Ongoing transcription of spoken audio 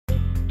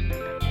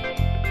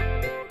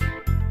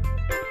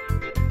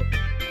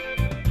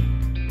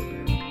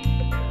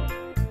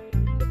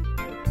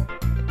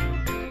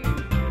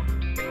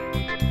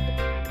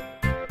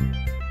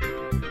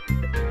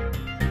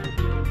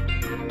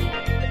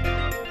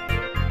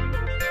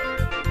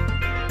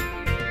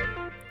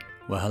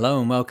Well,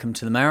 hello and welcome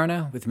to The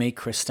Mariner with me,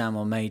 Chris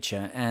Stanmore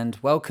Major, and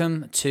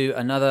welcome to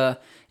another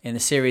in the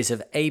series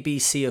of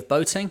ABC of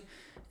boating.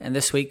 And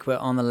this week we're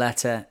on the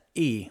letter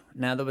E.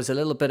 Now, there was a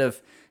little bit of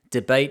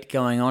debate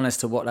going on as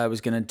to what I was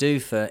going to do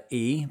for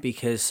E,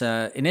 because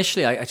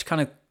initially I just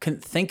kind of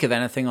couldn't think of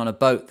anything on a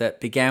boat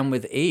that began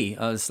with E.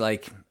 I was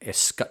like,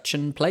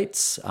 escutcheon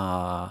plates,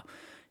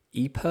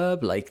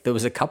 EPIRB, like there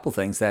was a couple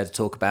things there to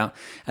talk about.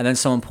 And then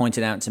someone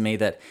pointed out to me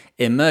that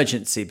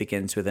emergency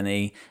begins with an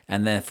E,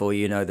 and therefore,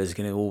 there's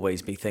going to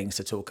always be things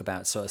to talk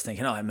about. So I was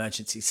thinking,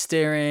 emergency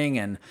steering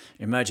and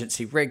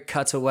emergency rig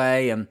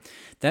cutaway. And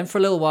then for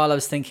a little while I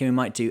was thinking we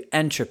might do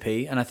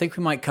entropy, and I think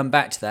we might come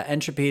back to that.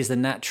 Entropy is the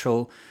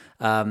natural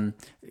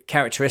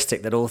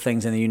characteristic that all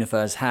things in the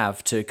universe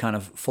have to kind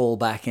of fall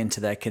back into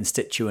their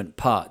constituent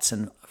parts.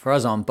 And for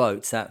us on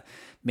boats, that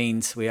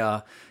means we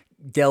are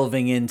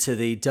delving into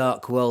the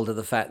dark world of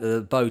the fact that the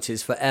boat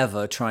is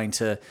forever trying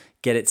to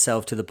get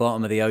itself to the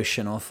bottom of the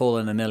ocean or fall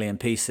in a million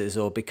pieces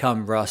or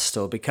become rust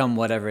or become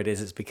whatever it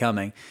is it's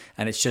becoming.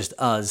 And it's just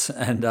us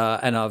and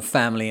our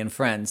family and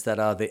friends that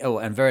are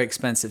and very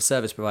expensive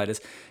service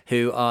providers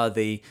who are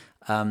the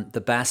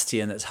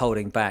bastion that's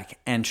holding back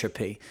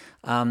entropy.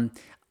 When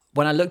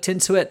I looked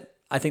into it,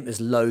 I think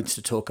there's loads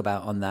to talk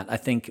about on that. I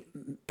think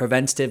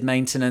preventative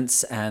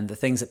maintenance and the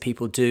things that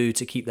people do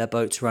to keep their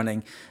boats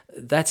running,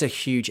 that's a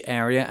huge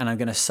area, and I'm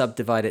going to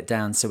subdivide it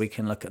down so we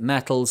can look at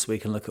metals, we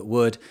can look at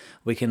wood,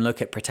 we can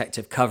look at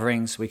protective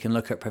coverings, we can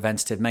look at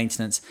preventative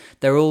maintenance.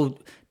 They're all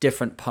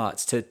different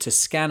parts. To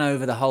scan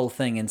over the whole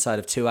thing inside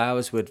of 2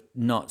 hours would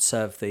not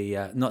serve you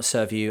and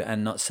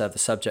not serve the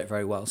subject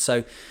very well.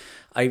 So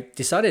I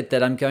decided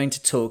that I'm going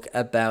to talk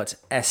about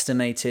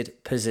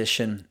estimated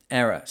position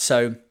error.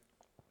 So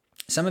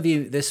some of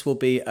you, this will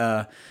be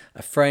a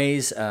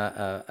phrase,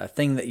 a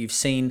thing that you've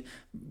seen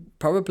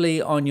probably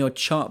on your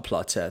chart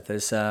plotter.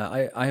 There's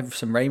I have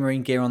some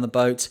Raymarine gear on the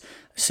boat.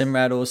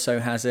 Simrad also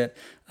has it.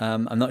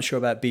 I'm not sure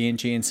about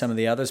B&G and some of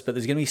the others, but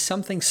there's going to be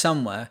something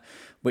somewhere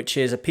which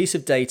is a piece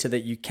of data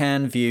that you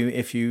can view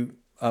if you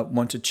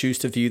want to choose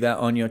to view that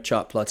on your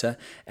chart plotter,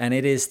 and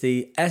it is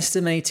the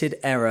estimated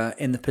error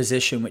in the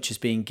position which is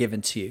being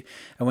given to you.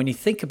 And when you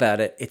think about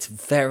it, it's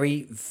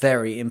very,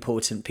 very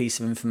important piece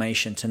of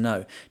information to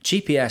know.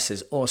 GPS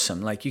is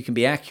awesome. Like, you can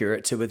be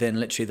accurate to within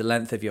literally the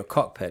length of your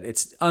cockpit.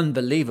 It's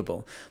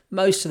unbelievable.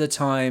 Most of the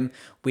time,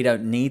 we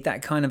don't need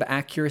that kind of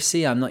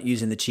accuracy. I'm not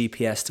using the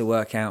GPS to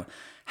work out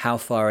how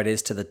far it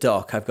is to the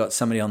dock. I've got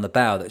somebody on the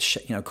bow that's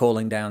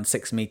calling down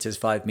 6 meters,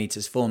 5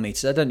 meters, 4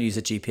 meters. I don't use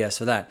a GPS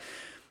for that.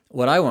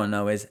 What I want to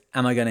know is,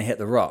 am I going to hit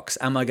the rocks?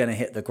 Am I going to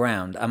hit the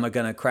ground? Am I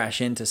going to crash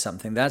into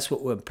something? That's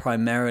what we're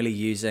primarily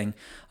using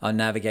our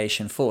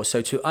navigation for.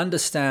 So to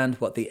understand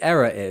what the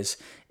error is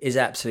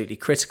absolutely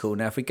critical.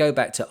 Now, if we go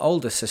back to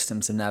older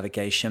systems of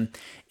navigation,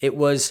 it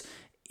was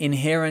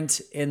inherent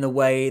in the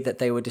way that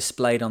they were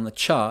displayed on the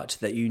chart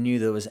that you knew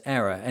there was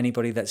error.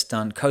 Anybody that's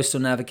done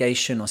coastal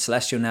navigation or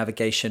celestial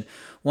navigation,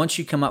 once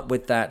you come up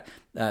with that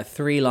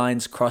 3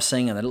 lines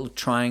crossing and a little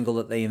triangle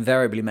that they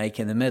invariably make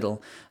in the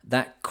middle,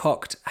 that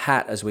cocked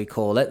hat, as we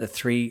call it, the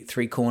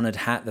three-cornered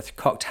hat, the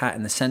cocked hat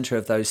in the center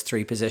of those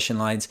 3 position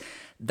lines,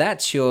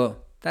 that's your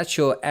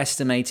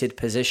estimated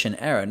position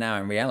error.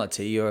 Now, in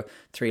reality, your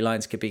 3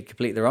 lines could be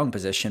completely the wrong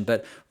position,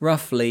 but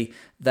roughly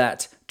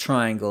that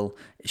triangle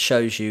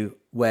shows you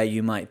where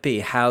you might be.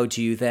 How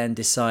do you then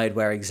decide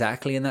where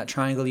exactly in that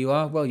triangle you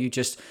are? Well, you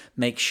just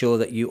make sure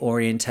that you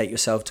orientate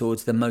yourself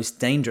towards the most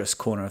dangerous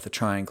corner of the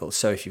triangle.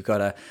 So if you've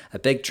got a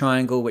big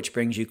triangle which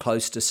brings you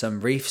close to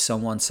some reefs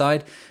on one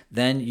side,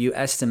 then you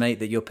estimate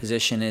that your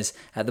position is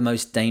at the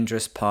most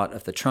dangerous part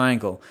of the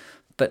triangle.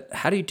 But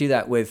how do you do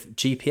that with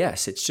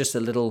GPS? It's just a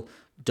little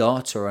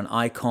dot or an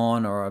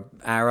icon or an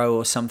arrow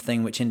or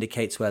something which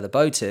indicates where the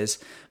boat is,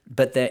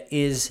 but there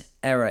is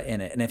error in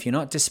it. And if you're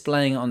not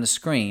displaying it on the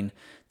screen,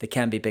 there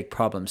can be big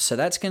problems. So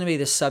that's going to be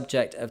the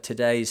subject of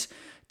today's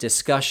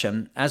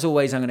discussion. As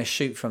always, I'm going to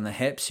shoot from the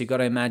hips. You've got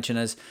to imagine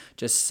us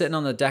just sitting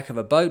on the deck of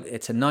a boat.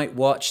 It's a night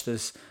watch.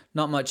 There's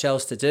not much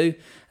else to do.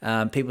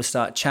 People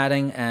start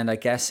chatting, and I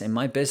guess in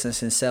my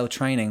business in sail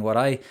training, what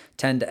I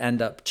tend to end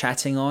up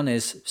chatting on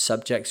is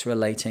subjects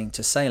relating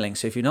to sailing.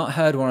 So if you've not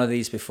heard one of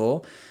these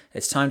before,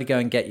 it's time to go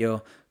and get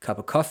your cup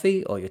of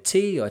coffee or your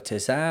tea or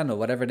tisane or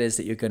whatever it is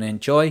that you're going to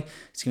enjoy.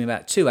 It's going to be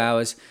about 2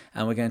 hours,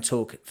 and we're going to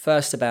talk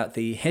first about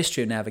the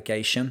history of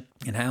navigation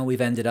and how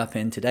we've ended up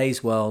in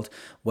today's world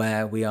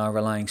where we are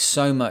relying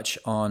so much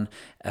on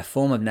a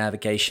form of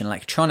navigation,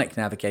 electronic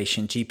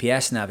navigation,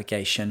 GPS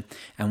navigation,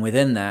 and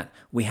within that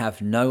we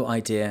have no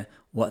idea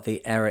what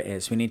the error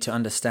is. We need to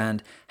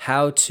understand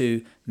how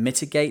to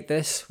mitigate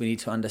this. We need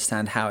to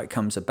understand how it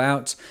comes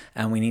about,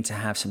 and we need to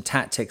have some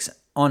tactics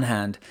on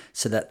hand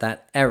so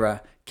that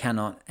error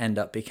cannot end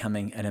up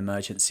becoming an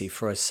emergency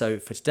for us. So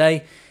for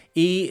today,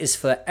 E is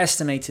for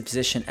estimated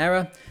position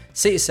error.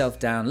 Sit yourself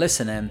down,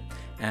 listen in,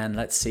 and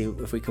let's see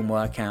if we can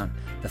work out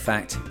the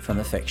fact from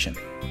the fiction.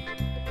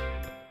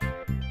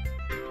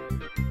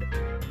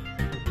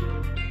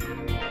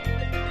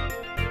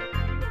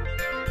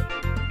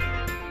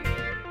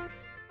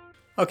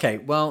 Okay,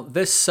 well,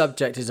 this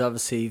subject is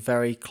obviously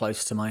very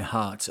close to my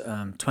heart.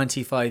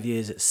 25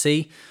 years at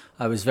sea.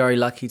 I was very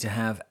lucky to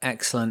have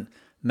excellent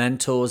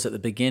mentors at the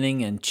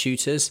beginning and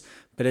tutors.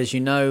 But as you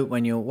know,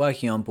 when you're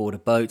working on board a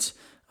boat,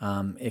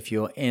 if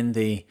you're in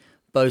the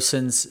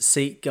bosun's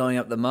seat going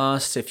up the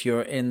mast, if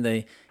you're in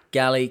the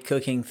galley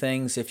cooking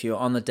things, if you're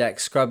on the deck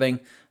scrubbing,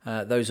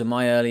 those are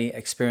my early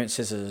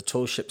experiences as a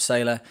tall ship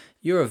sailor.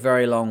 You're a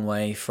very long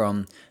way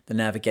from the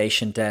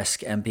navigation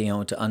desk and being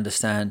able to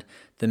understand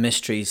the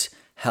mysteries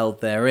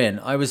held therein.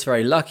 I was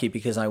very lucky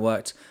because I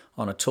worked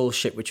on a tall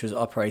ship which was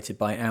operated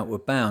by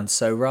Outward Bound.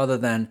 So rather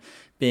than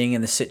being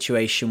in the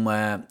situation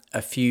where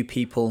a few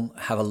people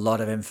have a lot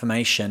of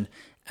information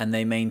and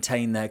they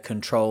maintain their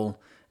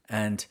control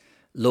and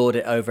lord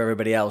it over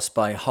everybody else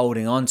by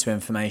holding on to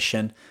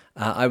information,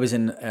 I was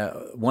in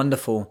a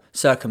wonderful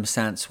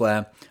circumstance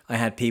where I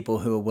had people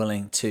who were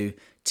willing to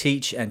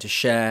teach and to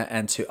share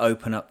and to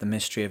open up the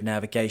mystery of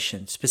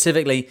navigation.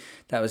 Specifically,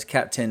 that was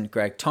Captain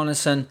Greg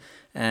Tonneson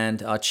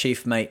and our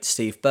chief mate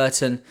Steve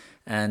Burton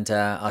and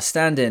our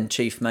stand-in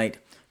chief mate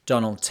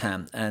Donald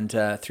Tam. And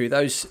through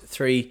those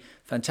three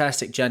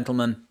fantastic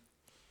gentlemen,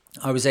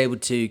 I was able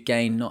to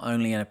gain not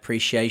only an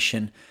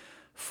appreciation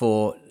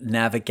for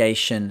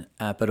navigation,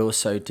 but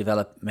also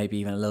develop maybe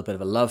even a little bit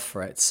of a love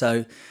for it.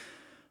 So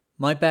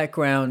my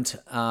background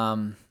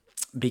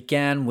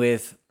began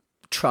with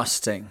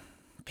trusting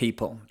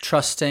people,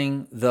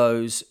 trusting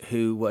those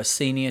who were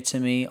senior to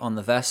me on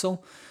the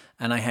vessel,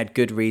 and I had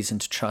good reason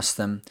to trust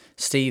them.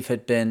 Steve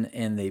had been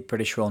in the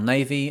British Royal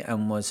Navy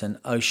and was an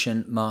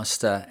Ocean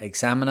Master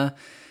Examiner.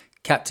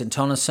 Captain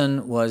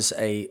Tonneson was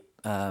a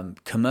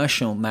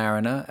commercial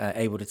mariner,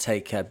 able to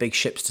take big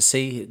ships to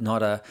sea,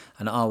 not an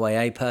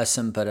RYA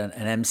person, but an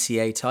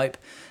MCA type.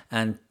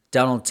 And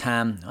Donald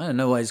Tam, I don't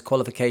know what his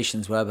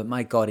qualifications were, but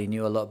my God, he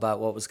knew a lot about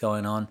what was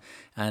going on.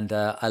 And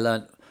I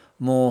learned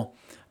more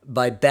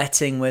by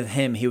betting with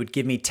him. He would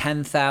give me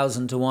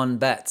 10,000 to 1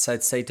 bets.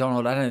 I'd say,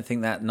 Donald, I don't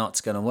think that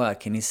knot's going to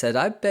work. And he said,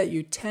 I bet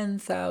you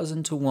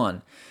 10,000 to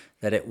 1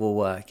 that it will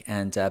work.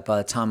 And by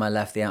the time I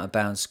left the Outward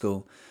Bound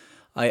school,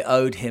 I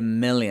owed him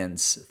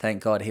millions.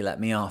 Thank God he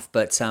let me off.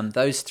 But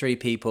those three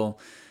people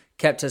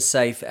kept us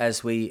safe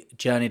as we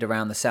journeyed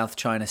around the South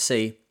China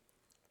Sea.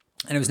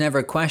 And it was never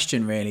a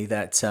question, really,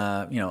 that,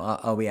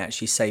 are we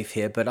actually safe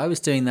here? But I was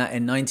doing that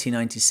in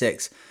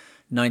 1996,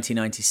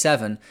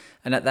 1997.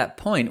 And at that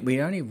point, we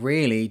only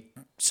really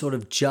sort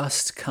of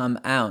just come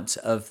out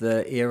of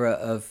the era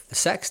of the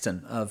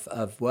sextant,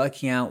 of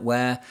working out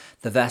where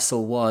the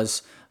vessel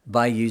was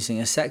by using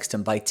a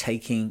sextant, by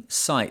taking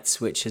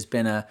sights, which has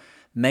been a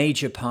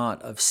major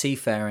part of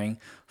seafaring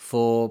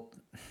for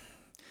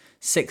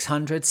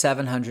 600,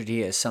 700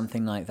 years,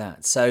 something like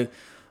that. So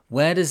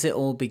where does it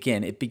all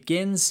begin? It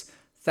begins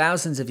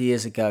thousands of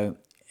years ago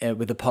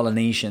with the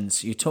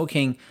Polynesians. You're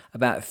talking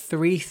about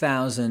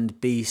 3000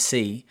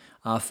 BC.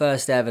 Our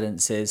first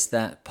evidence is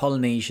that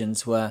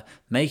Polynesians were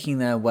making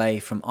their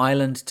way from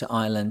island to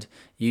island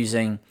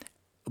using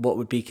what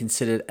would be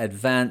considered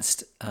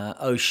advanced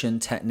ocean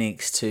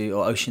techniques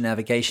or ocean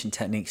navigation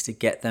techniques to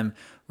get them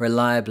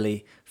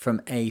reliably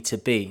from A to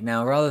B.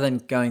 Now, rather than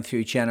going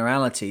through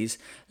generalities,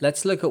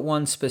 let's look at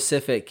one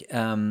specific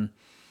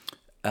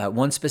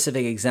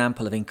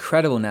example of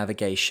incredible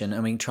navigation,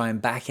 and we can try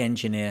and back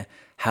engineer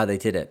how they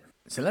did it.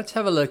 So let's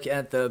have a look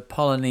at the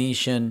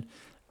Polynesian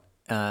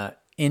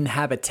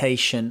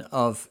inhabitation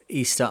of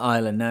Easter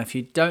Island. Now, if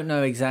you don't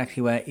know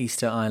exactly where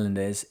Easter Island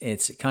is,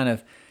 it's kind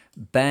of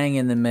bang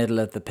in the middle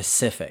of the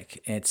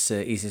Pacific. It's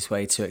the easiest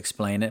way to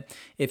explain it.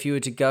 If you were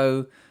to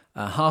go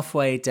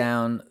halfway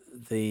down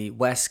the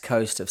west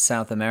coast of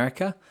South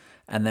America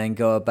and then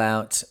go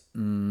about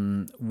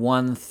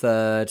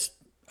 1/3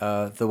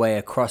 the way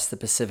across the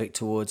Pacific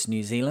towards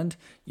New Zealand,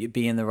 you'd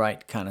be in the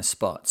right kind of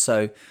spot.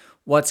 So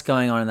what's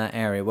going on in that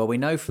area? Well, we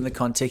know from the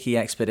Kon-Tiki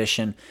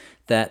expedition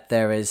that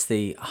there is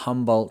the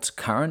Humboldt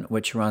Current,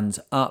 which runs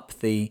up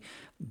the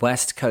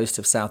west coast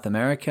of South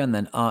America and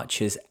then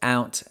arches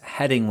out,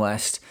 heading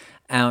west,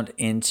 out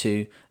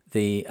into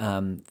the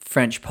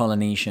French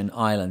Polynesian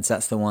islands.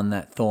 That's the one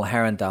that Thor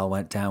Heyerdahl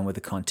went down with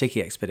the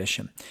Kon-Tiki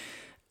expedition.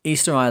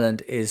 Easter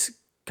Island is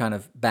kind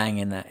of bang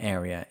in that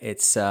area.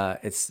 It's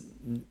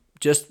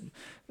just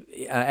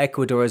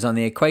Ecuador is on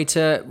the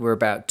equator. We're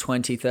about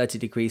 20, 30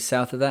 degrees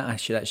south of that. I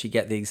should actually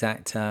get the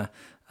exact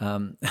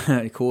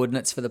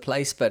coordinates for the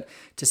place. But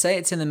to say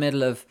it's in the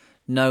middle of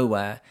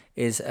nowhere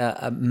is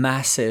a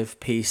massive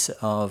piece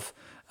of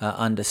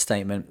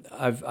understatement.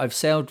 I've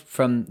sailed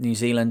from New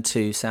Zealand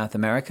to South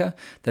America.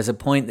 There's a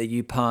point that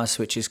you pass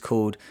which is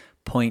called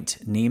Point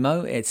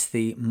Nemo. It's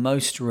the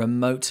most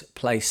remote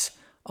place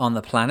on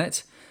the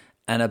planet,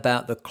 and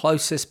about the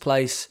closest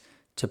place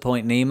to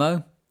Point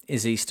Nemo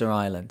is Easter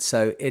Island.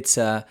 So it's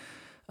a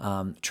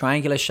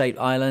triangular shaped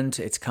island.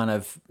 It's kind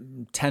of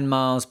 10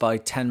 miles by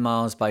 10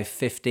 miles by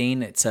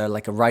 15. It's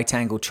like a right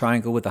angle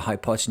triangle with the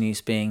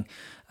hypotenuse being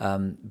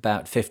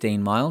about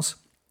 15 miles.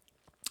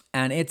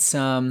 And it's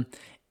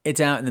It's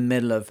out in the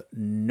middle of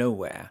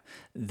nowhere.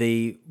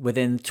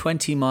 Within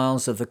 20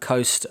 miles of the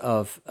coast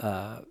of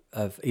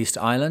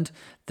Easter Island,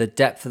 the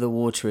depth of the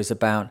water is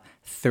about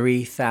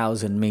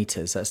 3,000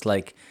 meters. That's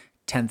like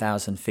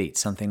 10,000 feet,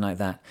 something like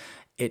that.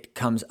 It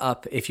comes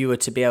up. If you were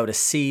to be able to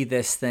see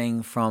this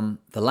thing from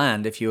the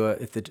land, if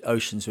the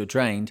oceans were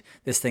drained,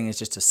 this thing is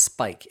just a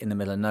spike in the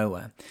middle of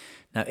nowhere.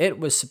 Now, it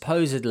was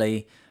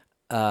supposedly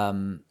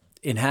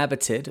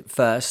inhabited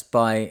first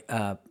by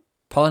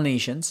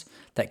Polynesians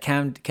that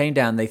came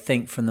down, they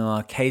think, from the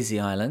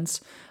Marquesas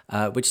Islands,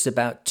 which is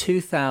about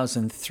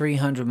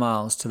 2,300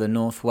 miles to the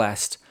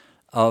northwest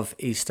of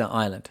Easter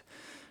Island.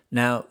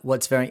 Now,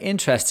 what's very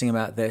interesting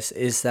about this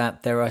is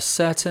that there are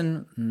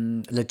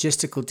certain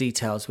logistical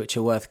details which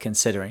are worth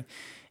considering.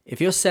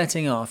 If you're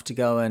setting off to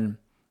go and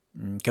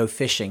go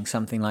fishing,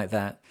 something like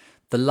that,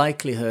 the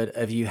likelihood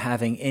of you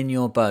having in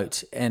your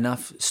boat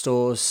enough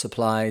stores,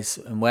 supplies,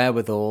 and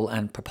wherewithal,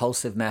 and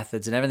propulsive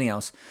methods and everything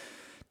else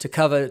to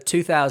cover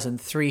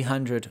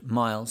 2,300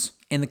 miles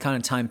in the kind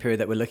of time period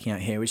that we're looking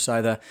at here, which is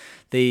either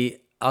the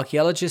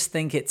archaeologists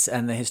think it's,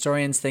 and the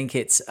historians think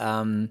it's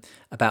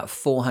about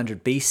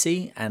 400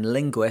 BC, and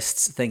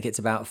linguists think it's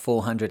about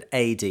 400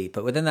 AD.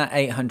 But within that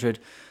 800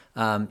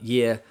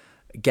 year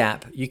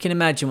gap, you can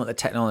imagine what the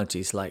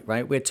technology is like,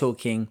 right? We're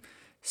talking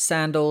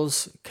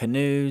sandals,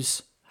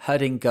 canoes,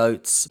 herding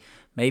goats,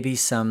 maybe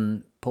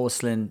some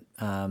porcelain,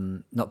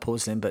 not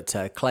porcelain, but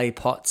clay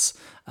pots.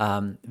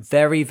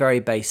 Very, very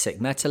basic.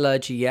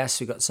 Metallurgy, yes,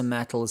 we've got some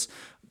metals.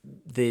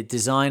 The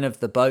design of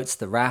the boats,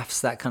 the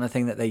rafts, that kind of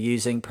thing that they're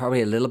using,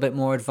 probably a little bit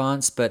more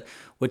advanced, but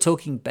we're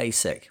talking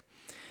basic.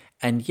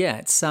 And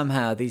yet,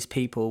 somehow, these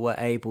people were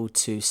able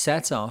to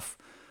set off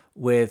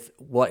with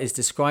what is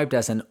described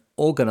as an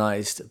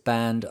organized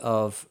band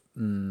of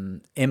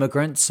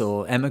immigrants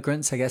or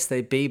emigrants, I guess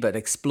they'd be, but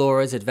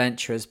explorers,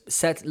 adventurers,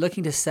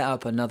 looking to set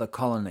up another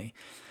colony.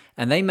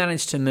 And they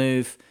managed to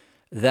move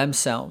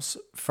themselves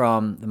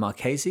from the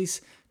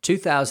Marquesas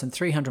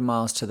 2,300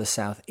 miles to the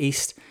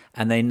southeast,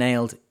 and they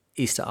nailed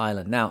Easter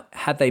Island. Now,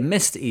 had they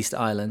missed Easter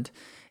Island,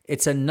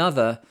 it's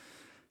another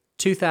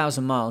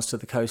 2,000 miles to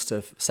the coast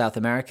of South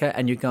America,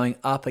 and you're going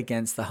up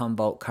against the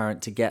Humboldt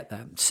Current to get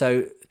there.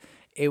 So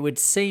it would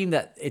seem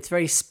that it's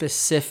very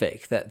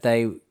specific that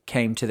they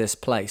came to this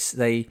place.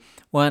 They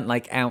weren't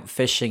like out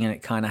fishing and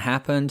it kind of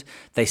happened.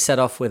 They set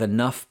off with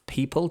enough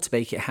people to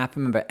make it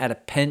happen. But at a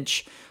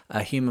pinch,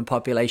 a human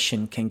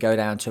population can go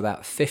down to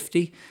about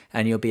 50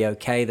 and you'll be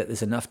okay, that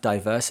there's enough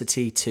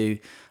diversity to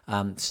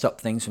stop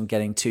things from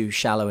getting too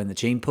shallow in the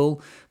gene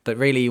pool. But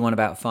really you want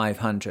about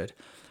 500.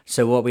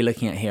 So what are we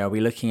looking at here? Are we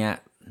looking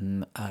at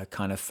a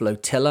kind of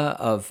flotilla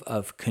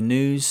of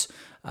canoes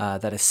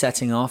that are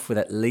setting off with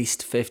at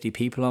least 50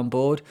 people on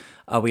board?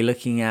 Are we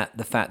looking at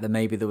the fact that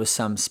maybe there was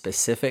some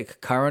specific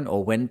current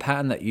or wind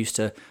pattern that used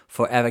to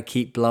forever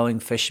keep blowing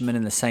fishermen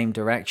in the same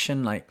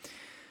direction?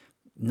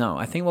 No,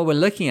 I think what we're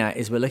looking at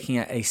is we're looking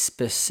at a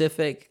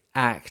specific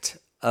act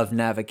of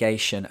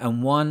navigation,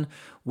 and one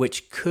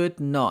which could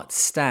not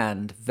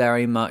stand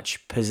very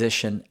much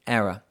position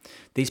error.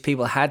 These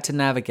people had to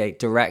navigate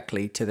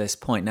directly to this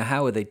point. Now,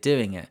 how are they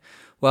doing it?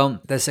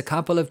 Well, there's a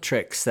couple of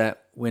tricks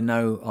that we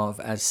know of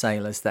as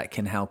sailors that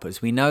can help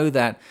us. We know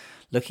that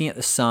looking at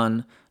the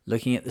sun,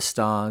 looking at the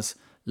stars,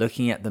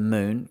 looking at the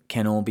moon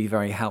can all be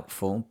very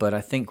helpful, but I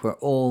think we're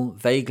all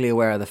vaguely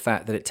aware of the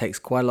fact that it takes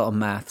quite a lot of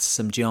maths,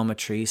 some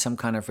geometry, some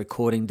kind of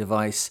recording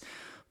device,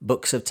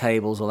 books of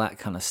tables, all that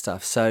kind of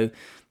stuff. So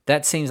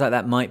that seems like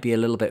that might be a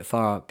little bit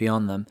far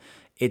beyond them.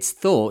 It's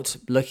thought,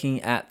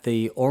 looking at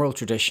the oral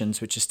traditions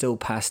which are still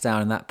passed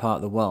down in that part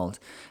of the world,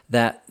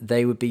 that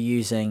they would be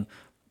using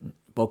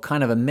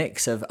kind of a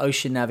mix of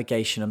ocean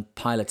navigation and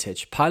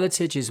pilotage.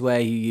 Pilotage is where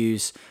you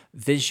use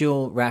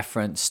visual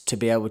reference to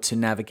be able to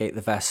navigate the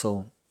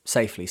vessel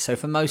safely. So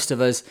for most of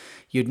us,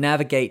 you'd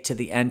navigate to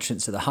the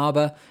entrance of the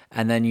harbor,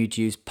 and then you'd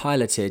use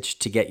pilotage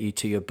to get you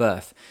to your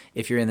berth.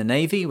 If you're in the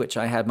Navy, which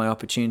I had my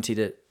opportunity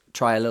to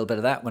try a little bit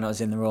of that when I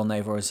was in the Royal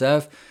Naval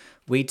Reserve,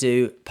 we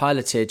do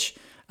pilotage.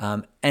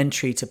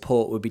 Entry to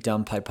port would be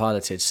done by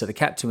pilotage. So the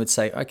captain would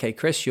say, okay,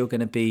 Chris, you're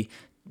going to be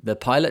the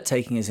pilot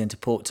taking us into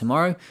port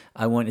tomorrow.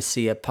 I want to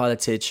see a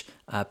pilotage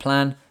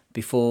plan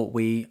before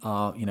we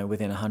are,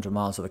 within 100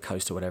 miles of the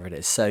coast or whatever it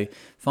is. So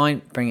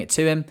fine, bring it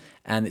to him,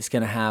 and it's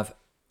going to have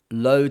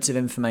loads of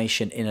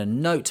information in a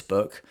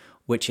notebook,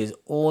 which is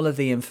all of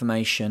the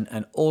information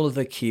and all of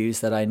the cues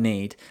that I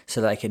need so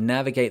that I can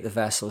navigate the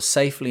vessel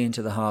safely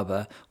into the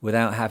harbor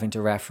without having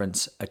to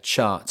reference a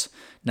chart.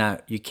 Now,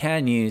 you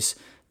can use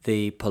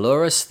the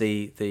Polaris,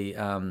 the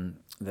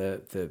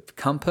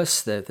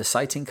compass, the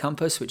sighting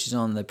compass, which is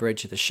on the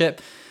bridge of the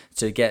ship,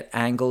 to get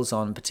angles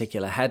on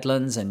particular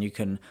headlands, and you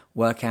can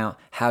work out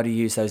how to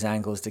use those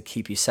angles to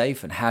keep you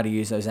safe and how to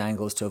use those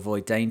angles to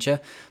avoid danger.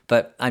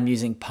 But I'm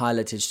using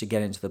pilotage to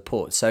get into the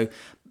port. So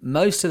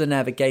most of the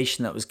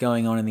navigation that was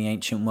going on in the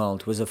ancient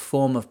world was a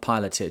form of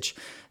pilotage.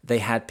 They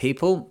had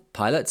people,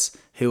 pilots,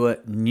 who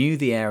knew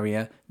the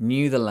area,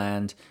 knew the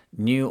land,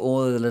 knew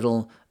all of the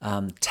little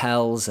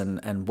tells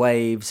and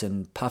waves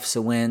and puffs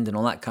of wind and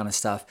all that kind of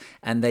stuff.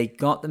 And they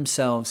got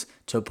themselves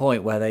to a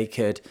point where they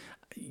could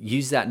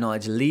use that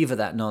knowledge, lever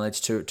that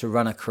knowledge to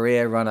run a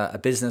career, run a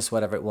business,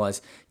 whatever it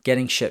was,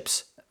 getting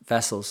ships,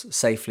 vessels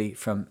safely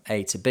from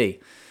A to B.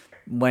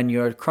 When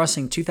you're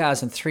crossing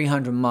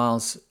 2,300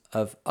 miles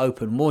of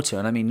open water,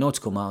 and I mean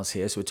nautical miles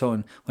here, so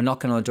we're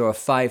knocking on the door of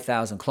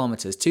 5,000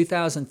 kilometers.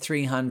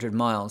 2,300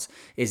 miles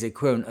is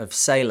equivalent of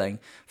sailing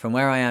from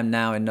where I am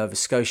now in Nova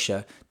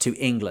Scotia to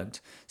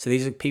England. So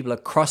these are people are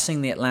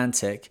crossing the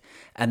Atlantic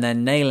and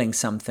then nailing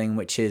something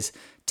which is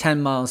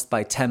 10 miles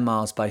by 10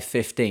 miles by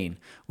 15,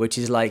 which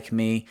is like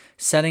me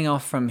setting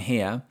off from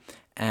here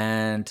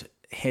and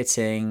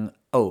hitting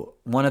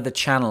one of the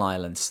Channel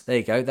Islands. There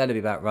you go, that'd be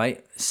about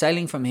right.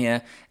 Sailing from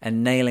here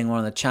and nailing one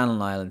of the Channel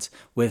Islands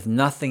with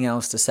nothing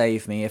else to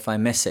save me if I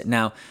miss it.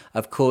 Now,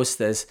 of course,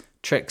 there's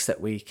tricks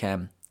that we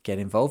can get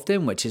involved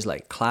in, which is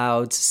like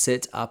clouds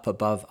sit up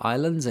above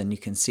islands and you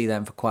can see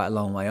them for quite a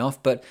long way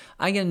off. But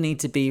I'm going to need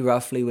to be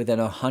roughly within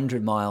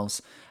 100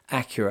 miles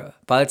accurate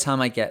by the time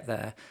I get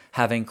there,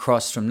 having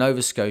crossed from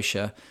Nova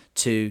Scotia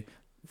to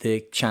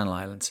the Channel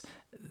Islands.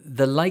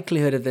 The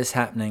likelihood of this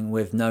happening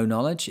with no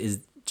knowledge is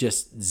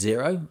just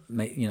zero.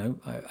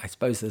 I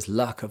suppose there's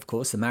luck, of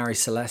course. The Marie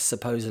Celeste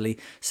supposedly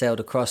sailed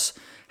across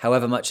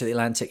however much of the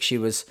Atlantic she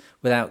was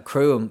without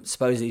crew and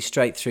supposedly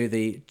straight through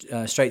the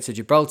Straits of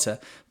Gibraltar.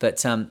 But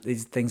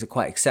these things are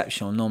quite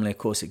exceptional. Normally, of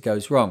course, it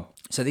goes wrong.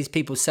 So these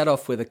people set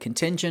off with a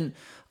contingent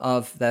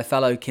of their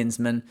fellow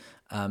kinsmen,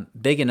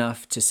 big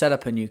enough to set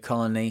up a new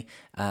colony,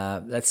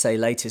 let's say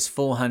latest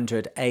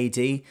 400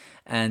 AD,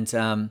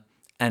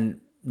 and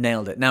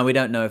nailed it. Now, we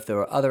don't know if there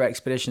were other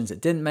expeditions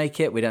that didn't make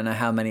it. We don't know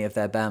how many of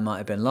their band might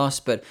have been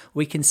lost, but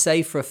we can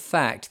say for a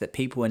fact that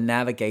people were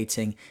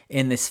navigating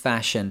in this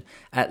fashion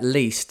at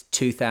least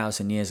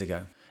 2,000 years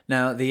ago.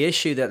 Now, the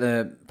issue that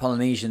the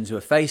Polynesians were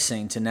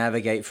facing to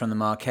navigate from the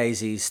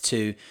Marquesas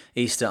to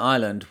Easter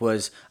Island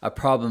was a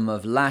problem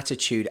of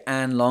latitude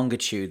and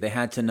longitude. They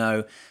had to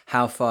know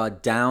how far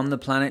down the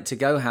planet to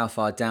go, how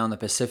far down the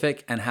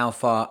Pacific, and how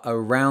far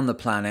around the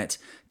planet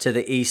to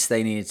the east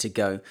they needed to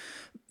go.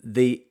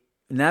 The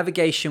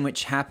navigation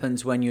which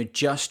happens when you're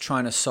just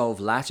trying to solve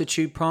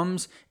latitude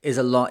problems is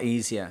a lot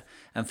easier.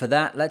 And for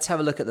that, let's have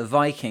a look at the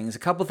Vikings. A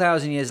couple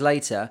thousand years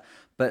later,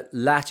 but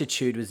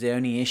latitude was the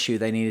only issue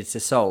they needed to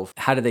solve.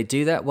 How did they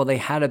do that? Well, they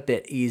had a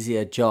bit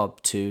easier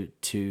job to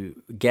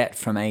get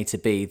from A to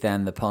B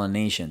than the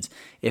Polynesians.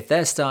 If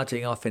they're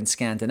starting off in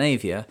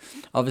Scandinavia,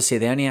 obviously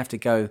they only have to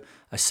go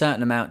a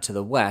certain amount to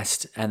the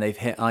west and they've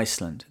hit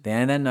Iceland. They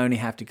then only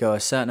have to go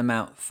a certain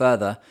amount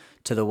further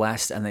to the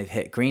west and they've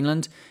hit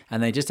Greenland,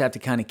 and they just have to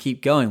kind of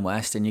keep going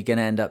west and you're going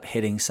to end up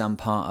hitting some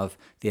part of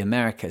the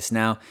Americas.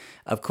 Now,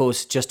 of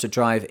course, just to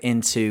drive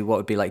into what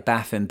would be like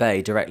Baffin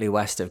Bay directly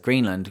west of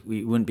Greenland,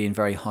 we wouldn't be in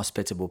very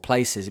hospitable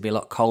places. It'd be a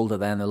lot colder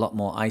then, a lot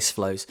more ice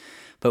flows.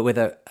 But with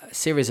a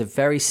series of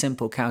very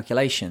simple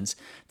calculations,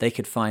 they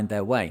could find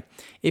their way.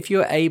 If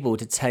you're able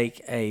to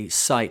take a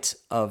sight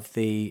of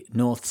the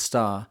North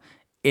Star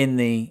in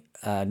the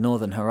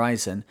northern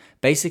horizon,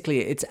 basically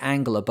its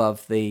angle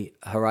above the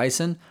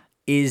horizon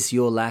is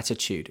your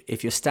latitude.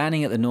 If you're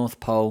standing at the North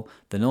Pole,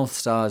 the North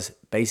Star's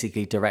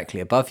basically directly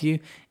above you.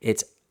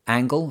 Its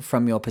angle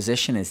from your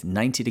position is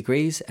 90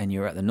 degrees and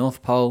you're at the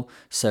North Pole,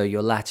 so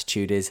your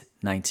latitude is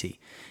 90.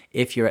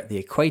 If you're at the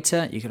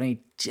equator, you can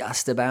only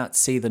just about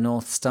see the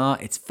North Star.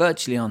 It's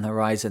virtually on the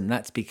horizon.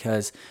 That's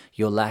because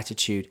your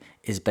latitude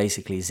is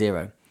basically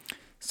zero.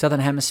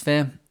 Southern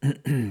Hemisphere,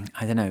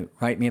 I don't know,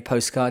 write me a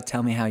postcard,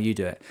 tell me how you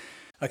do it.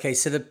 Okay,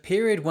 so the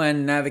period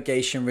when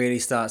navigation really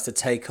starts to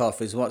take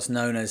off is what's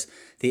known as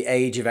the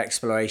Age of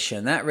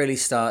Exploration. That really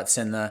starts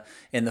in the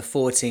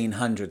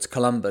 1400s,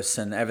 Columbus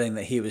and everything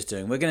that he was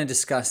doing. We're going to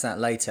discuss that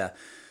later.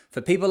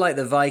 For people like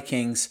the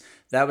Vikings,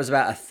 that was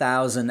about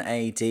 1000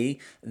 AD.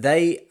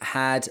 They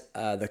had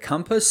the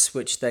compass,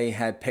 which they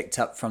had picked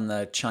up from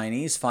the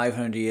Chinese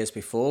 500 years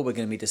before. We're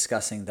going to be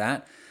discussing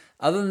that.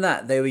 Other than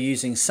that, they were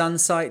using sun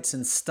sights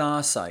and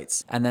star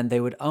sights. And then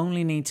they would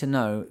only need to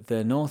know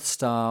the North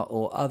Star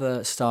or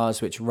other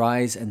stars which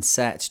rise and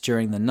set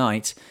during the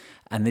night.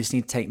 And they just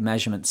need to take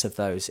measurements of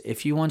those.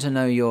 If you want to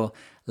know your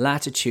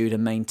latitude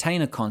and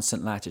maintain a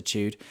constant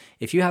latitude,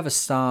 if you have a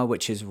star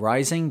which is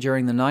rising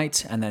during the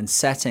night and then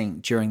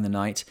setting during the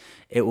night,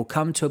 it will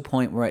come to a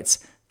point where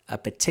it's a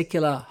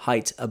particular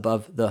height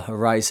above the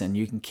horizon.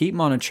 You can keep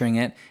monitoring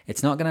it.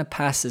 It's not going to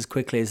pass as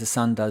quickly as the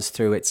sun does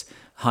through its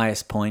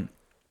highest point.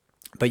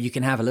 But you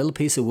can have a little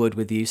piece of wood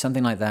with you,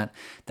 something like that,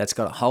 that's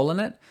got a hole in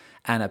it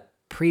and a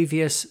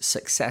previous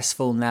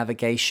successful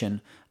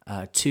navigation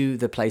to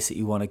the place that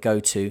you want to go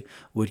to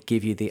would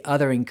give you the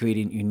other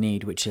ingredient you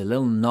need, which is a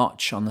little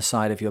notch on the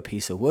side of your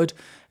piece of wood.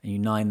 And you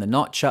line the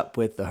notch up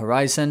with the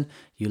horizon,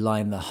 you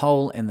line the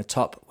hole in the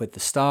top with the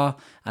star,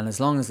 and as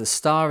long as the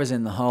star is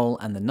in the hole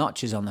and the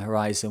notch is on the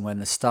horizon, when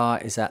the star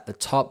is at the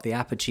top, the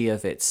apogee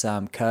of its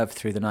curve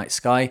through the night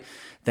sky,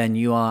 then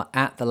you are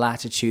at the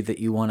latitude that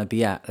you want to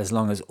be at, as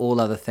long as all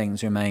other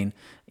things remain,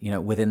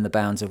 within the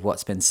bounds of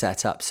what's been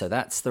set up. So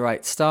that's the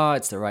right star,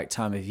 it's the right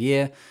time of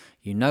year.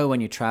 You know when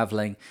you're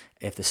traveling,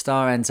 if the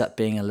star ends up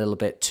being a little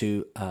bit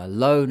too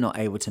low, not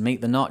able to meet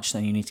the notch,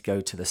 then you need to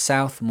go to the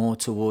south, more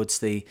towards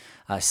the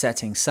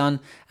setting sun.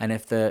 And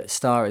if the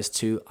star is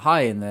too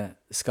high in the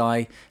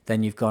sky,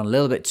 then you've gone a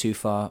little bit too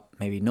far,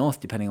 maybe north,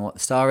 depending on what the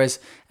star is,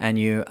 and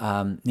you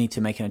need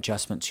to make an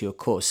adjustment to your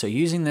course. So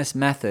using this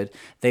method,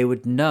 they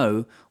would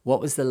know what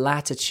was the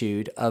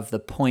latitude of the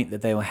point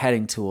that they were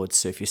heading towards.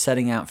 So if you're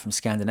setting out from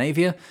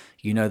Scandinavia,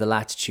 you know the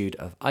latitude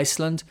of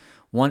Iceland.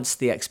 Once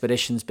the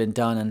expedition's been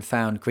done and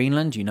found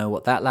Greenland, you know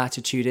what that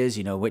latitude is,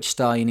 you know which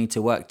star you need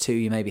to work to,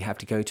 you maybe have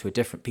to go to a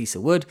different piece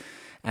of wood,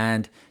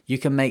 and you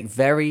can make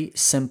very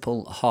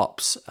simple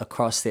hops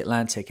across the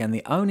Atlantic. And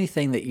the only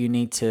thing that you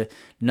need to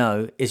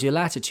know is your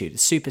latitude.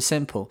 It's super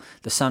simple.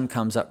 The sun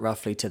comes up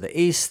roughly to the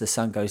east, the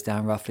sun goes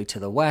down roughly to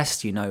the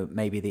west, you know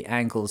maybe the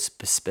angles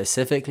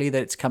specifically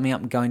that it's coming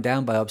up and going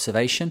down by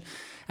observation.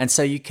 And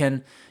so you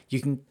can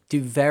do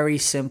very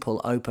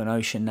simple open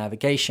ocean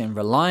navigation,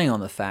 relying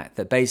on the fact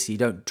that basically you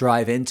don't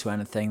drive into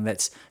anything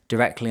that's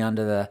directly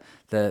under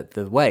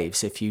the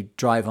waves. If you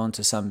drive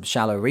onto some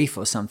shallow reef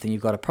or something,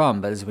 you've got a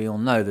problem. But as we all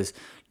know, there's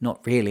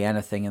not really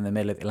anything in the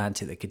middle of the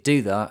Atlantic that could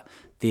do that.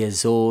 The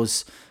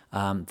Azores,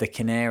 the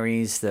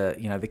Canaries,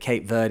 the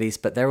Cape Verdes,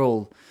 but they're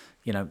all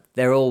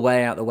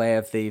way out the way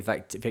of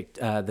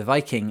the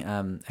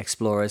Viking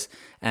explorers,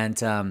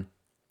 and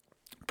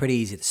pretty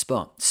easy to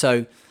spot.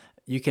 So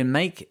you can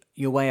make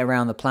your way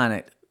around the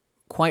planet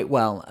quite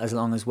well as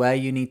long as where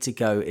you need to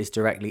go is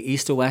directly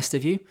east or west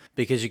of you,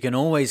 because you can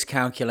always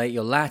calculate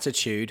your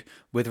latitude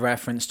with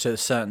reference to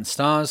certain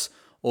stars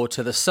or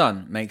to the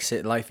sun. Makes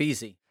it life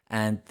easy.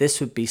 And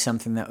this would be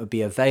something that would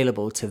be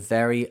available to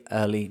very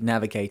early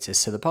navigators.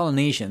 So the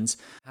Polynesians,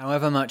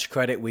 however much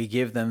credit we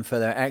give them for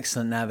their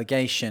excellent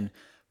navigation,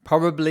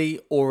 probably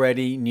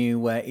already knew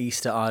where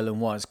Easter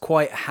Island was.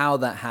 Quite how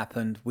that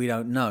happened, we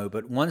don't know.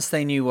 But once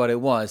they knew what it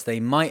was,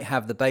 they might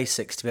have the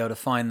basics to be able to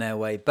find their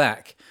way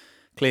back.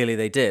 Clearly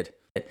they did.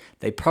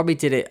 They probably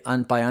did it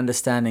by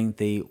understanding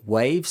the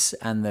waves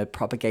and the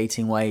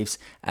propagating waves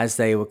as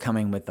they were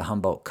coming with the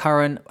Humboldt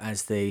Current,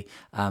 as the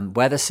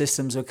weather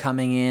systems were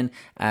coming in,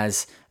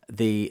 as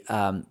the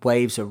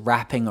waves are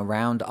wrapping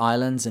around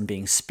islands and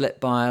being split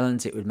by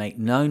islands. It would make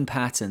known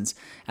patterns.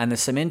 And there's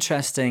some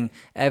interesting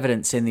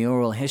evidence in the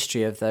oral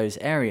history of those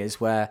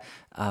areas where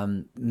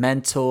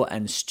mentor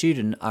and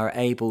student are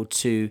able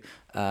to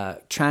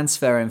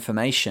transfer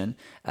information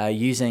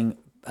using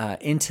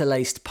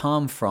interlaced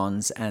palm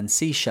fronds and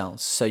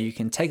seashells. So you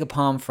can take a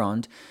palm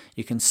frond,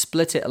 you can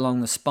split it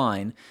along the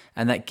spine,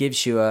 and that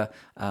gives you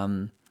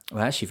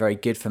actually very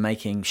good for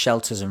making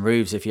shelters and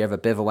roofs if you're ever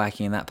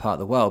bivouacking in that part of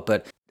the world.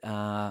 But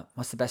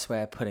what's the best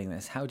way of putting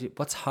this?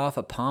 What's half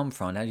a palm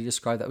frond? How do you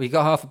describe that? Well, you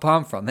got half a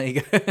palm frond. There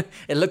you go.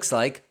 It looks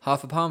like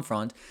half a palm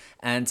frond,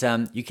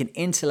 and you can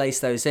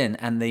interlace those in,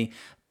 and the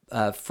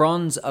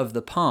fronds of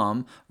the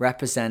palm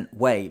represent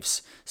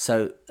waves.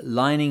 So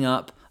lining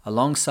up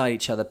alongside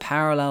each other,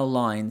 parallel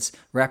lines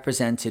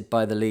represented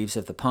by the leaves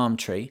of the palm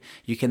tree.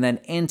 You can then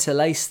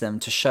interlace them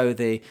to show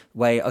the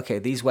way, okay,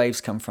 these waves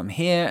come from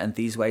here and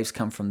these waves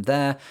come from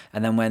there.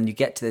 And then when you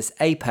get to this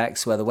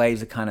apex where the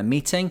waves are kind of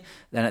meeting,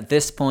 then at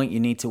this point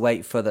you need to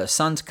wait for the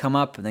sun to come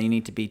up, and then you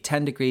need to be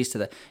 10 degrees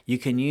to you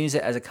can use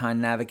it as a kind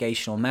of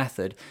navigational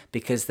method,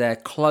 because their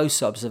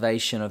close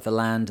observation of the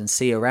land and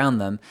sea around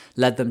them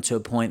led them to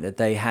a point that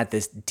they had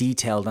this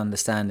detailed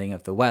understanding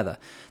of the weather.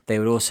 They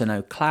would also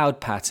know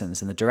cloud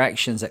patterns and the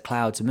directions that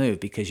clouds move,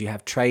 because you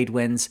have trade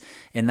winds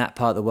in that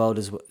part of the world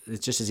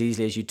just as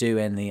easily as you do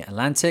in the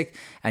Atlantic,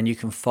 and you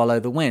can follow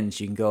the winds.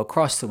 You can go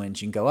across the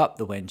winds, you can go up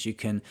the winds, you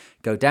can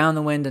go down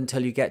the wind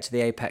until you get to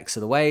the apex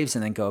of the waves,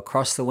 and then go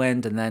across the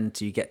wind, and then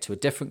you get to a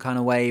different kind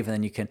of wave, and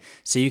then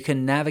you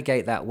can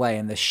navigate that way.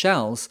 And the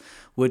shells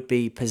would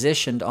be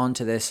positioned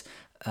onto this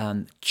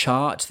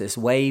chart, this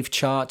wave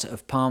chart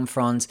of palm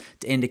fronds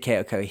to indicate,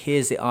 okay,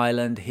 here's the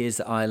island, here's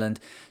the island.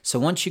 So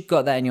once you've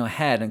got that in your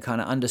head and kind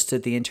of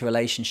understood the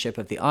interrelationship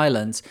of the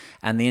islands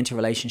and the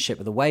interrelationship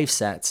of the wave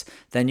sets,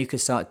 then you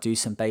could start to do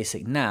some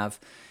basic nav.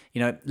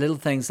 Little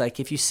things like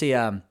if you see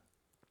a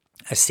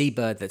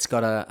seabird that's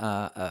got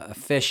a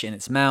fish in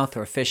its mouth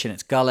or a fish in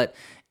its gullet,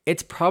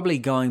 it's probably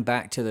going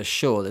back to the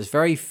shore. There's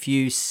very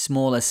few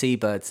smaller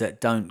seabirds that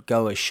don't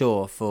go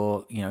ashore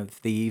for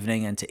the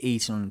evening and to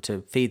eat and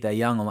to feed their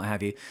young or what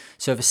have you.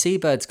 So if a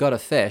seabird's got a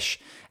fish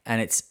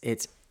and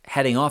it's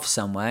heading off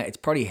somewhere, it's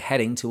probably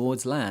heading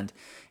towards land.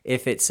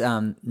 If it's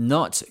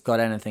not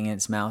got anything in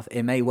its mouth,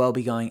 it may well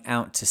be going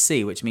out to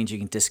sea, which means you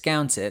can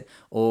discount it,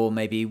 or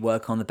maybe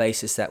work on the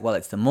basis that, well,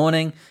 it's the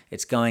morning,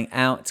 it's going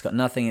out, it's got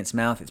nothing in its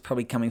mouth, it's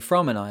probably coming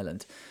from an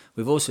island.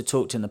 We've also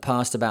talked in the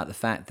past about the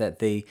fact that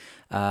the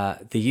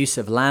use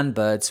of land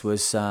birds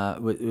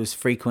was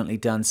frequently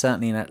done,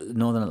 certainly in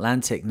Northern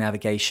Atlantic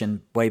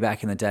navigation way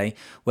back in the day,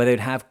 where they would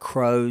have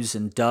crows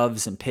and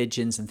doves and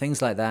pigeons and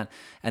things like that,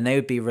 and they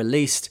would be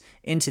released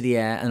into the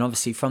air, and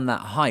obviously from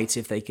that height,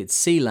 if they could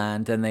see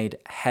land, then they'd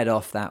head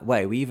off that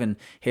way. We even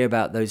hear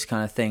about those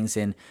kind of things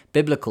in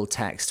biblical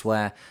text,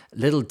 where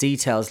little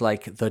details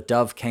like the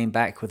dove came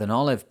back with an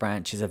olive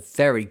branch is a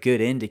very good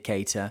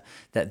indicator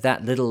that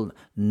that little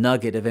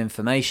nugget of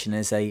information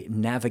is a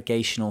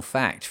navigational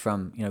fact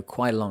from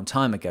quite a long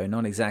time ago,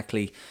 not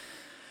exactly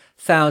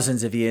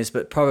thousands of years,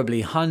 but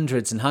probably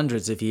hundreds and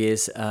hundreds of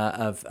years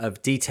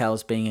of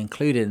details being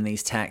included in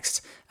these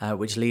texts,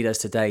 which lead us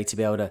today to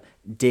be able to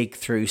dig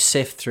through,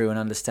 sift through, and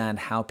understand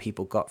how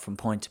people got from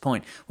point to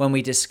point. When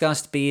we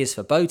discussed B is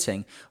for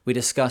boating, we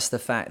discussed the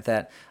fact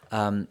that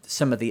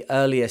some of the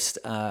earliest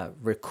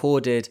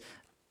recorded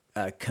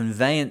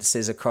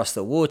conveyances across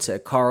the water,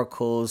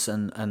 coracles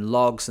and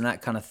logs and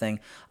that kind of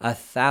thing, are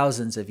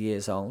thousands of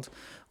years old.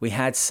 We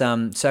had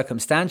some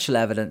circumstantial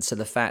evidence of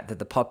the fact that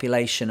the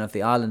population of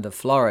the island of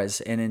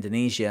Flores in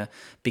Indonesia,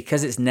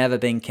 because it's never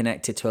been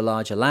connected to a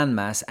larger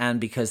landmass,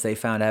 and because they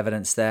found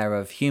evidence there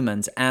of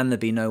humans, and there'd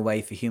be no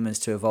way for humans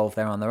to evolve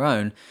there on their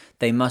own,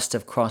 they must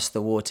have crossed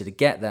the water to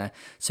get there.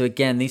 So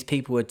again, these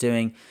people were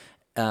doing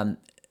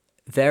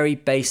very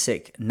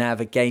basic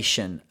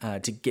navigation.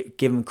 To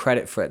give them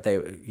credit for it,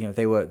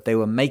 they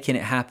were making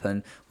it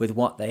happen with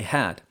what they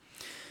had.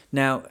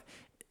 Now,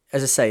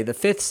 as I say, the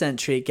 5th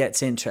century, it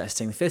gets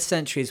interesting. The 5th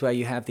century is where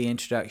you have the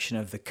introduction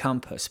of the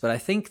compass. But I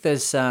think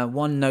there's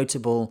one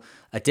notable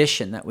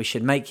addition that we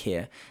should make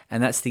here,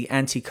 and that's the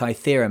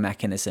Antikythera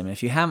mechanism.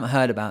 If you haven't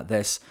heard about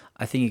this,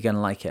 I think you're going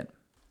to like it.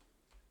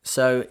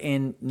 So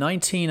in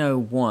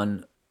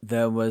 1901,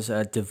 there was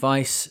a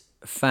device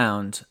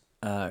found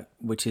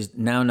which is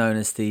now known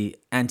as the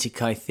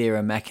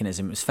Antikythera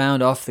mechanism. It was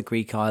found off the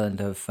Greek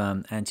island of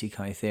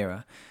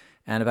Antikythera.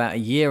 And about a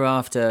year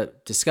after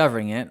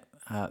discovering it,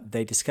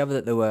 they discovered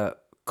that there were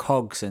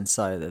cogs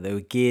inside of it, there were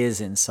gears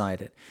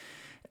inside it.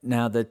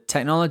 Now, the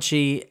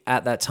technology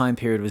at that time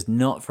period was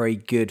not very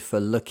good for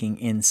looking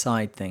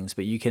inside things,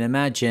 but you can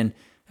imagine,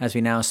 as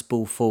we now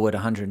spool forward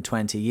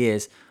 120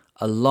 years,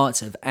 a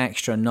lot of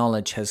extra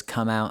knowledge has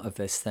come out of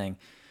this thing.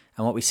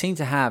 And what we seem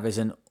to have is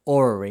an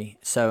orrery.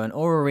 So an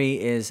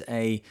orrery is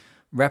a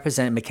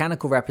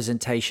mechanical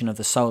representation of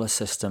the solar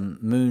system,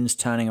 moons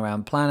turning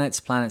around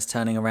planets, planets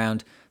turning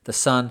around the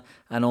sun,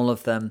 and all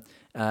of them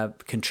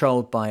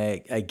controlled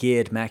by a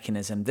geared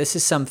mechanism. This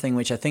is something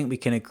which I think we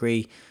can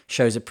agree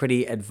shows a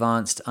pretty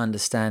advanced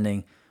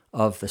understanding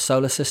of the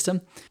solar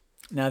system.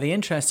 Now, the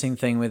interesting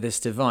thing with this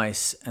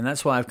device, and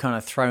that's why I've kind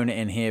of thrown it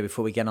in here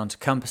before we get on to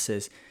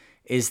compasses,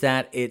 is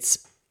that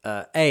it's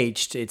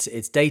aged,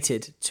 it's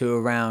dated to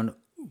around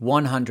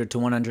 100 to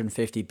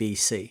 150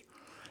 BC.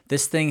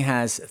 This thing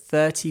has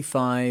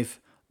 35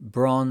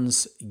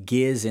 bronze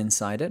gears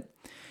inside it.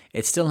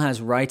 It still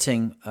has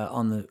writing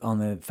on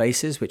the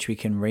faces, which we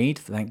can read.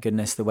 Thank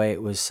goodness the way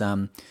it was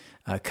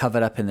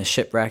covered up in the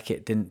shipwreck,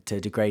 it didn't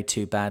degrade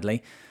too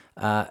badly.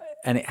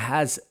 And it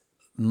has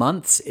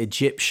months,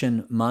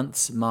 Egyptian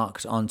months,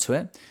 marked onto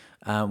it.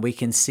 We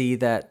can see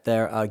that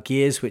there are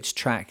gears which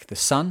track the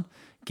sun,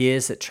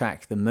 gears that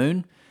track the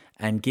moon,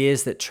 and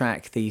gears that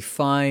track the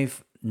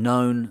 5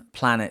 known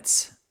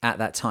planets at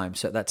that time.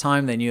 So at that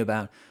time, they knew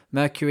about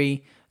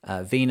Mercury,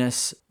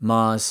 Venus,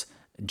 Mars,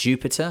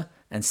 Jupiter,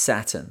 and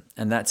Saturn.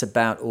 And that's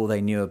about all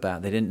they knew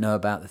about. They didn't know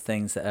about the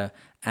things that are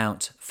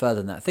out further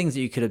than that, things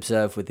that you could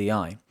observe with the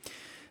eye.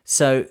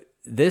 So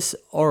this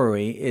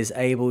orrery is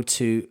able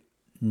to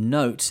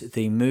note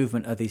the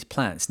movement of these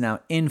planets. Now,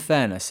 in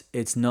fairness,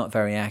 it's not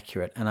very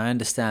accurate. And I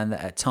understand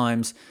that at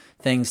times,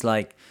 things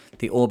like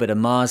the orbit of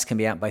Mars can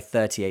be out by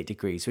 38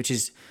 degrees, which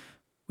is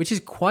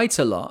quite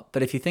a lot.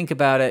 But if you think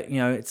about it,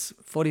 it's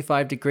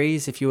 45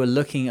 degrees. If you were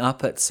looking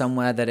up at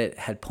somewhere that it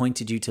had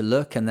pointed you to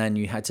look, and then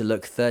you had to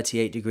look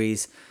 38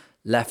 degrees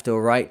left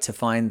or right to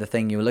find the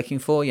thing you were looking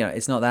for,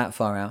 it's not that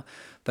far out.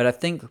 But I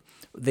think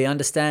the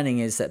understanding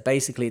is that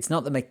basically it's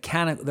not the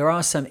mechanical. There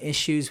are some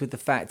issues with the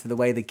fact that the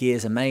way the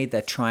gears are made,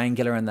 they're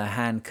triangular and they're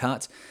hand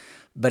cut.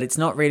 But it's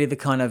not really the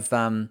kind of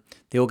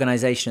the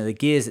organization of the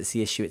gears that's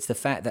the issue. It's the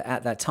fact that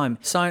at that time,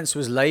 science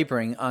was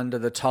laboring under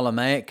the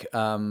Ptolemaic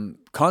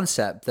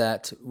concept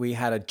that we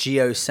had a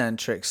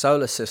geocentric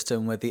solar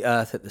system with the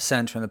Earth at the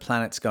center and the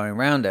planets going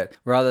around it,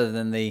 rather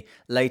than the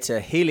later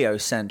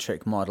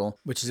heliocentric model,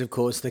 which is, of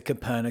course, the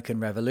Copernican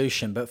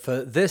revolution. But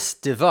for this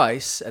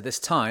device at this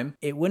time,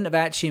 it wouldn't have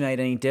actually made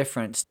any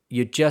difference.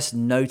 You're just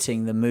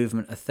noting the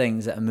movement of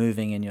things that are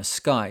moving in your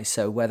sky.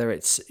 So whether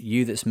it's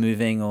you that's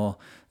moving or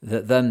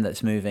them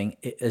that's moving,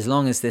 as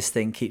long as this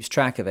thing keeps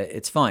track of it,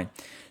 it's fine.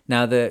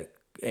 Now,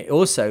 it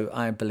also,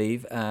 I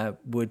believe,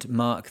 would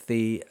mark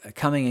the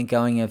coming and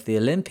going of the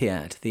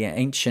Olympiad. The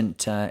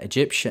ancient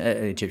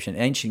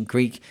ancient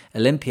Greek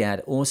Olympiad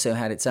also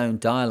had its own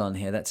dial on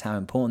here. That's how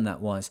important that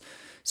was.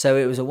 So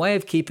it was a way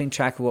of keeping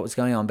track of what was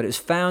going on, but it was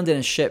found in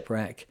a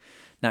shipwreck.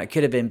 Now, it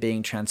could have been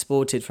being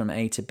transported from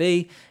A to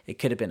B. It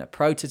could have been a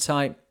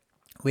prototype.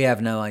 We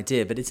have no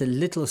idea, but it's a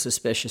little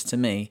suspicious to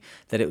me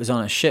that it was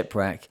on a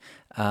shipwreck.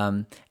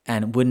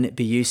 And wouldn't it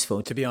be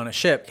useful to be on a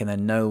ship and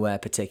then know where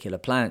particular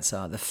planets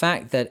are? The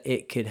fact that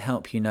it could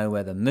help you know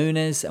where the moon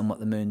is and what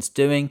the moon's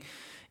doing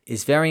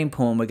is very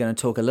important. We're going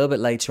to talk a little bit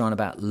later on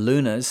about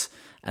lunars,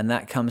 and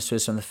that comes to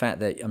us from the fact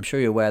that I'm sure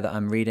you're aware that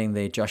I'm reading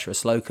the Joshua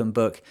Slocum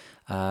book,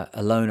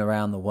 Alone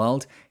Around the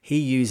World. He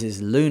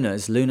uses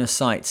lunar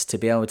sights, to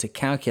be able to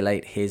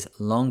calculate his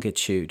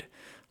longitude,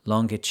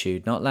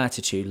 not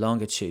latitude,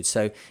 longitude.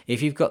 So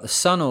if you've got the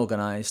sun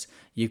organized,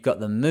 you've got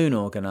the moon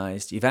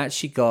organized, you've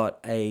actually got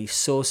a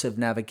source of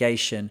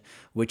navigation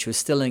which was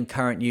still in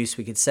current use,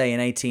 we could say, in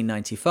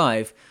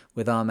 1895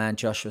 with our man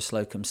Joshua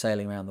Slocum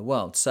sailing around the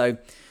world. So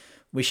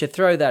we should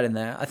throw that in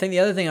there. I think the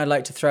other thing I'd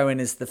like to throw in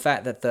is the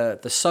fact that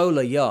the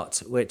solar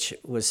yacht, which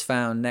was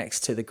found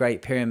next to the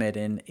Great Pyramid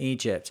in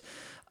Egypt,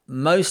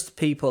 most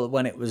people,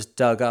 when it was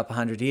dug up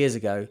 100 years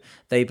ago,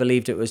 they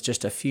believed it was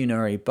just a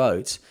funerary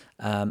boat.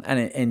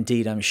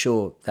 Indeed, I'm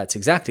sure that's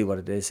exactly what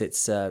it is.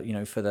 It's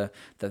for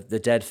the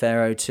dead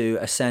pharaoh to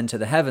ascend to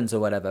the heavens or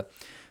whatever.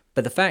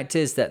 But the fact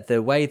is that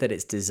the way that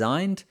it's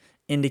designed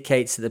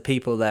indicates that the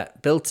people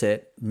that built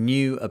it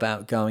knew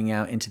about going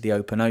out into the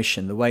open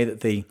ocean. The way that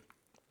the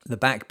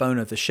backbone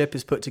of the ship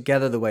is put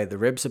together, the way the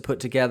ribs are put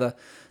together,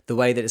 the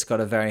way that it's got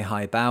a very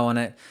high bow on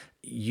it.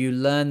 You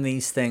learn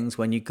these things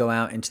when you go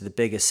out into the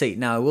bigger sea.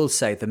 Now, I will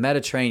say the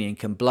Mediterranean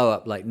can blow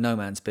up like no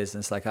man's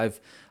business. Like I've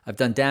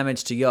done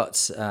damage to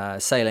yachts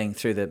sailing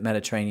through the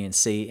Mediterranean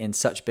Sea in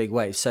such big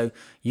waves. So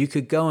you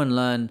could go and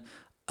learn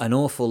an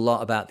awful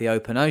lot about the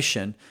open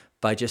ocean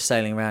by just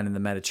sailing around in the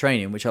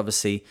Mediterranean, which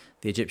obviously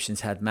the Egyptians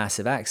had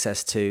massive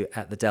access to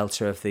at the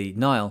delta of the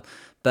Nile.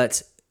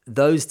 But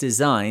those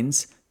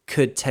designs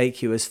could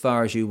take you as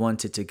far as you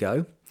wanted to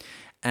go.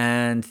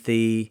 And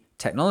the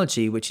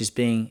technology which is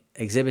being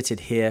exhibited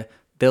here,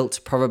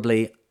 built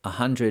probably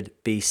 100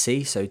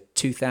 BC, so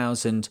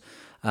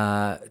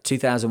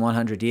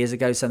 2,100 years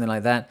ago, something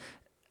like that.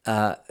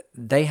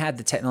 They had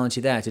the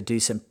technology there to do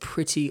some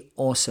pretty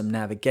awesome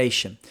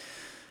navigation.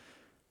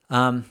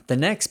 The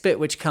next bit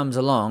which comes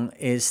along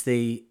is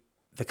the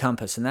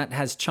compass, and that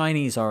has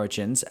Chinese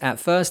origins. At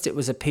first, it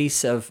was a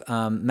piece of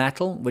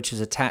metal which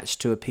was attached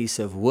to a piece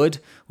of wood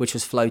which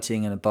was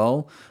floating in a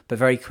bowl. But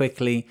very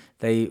quickly,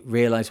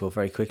 over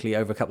a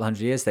couple hundred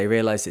years, they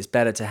realized it's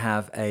better to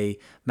have a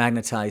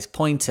magnetized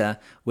pointer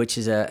which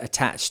is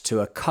attached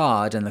to a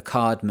card, and the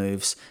card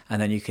moves,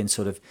 and then you can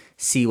sort of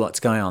see what's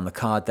going on. The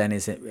card then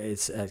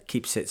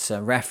keeps its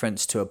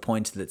reference to a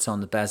pointer that's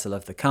on the bezel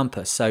of the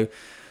compass. So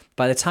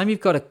by the time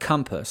you've got a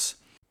compass,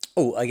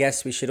 I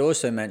guess we should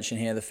also mention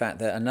here the fact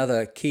that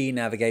another key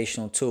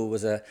navigational tool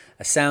was a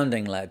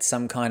sounding lead,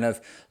 some kind of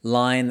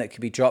line that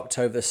could be dropped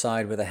over the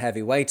side with a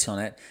heavy weight on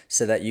it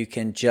so that you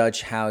can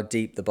judge how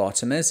deep the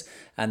bottom is.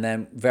 And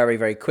then very,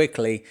 very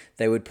quickly,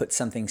 they would put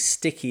something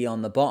sticky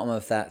on the bottom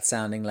of that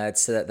sounding lead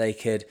so that they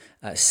could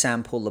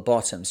sample the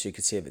bottom. So you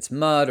could see if it's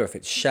mud or if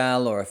it's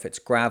shell or if it's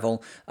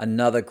gravel.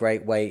 Another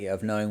great way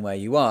of knowing where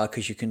you are,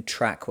 because you can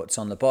track what's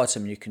on the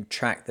bottom. You can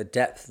track the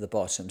depth of the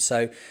bottom.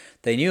 So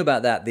they knew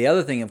about that. The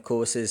other thing, of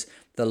course, is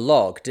the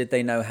log. Did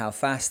they know how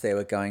fast they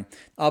were going?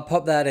 I'll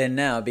pop that in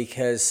now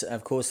because,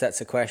 of course, that's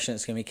a question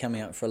that's going to be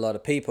coming up for a lot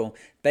of people.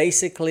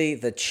 Basically,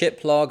 the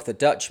ship log, the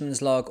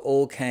Dutchman's log,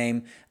 all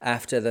came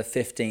after the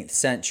 15th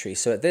century.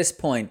 So at this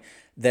point,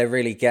 they're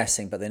really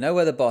guessing, but they know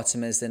where the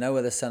bottom is. They know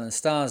where the sun and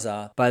stars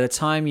are. By the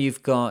time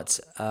you've got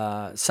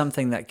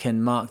something that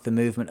can mark the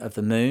movement of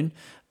the moon,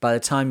 by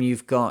the time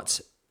you've got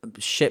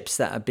ships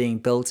that are being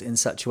built in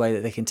such a way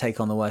that they can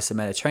take on the worst the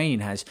Mediterranean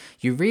has,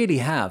 you really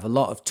have a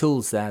lot of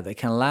tools there that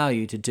can allow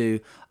you to do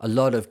a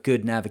lot of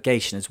good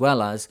navigation, as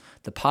well as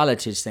the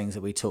pilotage things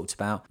that we talked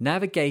about.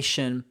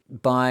 Navigation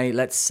by,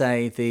 let's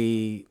say,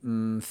 the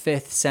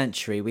 5th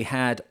century, we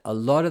had a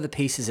lot of the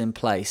pieces in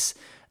place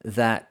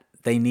that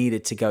they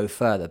needed to go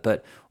further.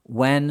 But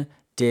when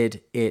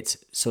did it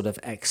sort of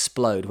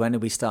explode? When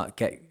did we start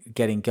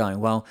getting going?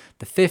 Well,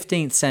 the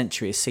 15th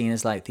century is seen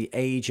as like the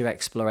age of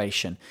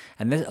exploration.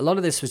 And a lot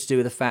of this was to do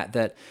with the fact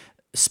that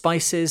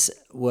spices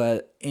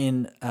were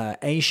in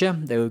Asia.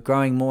 They were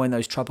growing more in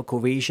those tropical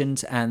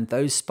regions, and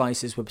those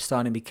spices were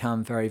starting to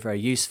become very, very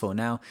useful.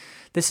 Now,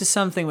 this is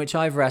something which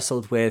I've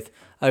wrestled with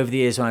over the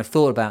years when I've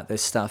thought about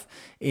this stuff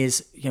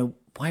is,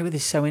 why were they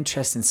so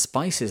interested in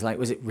spices? Like,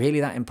 was it really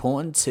that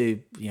important to,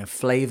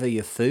 flavor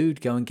your food?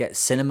 Go and get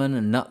cinnamon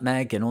and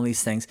nutmeg and all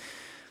these things.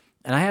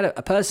 And I had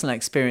a personal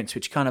experience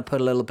which kind of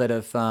put a little bit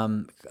of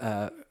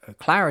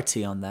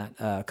clarity on that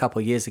a couple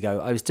of years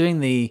ago. I was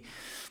doing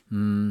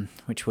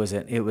which was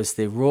it? It was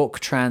the Rourke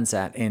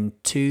Transat in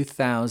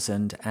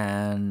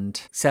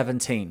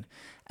 2017,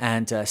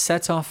 and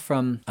set off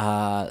from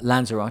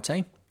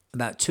Lanzarote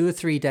about 2 or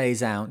 3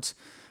 days out,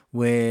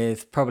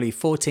 with probably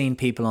 14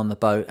 people on the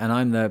boat, and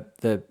I'm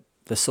the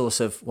source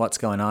of what's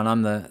going on.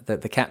 I'm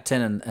the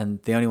captain and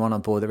the only one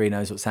on board that really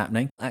knows what's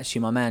happening.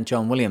 Actually, my man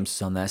John Williams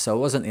was on there, so I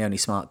wasn't the only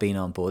smart bean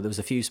on board. There was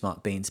a few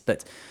smart beans,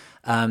 but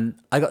I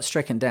got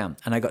stricken down,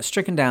 and I got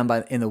stricken down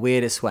in the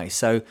weirdest way.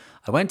 So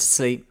I went to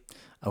sleep.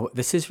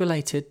 This is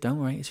related, don't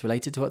worry, it's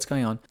related to what's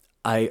going on.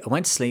 I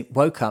went to sleep,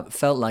 woke up,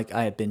 felt like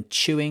I had been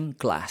chewing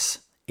glass.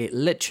 It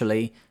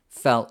literally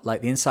felt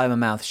like the inside of my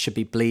mouth should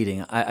be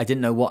bleeding. I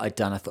didn't know what I'd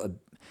done. I thought I'd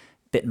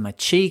bitten my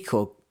cheek,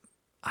 or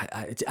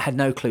I had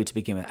no clue to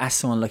begin with. Asked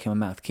someone, look in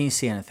my mouth, can you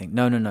see anything?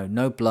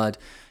 No blood,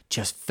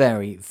 just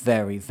very,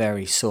 very,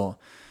 very sore.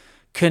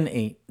 Couldn't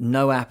eat,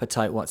 no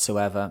appetite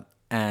whatsoever,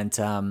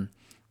 and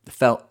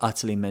felt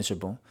utterly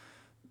miserable.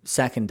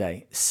 Second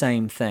day,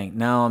 same thing.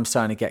 Now I'm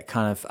starting to get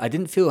I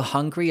didn't feel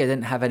hungry. I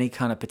didn't have any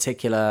kind of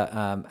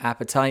particular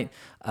appetite,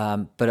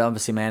 but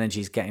obviously my energy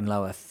is getting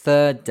lower.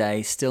 Third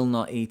day, still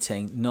not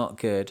eating, not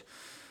good.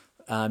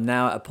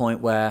 Now at a point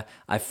where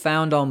I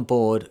found on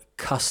board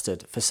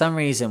custard. For some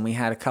reason, we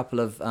had a couple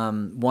of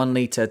 1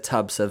 liter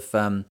tubs of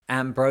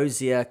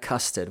ambrosia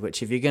custard,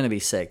 which if you're going to be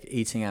sick,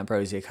 eating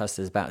ambrosia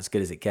custard is about as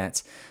good as it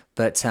gets.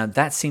 But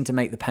that seemed to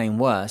make the pain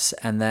worse.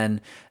 And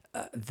then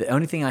the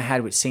only thing I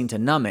had which seemed to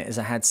numb it is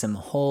I had some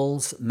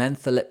Hall's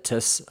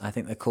mentholyptus, I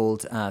think they're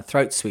called,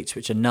 throat sweets,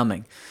 which are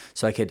numbing.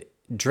 So I could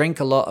drink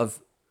a lot of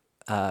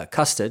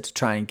custard to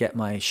try and get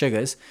my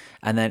sugars,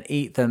 and then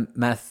eat the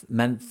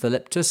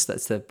mentholyptus,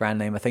 that's the brand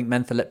name, I think,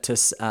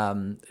 mentholyptus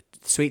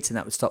sweets, and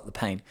that would stop the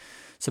pain.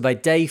 So by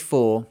day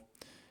 4,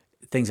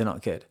 things are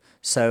not good.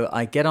 So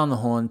I get on the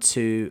horn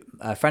to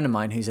a friend of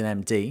mine who's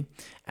an MD,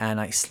 and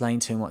I explain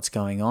to him what's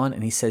going on,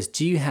 and he says,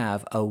 do you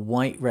have a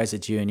white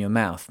residue in your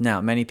mouth? Now,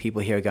 many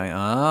people here are going,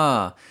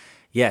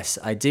 yes,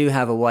 I do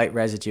have a white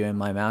residue in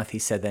my mouth. He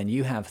said, then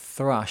you have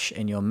thrush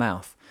in your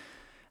mouth.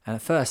 And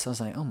at first I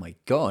was like, oh my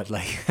God,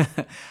 like,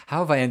 how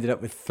have I ended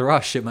up with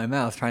thrush in my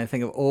mouth? Trying to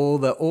think of all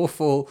the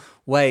awful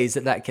ways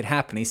that could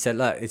happen. He said,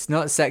 look, it's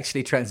not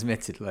sexually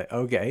transmitted. Like,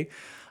 okay.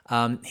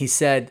 He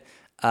said,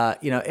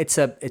 it's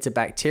a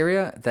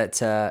bacteria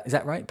that, is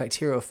that right?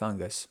 Bacteria or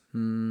fungus?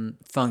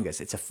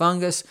 Fungus. It's a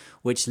fungus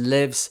which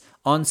lives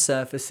on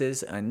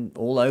surfaces and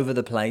all over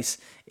the place.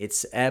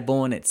 It's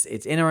airborne. It's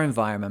in our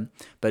environment,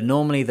 but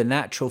normally the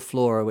natural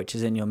flora which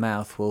is in your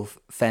mouth will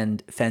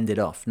fend it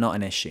off. Not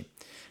an issue.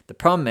 The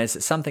problem is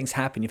that something's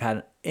happened. You've had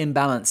an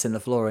imbalance in the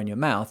flora in your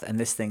mouth, and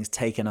this thing's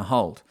taken a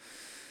hold.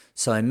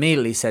 So I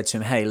immediately said to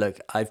him, hey,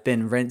 look, I've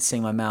been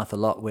rinsing my mouth a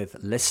lot with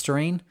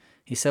Listerine.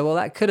 He said, well,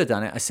 that could have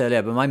done it. I said,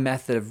 yeah, but my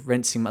method of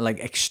rinsing, like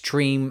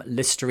extreme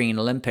Listerine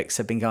Olympics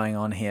have been going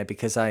on here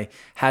because I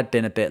had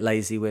been a bit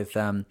lazy with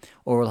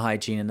oral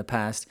hygiene in the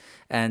past.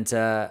 And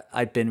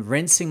I'd been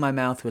rinsing my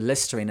mouth with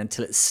Listerine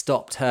until it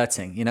stopped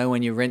hurting. You know,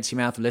 when you rinse your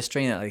mouth with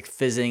Listerine, it's like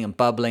fizzing and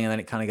bubbling, and then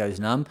it kind of goes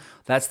numb.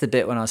 That's the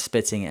bit when I was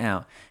spitting it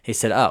out. He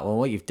said, oh, well,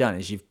 what you've done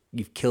is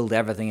you've killed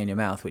everything in your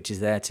mouth, which is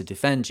there to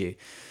defend you.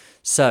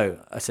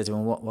 So I said to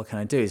him, what can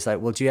I do? He's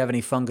like, well, do you have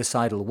any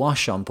fungicidal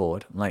wash on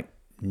board? I'm like,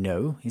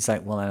 no. He's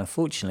like, well,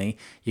 unfortunately,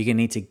 you're going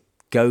to need to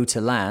go to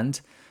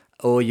land,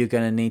 or you're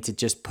going to need to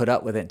just put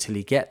up with it until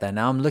you get there.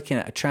 Now, I'm looking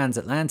at a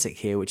transatlantic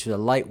here, which is a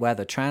light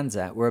weather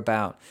transat. We're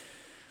about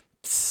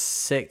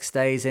 6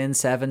 days in,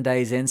 7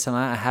 days in. So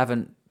I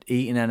haven't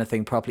eaten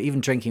anything properly.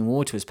 Even drinking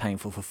water was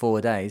painful for 4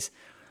 days.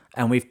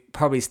 And we've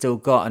probably still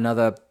got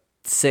another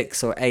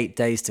 6 or 8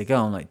 days to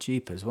go. I'm like,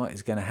 jeepers, what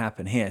is going to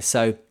happen here?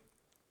 So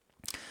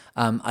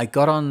I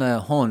got on the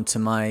horn to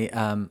my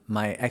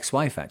my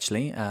ex-wife,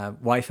 actually,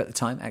 wife at the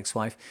time,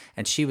 ex-wife,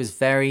 and she was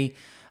very,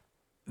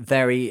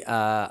 very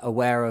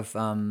aware of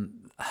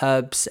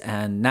herbs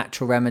and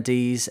natural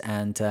remedies,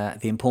 and the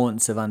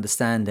importance of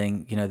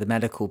understanding, the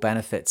medical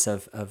benefits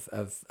of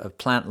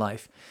plant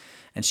life.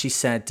 And she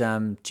said,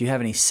 do you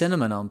have any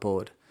cinnamon on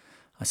board?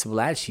 I said,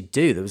 well, I actually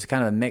do. There was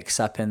kind of a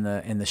mix-up in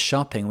the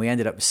shopping. We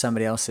ended up with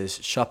somebody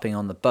else's shopping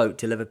on the boat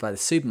delivered by the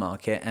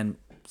supermarket, and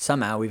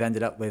somehow we've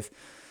ended up with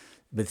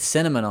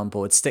cinnamon on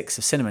board, sticks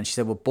of cinnamon. She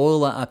said, well, boil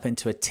that up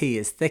into a tea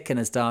as thick and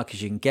as dark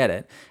as you can get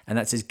it, and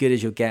that's as good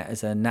as you'll get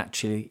as a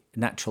natural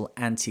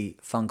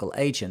antifungal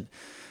agent.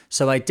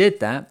 So I did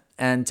that,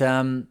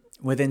 and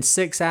within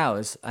 6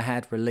 hours, I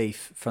had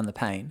relief from the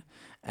pain,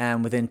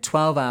 and within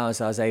 12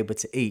 hours, I was able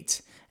to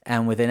eat,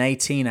 and within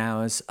 18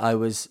 hours, I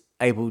was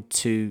able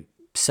to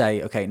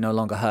say, okay, no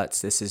longer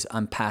hurts.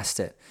 I'm past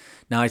it.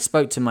 Now, I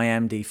spoke to my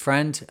MD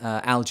friend,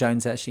 Al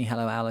Jones, actually.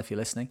 Hello, Al, if you're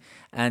listening.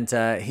 And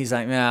he's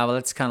like, yeah, well,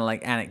 it's kind of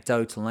like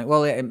anecdotal. I'm like,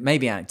 well, it may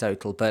be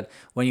anecdotal, but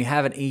when you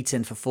haven't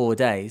eaten for 4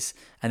 days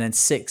and then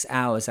 6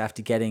 hours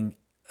after getting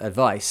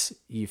advice,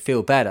 you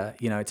feel better,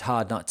 it's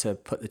hard not to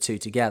put the two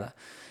together.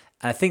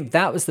 And I think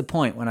that was the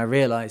point when I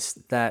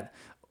realized that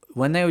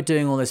when they were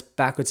doing all this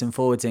backwards and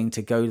forwarding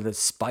to go to the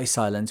Spice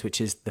Islands,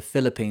 which is the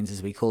Philippines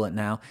as we call it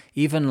now,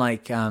 even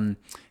like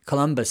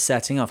Columbus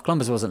setting off.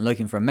 Columbus wasn't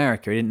looking for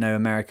America. He didn't know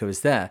America was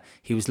there.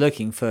 He was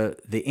looking for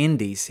the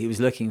Indies. He was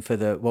looking for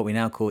what we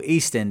now call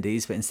East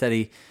Indies, but instead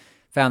he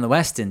found the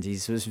West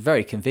Indies. It was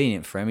very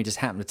convenient for him. He just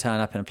happened to turn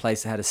up in a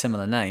place that had a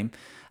similar name.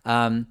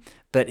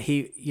 But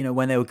he,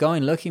 when they were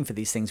going looking for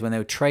these things, when they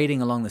were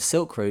trading along the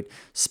Silk Route,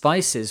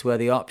 spices were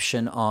the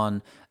option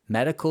on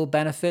medical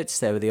benefits.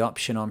 There were the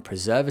option on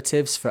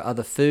preservatives for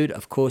other food.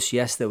 Of course,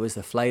 yes, there was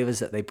the flavors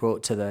that they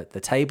brought to the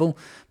table,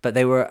 but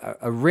they were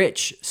a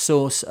rich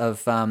source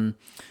of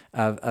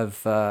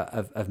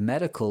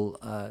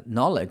medical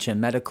knowledge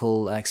and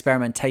medical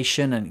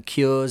experimentation and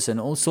cures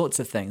and all sorts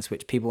of things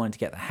which people wanted to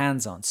get their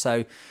hands on.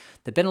 So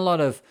there've been a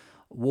lot of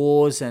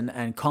wars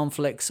and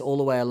conflicts all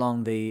the way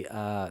along the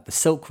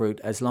Silk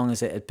Route as long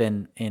as it had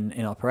been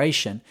in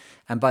operation.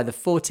 And by the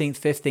 14th,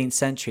 15th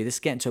century, this is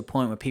getting to a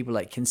point where people are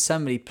like, can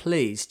somebody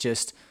please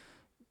just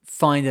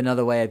find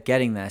another way of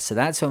getting there? So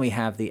that's when we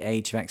have the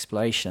age of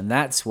exploration.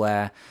 That's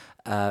where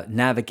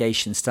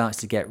navigation starts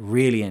to get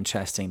really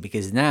interesting,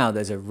 because now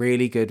there's a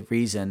really good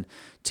reason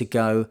to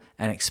go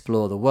and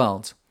explore the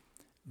world.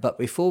 But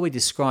before we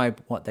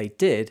describe what they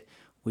did,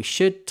 we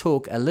should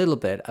talk a little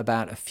bit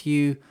about a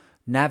few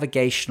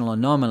navigational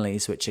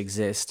anomalies which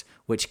exist,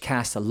 which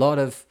cast a lot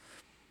of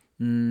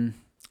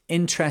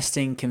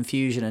interesting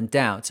confusion and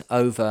doubt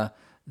over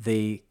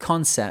the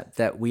concept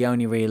that we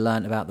only really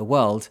learned about the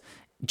world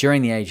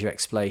during the age of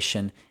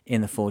exploration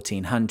in the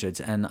 1400s.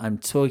 And I'm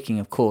talking,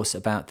 of course,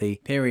 about the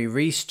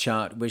Piri-Reis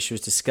chart, which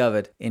was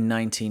discovered in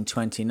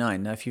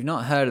 1929. Now, if you've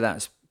not heard of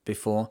that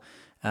before,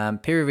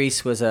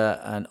 Piri-Reis was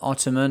a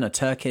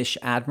Turkish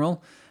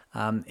admiral.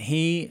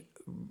 He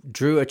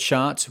drew a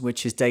chart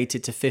which is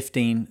dated to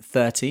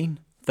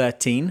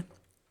 1513,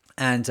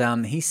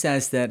 and he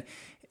says that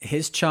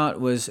his chart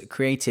was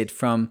created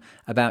from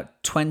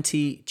about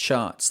 20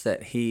 charts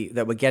that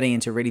were getting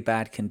into really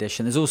bad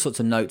condition. There's all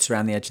sorts of notes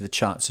around the edge of the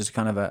charts, so it's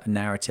kind of a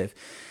narrative.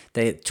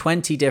 They had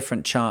 20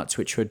 different charts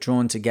which were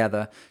drawn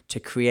together to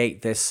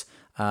create this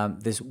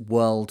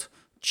world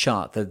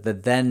chart, the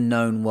then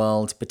known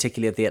world,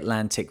 particularly of the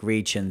Atlantic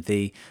region,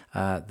 the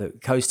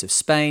coast of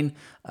Spain,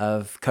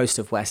 coast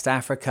of West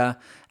Africa,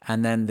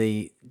 and then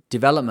the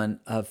development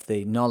of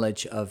the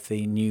knowledge of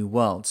the New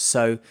World.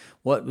 So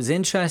what was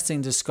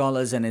interesting to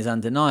scholars and is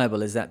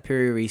undeniable is that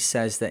Piri-Reis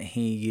says that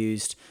he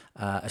used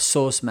a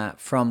source map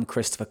from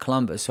Christopher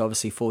Columbus, so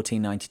obviously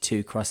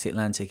 1492 crossed the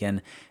Atlantic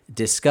and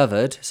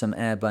discovered, some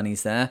air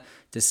bunnies there,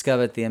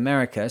 discovered the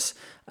Americas.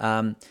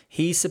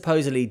 He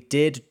supposedly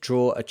did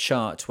draw a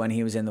chart when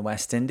he was in the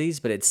West Indies,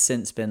 but it's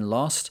since been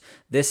lost.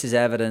 This is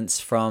evidence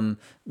from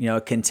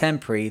a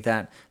contemporary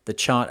that the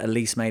chart at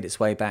least made its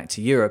way back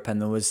to Europe,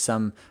 and there was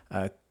some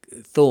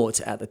thought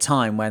at the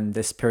time when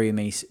this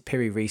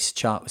Piri-Reis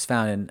chart was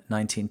found in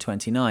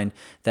 1929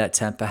 that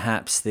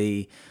perhaps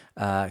the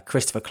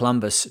Christopher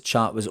Columbus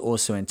chart was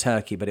also in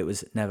Turkey, but it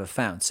was never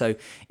found. So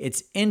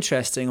it's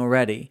interesting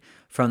already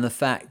from the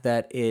fact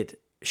that it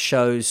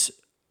shows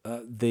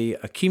the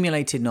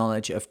accumulated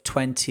knowledge of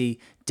 20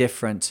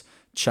 different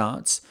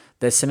charts.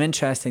 There's some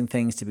interesting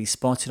things to be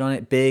spotted on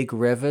it. Big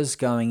rivers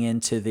going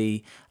into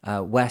the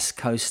west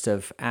coast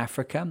of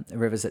Africa,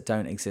 rivers that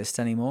don't exist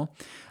anymore.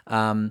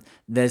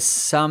 There's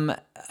some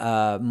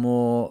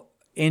more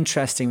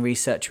interesting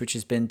research which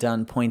has been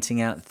done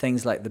pointing out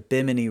things like the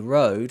Bimini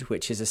Road,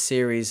 which is a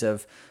series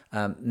of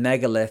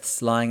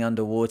megaliths lying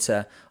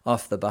underwater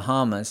off the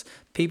Bahamas.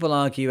 People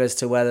argue as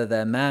to whether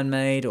they're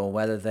man-made or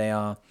whether they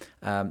are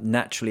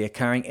naturally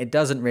occurring. It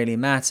doesn't really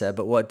matter,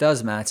 but what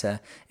does matter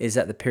is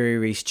that the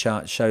Piri-Reis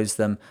chart shows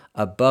them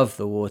above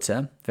the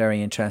water.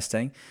 Very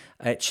interesting.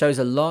 It shows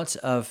a lot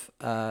of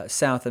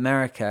South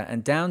America,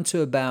 and down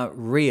to about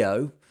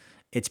Rio,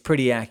 it's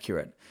pretty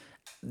accurate.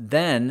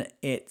 Then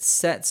it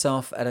sets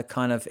off at a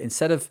kind of,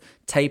 instead of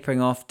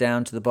tapering off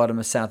down to the bottom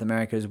of South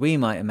America as we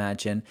might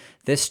imagine,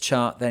 this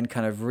chart then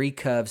kind of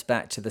recurves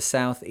back to the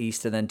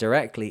southeast and then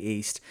directly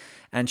east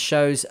and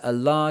shows a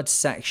large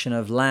section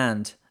of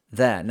land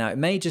there. Now, it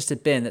may just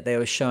have been that they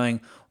were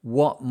showing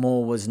what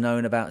more was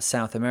known about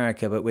South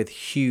America, but with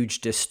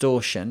huge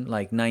distortion,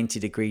 like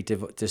 90-degree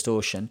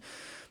distortion.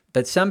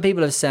 But some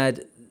people have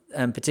said,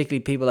 and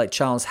particularly people like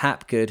Charles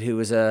Hapgood, who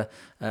was an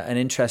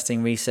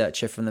interesting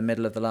researcher from the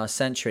middle of the last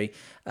century,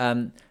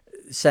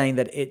 saying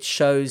that it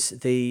shows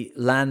the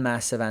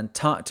landmass of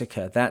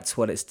Antarctica. That's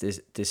what it's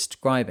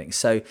describing.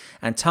 So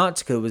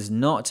Antarctica was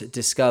not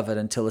discovered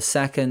until the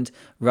second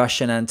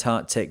Russian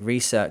Antarctic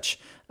research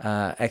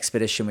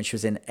expedition, which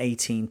was in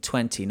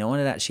 1820. No one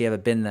had actually ever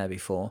been there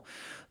before.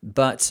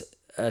 But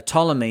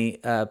Ptolemy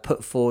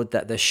put forward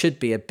that there should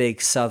be a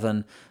big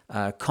southern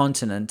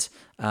continent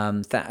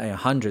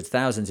hundreds,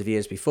 thousands of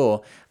years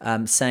before,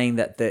 saying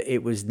that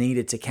it was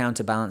needed to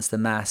counterbalance the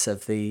mass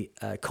of the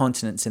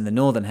continents in the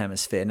northern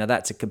hemisphere. Now,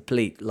 that's a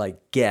complete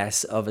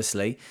guess,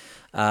 obviously.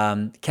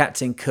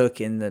 Captain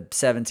Cook in the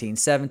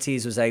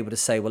 1770s was able to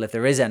say, well, if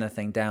there is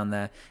anything down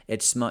there,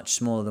 it's much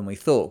smaller than we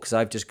thought, because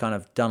I've just kind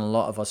of done a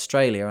lot of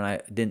Australia and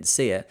I didn't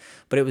see it.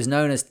 But it was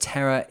known as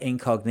Terra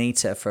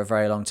Incognita for a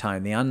very long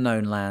time, the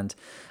unknown land.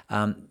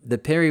 The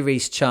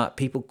Piri-Reis chart,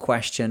 people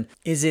question,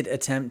 is it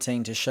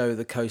attempting to show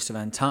the coast of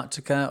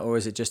Antarctica, or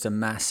is it just a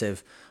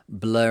massive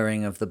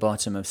blurring of the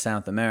bottom of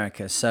South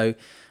America? So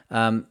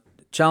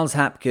Charles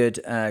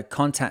Hapgood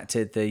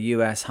contacted the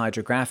US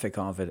Hydrographic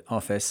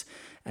Office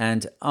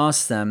and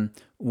asked them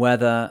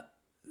whether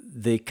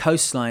the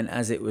coastline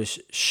as it was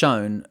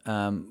shown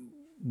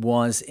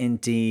was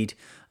indeed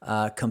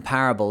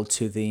comparable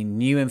to the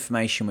new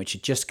information which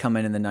had just come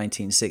in the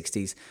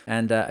 1960s.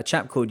 And a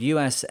chap called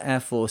U.S. Air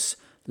Force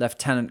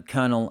Lieutenant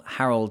Colonel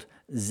Harold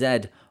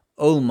Z.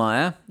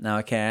 Ohlmeyer. Now,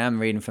 okay, I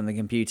am reading from the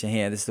computer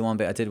here. This is the one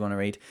bit I did want to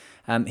read.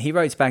 He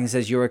wrote back and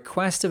says, your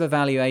request of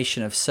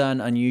evaluation of certain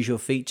unusual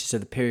features of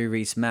the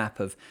Piri-Reis map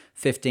of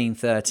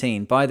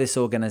 1513 by this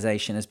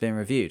organization has been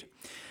reviewed.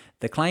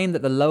 The claim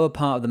that the lower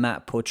part of the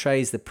map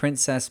portrays the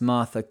Princess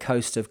Martha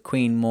coast of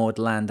Queen Maud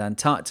Land,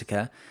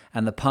 Antarctica,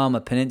 and the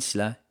Palmer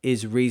Peninsula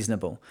is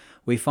reasonable.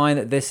 We find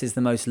that this is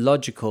the most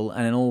logical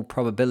and in all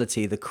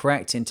probability the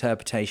correct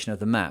interpretation of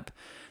the map.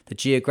 The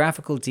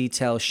geographical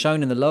detail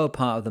shown in the lower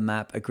part of the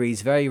map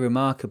agrees very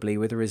remarkably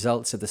with the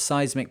results of the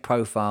seismic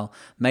profile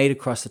made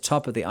across the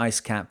top of the ice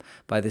cap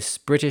by the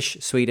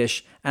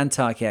British-Swedish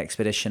Antarctic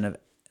expedition of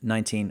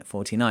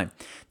 1949.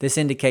 This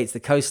indicates the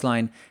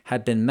coastline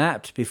had been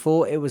mapped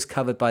before it was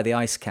covered by the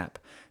ice cap.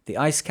 The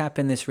ice cap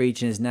in this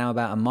region is now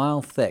about a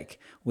mile thick.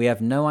 We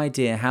have no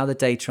idea how the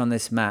data on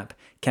this map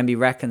can be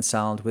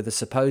reconciled with the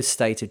supposed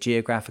state of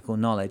geographical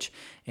knowledge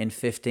in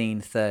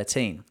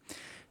 1513.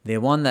 The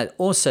one that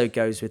also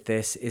goes with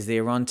this is the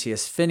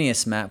Orontius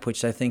Phineas map,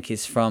 which I think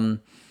is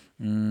from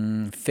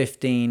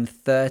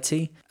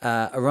 1530.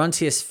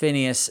 Orontius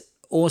Phineas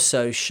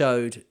also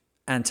showed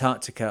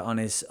Antarctica on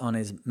his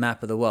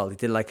map of the world. He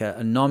did like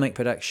a nomic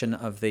production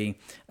of the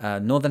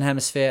northern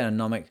hemisphere and a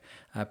nomic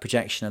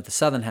projection of the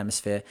southern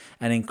hemisphere,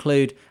 and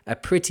include a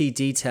pretty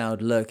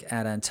detailed look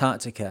at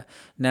Antarctica.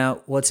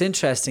 Now, what's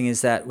interesting is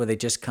that were they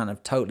just kind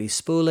of totally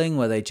spooling?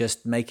 Were they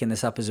just making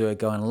this up as we were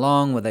going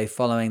along? Were they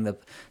following the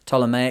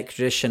Ptolemaic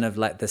tradition of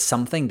like there's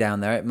something down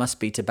there, it must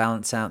be to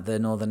balance out the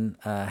northern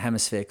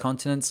hemisphere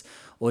continents?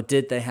 Or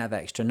did they have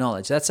extra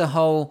knowledge? That's a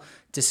whole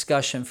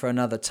discussion for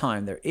another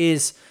time. There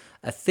is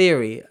a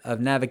theory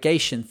of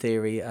navigation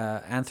theory,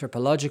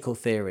 anthropological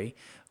theory,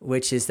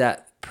 which is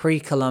that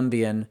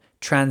pre-Columbian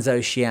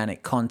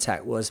transoceanic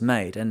contact was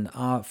made. And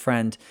our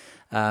friend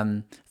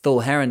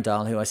Thor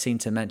Heyerdahl, who I seem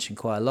to mention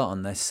quite a lot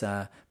on this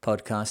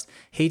podcast,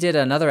 he did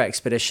another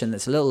expedition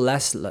that's a little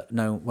less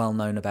well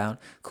known about,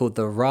 called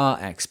the Ra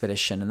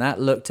expedition. And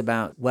that looked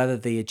about whether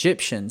the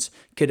Egyptians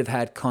could have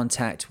had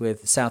contact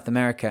with South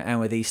America and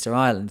with Easter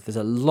Island. There's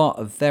a lot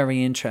of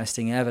very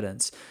interesting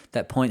evidence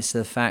that points to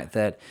the fact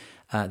that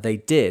they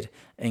did,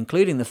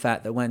 including the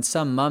fact that when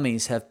some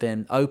mummies have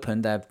been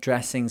opened, their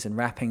dressings and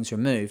wrappings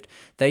removed,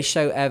 they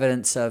show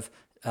evidence of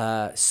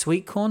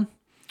sweet corn,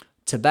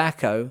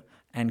 tobacco,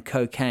 and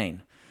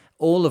cocaine,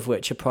 all of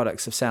which are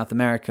products of South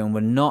America and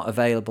were not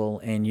available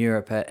in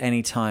Europe at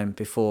any time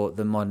before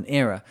the modern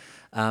era.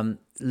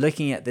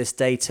 Looking at this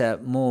data,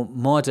 more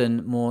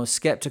modern, more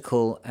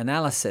skeptical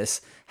analysis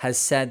has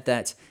said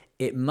that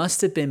it must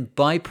have been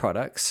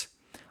byproducts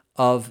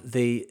of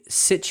the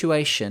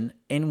situation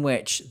in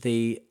which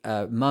the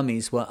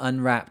mummies were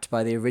unwrapped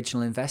by the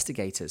original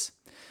investigators.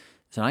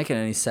 So I can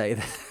only say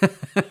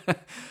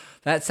that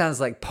that sounds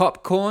like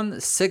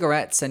popcorn,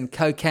 cigarettes, and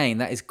cocaine.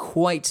 That is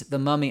quite the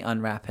mummy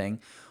unwrapping.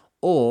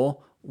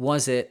 Or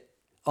was it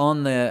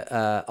on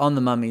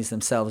the mummies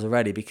themselves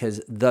already,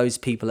 because those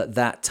people at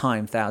that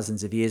time,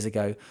 thousands of years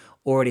ago,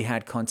 already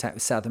had contact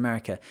with South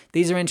America?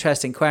 These are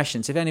interesting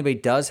questions. If anybody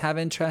does have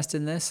interest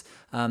in this,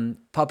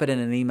 pop it in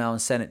an email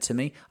and send it to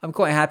me. I'm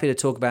quite happy to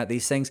talk about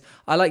these things.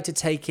 I like to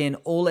take in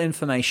all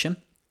information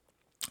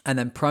and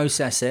then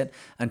process it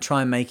and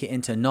try and make it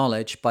into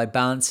knowledge by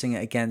balancing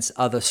it against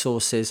other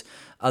sources,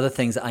 other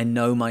things that I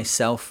know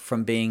myself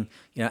from being,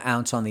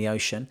 out on the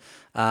ocean.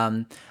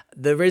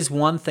 There is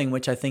one thing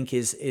which I think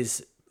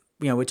is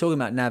we're talking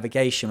about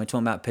navigation, we're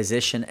talking about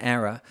position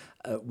error.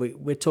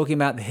 We're talking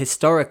about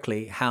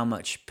historically how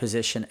much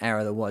position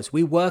error there was.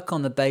 We work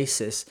on the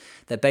basis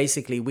that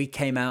basically we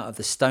came out of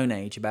the Stone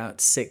Age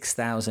about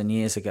 6,000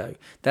 years ago.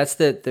 That's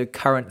the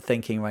current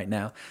thinking right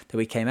now, that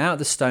we came out of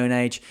the Stone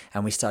Age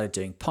and we started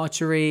doing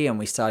pottery and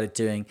we started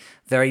doing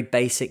very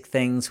basic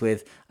things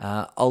with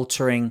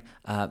altering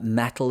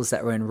metals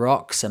that were in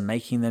rocks and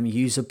making them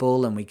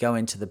usable. And we go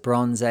into the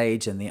Bronze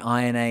Age and the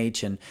Iron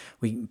Age and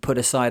we put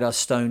aside our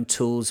stone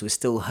tools. We're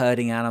still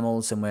herding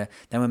animals and we're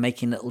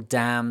making little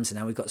dams. And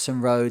now we've got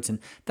some roads, and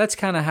that's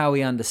kind of how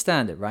we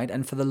understand it, right?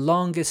 And for the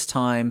longest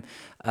time,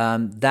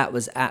 that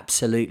was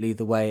absolutely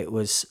the way it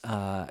was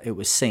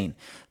seen.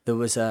 There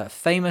was a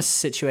famous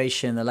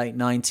situation in the late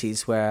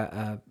 90s where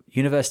a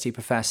university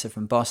professor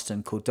from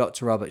Boston called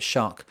Dr. Robert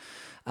Schoch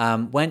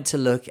went to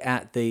look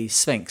at the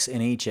Sphinx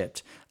in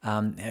Egypt.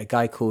 A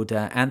guy called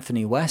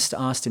Anthony West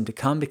asked him to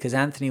come because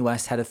Anthony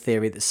West had a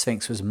theory that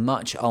Sphinx was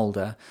much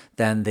older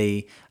than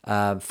the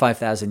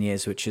 5,000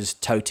 years, which is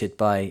touted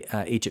by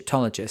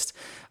Egyptologists.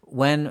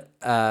 When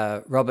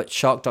Dr. Robert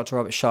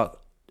Schoch,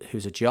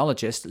 who's a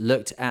geologist,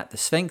 looked at the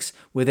Sphinx,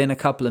 within a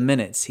couple of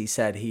minutes, he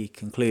said he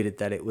concluded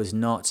that it was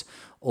not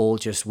all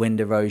just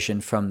wind erosion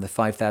from the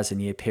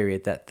 5,000 year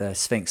period that the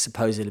Sphinx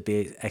supposedly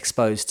be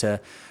exposed to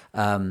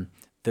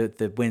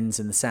the winds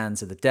and the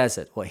sands of the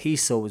desert. What he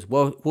saw was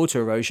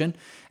water erosion,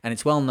 and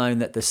it's well known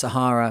that the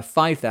Sahara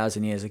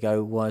 5,000 years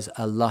ago was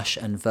a lush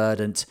and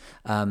verdant,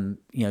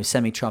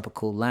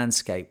 semi-tropical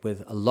landscape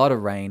with a lot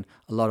of rain,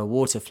 a lot of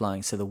water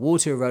flowing. So the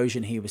water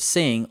erosion he was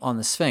seeing on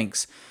the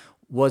Sphinx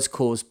was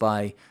caused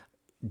by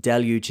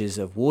deluges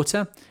of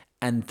water,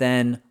 and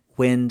then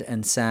wind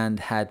and sand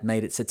had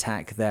made its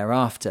attack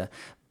thereafter.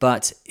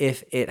 But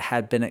if it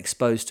had been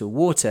exposed to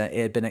water,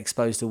 it had been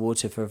exposed to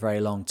water for a very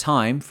long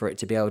time for it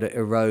to be able to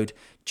erode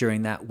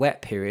during that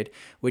wet period,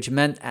 which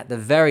meant at the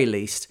very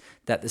least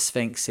that the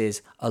Sphinx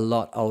is a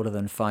lot older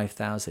than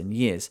 5,000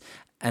 years.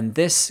 And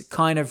this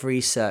kind of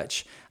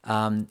research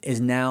is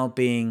now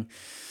being...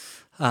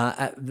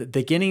 at the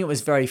beginning, it was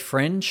very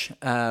fringe.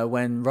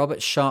 When Robert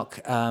Schoch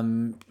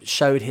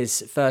showed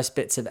his first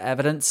bits of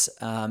evidence,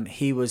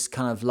 he was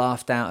kind of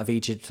laughed out of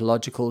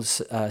Egyptological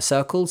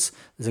circles.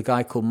 There's a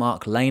guy called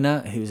Mark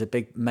Lehner, who's a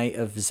big mate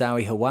of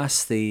Zahi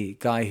Hawass, the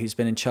guy who's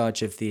been in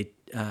charge of the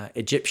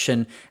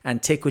Egyptian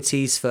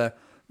antiquities for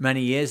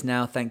many years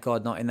now, thank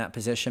God not in that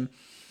position.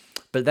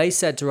 But they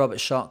said to Robert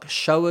Schoch,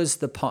 show us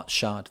the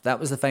potsherd. That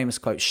was the famous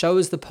quote. Show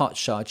us the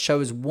potsherd.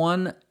 Show us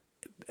one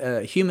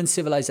human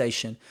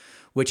civilization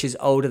which is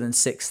older than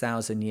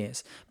 6,000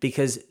 years.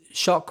 Because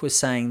Schoch was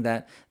saying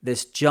that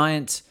this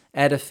giant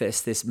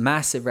edifice, this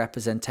massive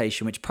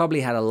representation, which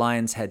probably had a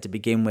lion's head to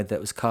begin with that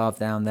was carved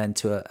down then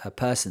to a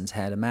person's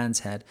head, a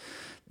man's head,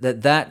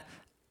 that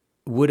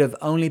would have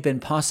only been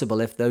possible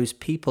if those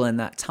people in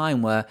that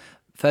time were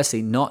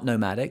firstly not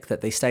nomadic, that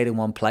they stayed in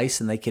one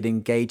place and they could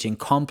engage in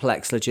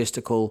complex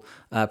logistical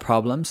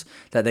problems,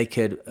 that they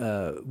could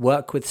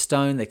work with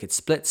stone, they could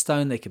split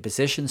stone, they could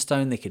position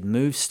stone, they could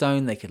move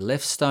stone, they could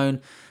lift stone.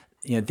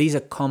 These are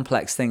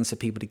complex things for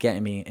people to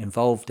get me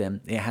involved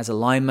in. It has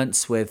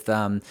alignments with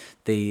the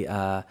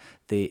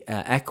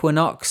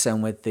equinox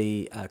and with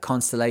the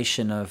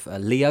constellation of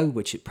Leo,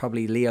 which is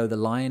probably Leo the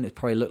lion. It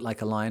probably looked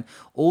like a lion.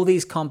 All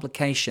these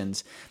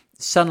complications.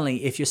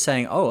 Suddenly, if you're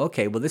saying, oh,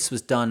 okay, well, this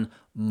was done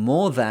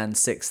more than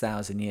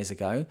 6,000 years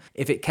ago.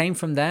 If it came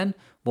from then,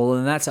 well,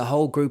 then that's a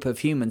whole group of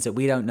humans that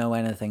we don't know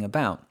anything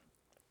about.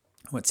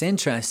 What's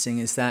interesting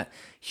is that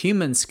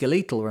human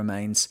skeletal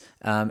remains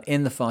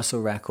in the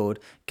fossil record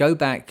go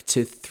back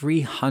to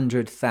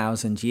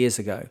 300,000 years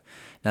ago.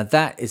 Now,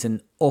 that is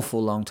an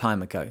awful long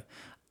time ago.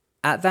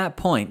 At that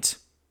point,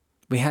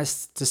 we had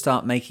to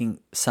start making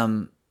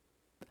some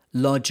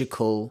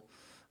logical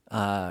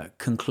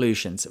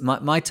conclusions.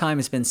 My time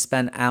has been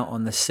spent out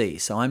on the sea.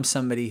 So I'm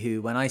somebody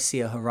who, when I see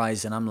a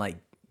horizon, I'm like,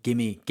 let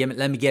me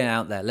get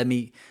out there. Let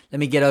me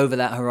get over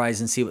that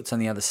horizon, see what's on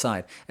the other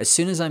side. As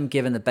soon as I'm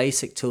given the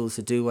basic tools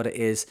to do what it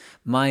is,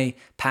 my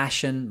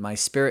passion, my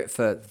spirit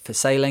for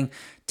sailing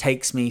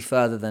takes me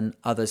further than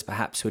others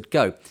perhaps would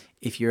go.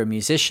 If you're a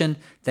musician,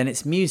 then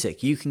it's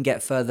music. You can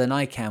get further than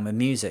I can with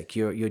music.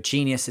 Your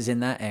genius is in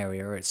that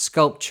area, or it's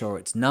sculpture, or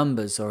it's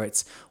numbers, or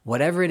it's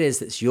whatever it is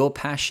that's your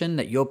passion,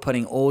 that you're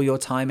putting all your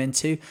time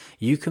into,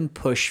 you can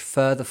push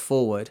further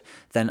forward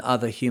than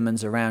other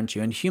humans around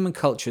you. And human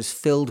culture is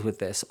filled with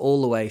this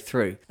all the way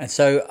through. And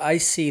so I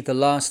see the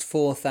last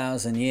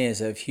 4,000 years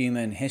of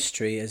human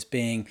history as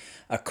being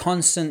a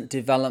constant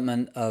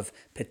development of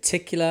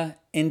particular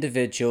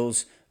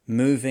individuals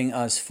moving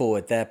us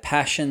forward. Their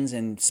passions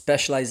and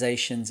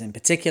specializations in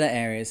particular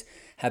areas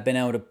have been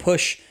able to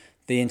push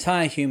the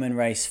entire human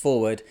race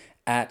forward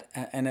at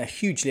a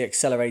hugely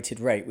accelerated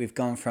rate. We've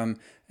gone from,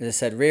 as I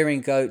said, rearing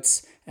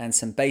goats and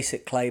some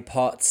basic clay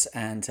pots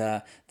and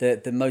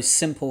the most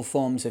simple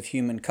forms of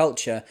human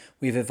culture.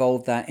 We've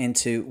evolved that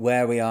into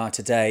where we are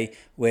today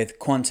with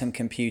quantum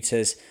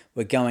computers.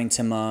 We're going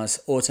to Mars,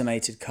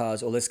 automated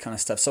cars, all this kind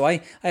of stuff. So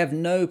I have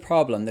no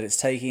problem that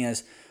it's taking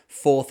us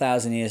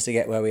 4,000 years to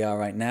get where we are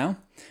right now.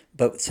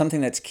 But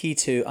something that's key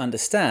to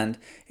understand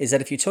is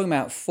that if you're talking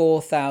about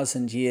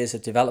 4,000 years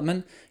of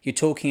development, you're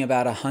talking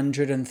about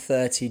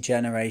 130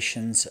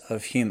 generations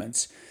of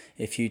humans.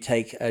 If you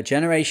take a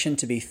generation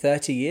to be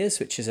 30 years,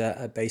 which is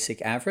a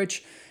basic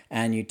average,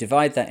 and you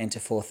divide that into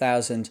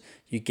 4,000,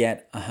 you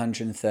get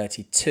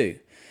 132.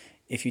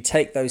 If you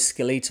take those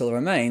skeletal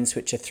remains,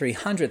 which are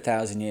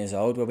 300,000 years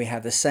old, where we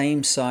have the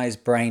same size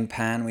brain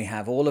pan, we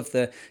have all of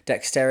the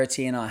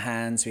dexterity in our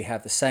hands, we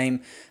have the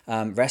same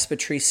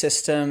respiratory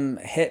system,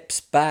 hips,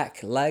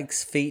 back,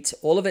 legs, feet,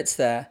 all of it's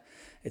there.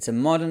 It's a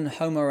modern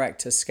Homo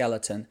erectus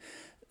skeleton.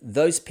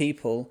 Those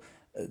people,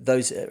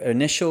 those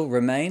initial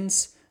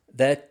remains,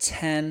 they're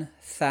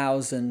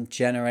 10,000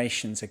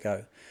 generations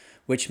ago,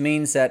 which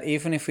means that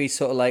even if we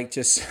sort of like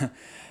just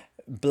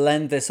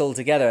blend this all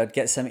together and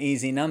get some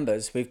easy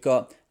numbers, we've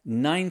got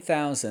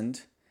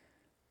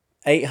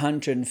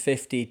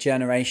 9,850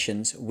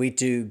 generations. We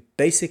do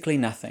basically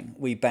nothing.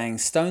 We bang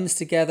stones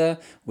together.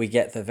 We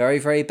get the very,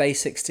 very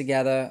basics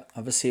together.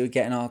 Obviously, we're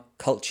getting our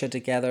culture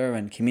together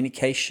and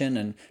communication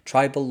and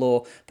tribal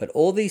law. But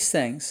all these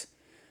things,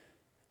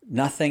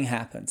 nothing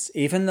happens.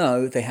 Even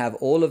though they have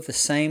all of the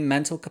same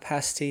mental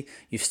capacity,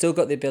 you've still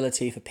got the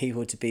ability for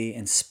people to be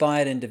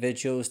inspired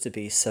individuals, to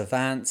be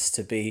savants,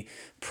 to be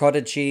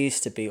prodigies,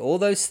 to be all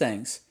those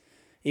things.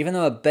 Even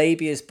though a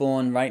baby is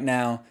born right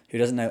now who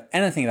doesn't know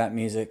anything about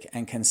music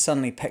and can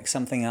suddenly pick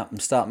something up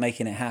and start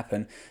making it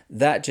happen,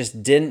 that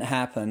just didn't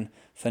happen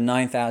for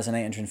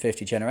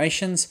 9,850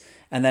 generations.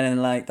 And then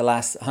in like the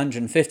last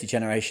 150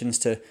 generations,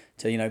 to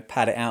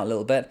pad it out a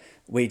little bit,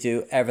 we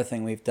do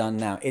everything we've done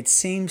now. It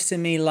seems to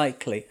me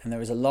likely, and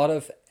there is a lot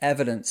of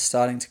evidence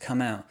starting to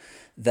come out,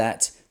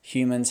 that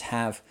humans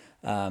have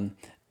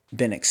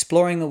been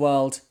exploring the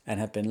world and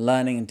have been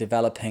learning and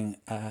developing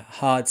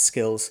hard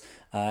skills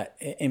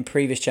in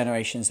previous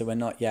generations that we're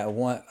not yet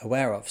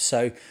aware of.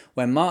 So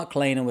when Mark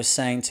Lehner was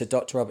saying to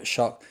Dr. Robert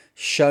Schoch,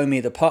 show me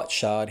the pot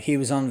shard, he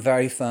was on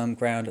very firm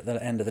ground at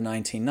the end of the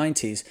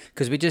 1990s,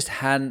 because we just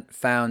hadn't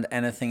found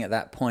anything at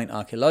that point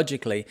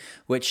archaeologically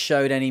which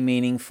showed any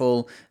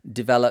meaningful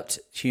developed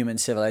human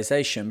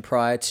civilization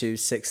prior to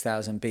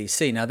 6000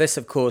 BC. Now this,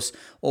 of course,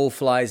 all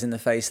flies in the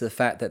face of the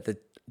fact that the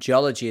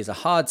geology is a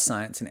hard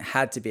science and it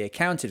had to be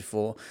accounted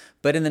for.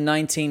 But in the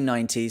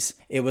 1990s,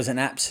 it was an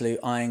absolute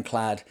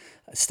ironclad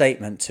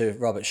statement to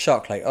Robert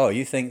Schoch, like, oh,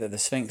 you think that the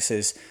Sphinx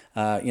is,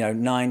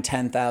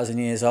 10,000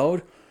 years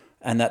old,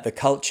 and that the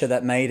culture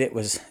that made it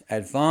was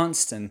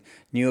advanced and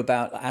knew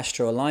about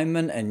astro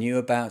alignment and knew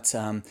about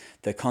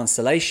the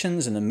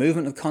constellations and the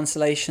movement of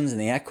constellations and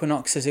the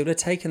equinoxes. It would have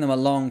taken them a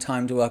long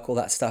time to work all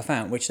that stuff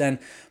out, which then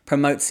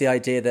promotes the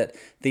idea that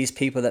these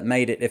people that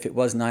made it, if it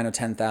was 9 or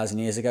 10,000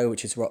 years ago,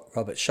 which is what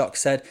Robert Schoch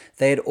said,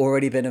 they had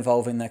already been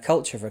evolving their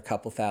culture for a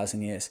couple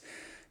thousand years.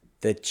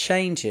 The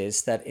change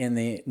is that in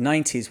the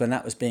 90s, when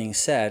that was being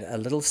said, a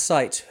little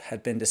site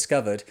had been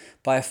discovered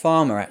by a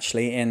farmer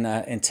actually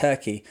in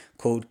Turkey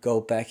called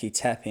Göbekli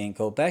Tepe. And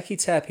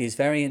Göbekli Tepe is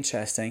very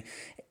interesting.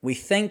 We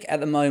think at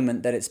the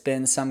moment that it's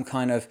been some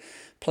kind of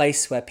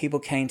place where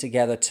people came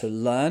together to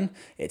learn.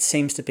 It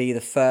seems to be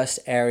the first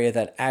area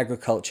that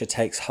agriculture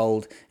takes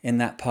hold in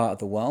that part of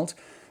the world.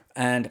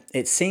 And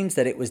it seems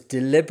that it was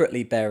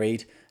deliberately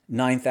buried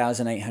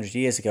 9,800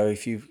 years ago.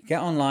 If you get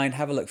online,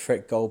 have a look for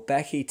it,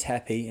 Göbekli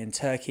Tepe in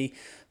Turkey.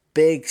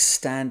 Big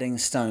standing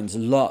stones,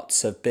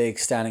 lots of big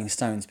standing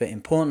stones, but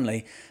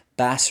importantly,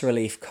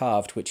 bas-relief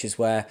carved, which is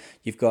where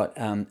you've got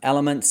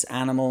elements,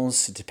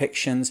 animals,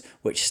 depictions,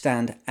 which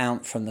stand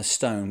out from the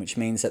stone, which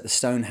means that the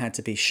stone had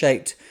to be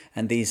shaped,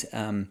 and these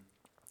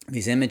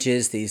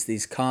images,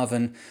 these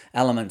carven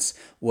elements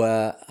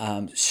were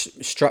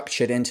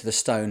structured into the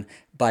stone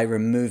by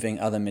removing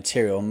other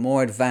material,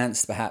 more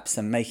advanced perhaps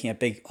than making a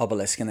big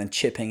obelisk and then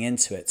chipping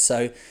into it.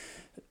 So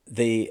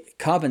the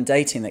carbon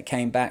dating that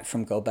came back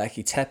from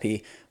Göbekli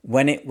Tepe,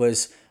 when it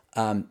was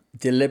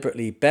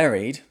deliberately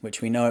buried,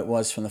 which we know it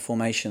was from the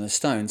formation of the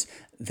stones,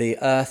 the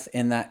earth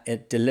in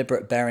that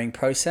deliberate burying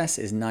process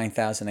is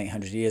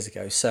 9,800 years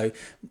ago. So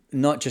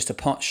not just a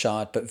pot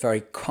shard, but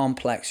very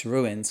complex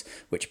ruins,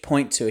 which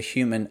point to a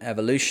human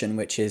evolution,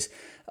 which is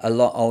a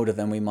lot older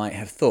than we might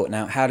have thought.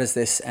 Now, how does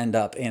this end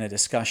up in a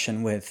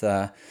discussion with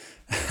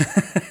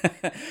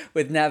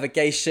with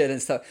navigation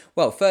and stuff?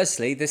 Well,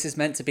 firstly, this is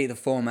meant to be the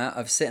format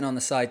of sitting on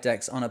the side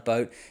decks on a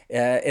boat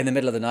in the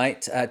middle of the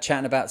night,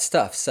 chatting about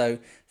stuff. So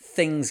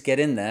things get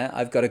in there.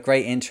 I've got a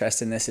great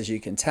interest in this, as you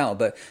can tell.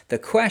 But the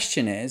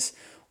question is,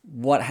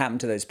 what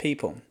happened to those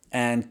people?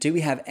 And do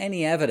we have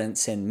any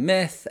evidence in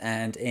myth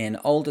and in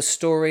older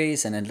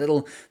stories and in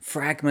little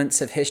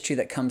fragments of history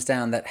that comes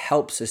down that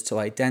helps us to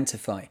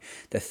identify?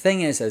 The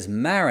thing is, as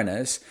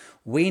mariners,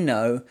 we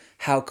know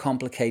how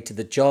complicated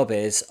the job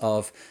is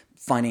of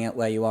finding out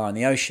where you are on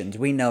the oceans.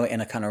 We know it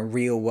in a kind of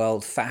real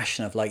world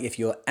fashion of like, if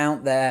you're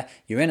out there,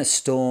 you're in a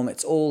storm,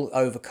 it's all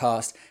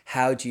overcast,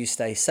 how do you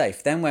stay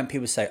safe? Then when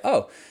people say,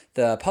 oh,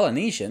 the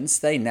Polynesians,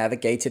 they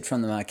navigated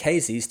from the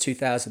Marquesas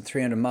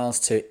 2,300 miles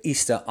to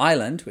Easter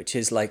Island, which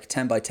is like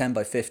 10 by 10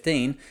 by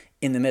 15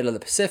 in the middle of the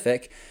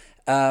Pacific.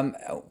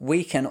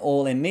 We can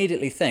all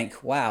immediately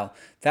think, wow,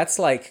 that's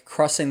like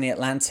crossing the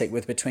Atlantic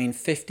with between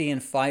 50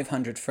 and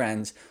 500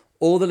 friends,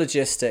 all the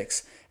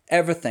logistics,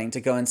 everything to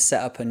go and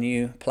set up a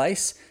new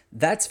place.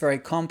 That's very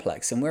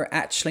complex, and we're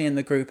actually in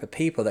the group of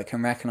people that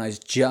can recognize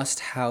just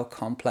how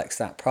complex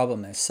that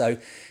problem is. So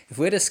if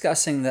we're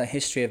discussing the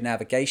history of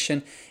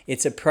navigation,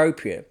 it's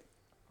appropriate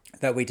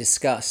that we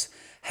discuss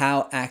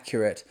how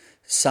accurate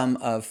some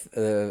of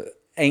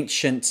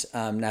ancient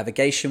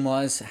navigation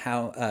was,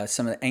 how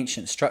some of the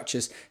ancient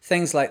structures,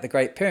 things like the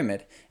Great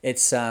Pyramid.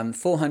 It's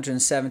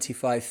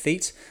 475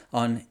 feet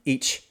on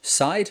each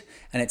side,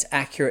 and it's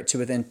accurate to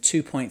within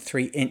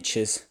 2.3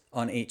 inches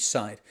on each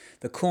side.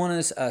 The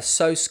corners are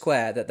so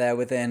square that they're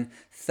within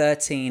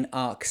 13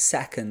 arc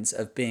seconds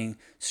of being,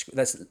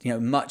 that's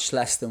much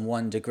less than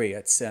 1 degree.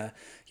 It's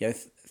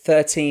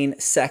 13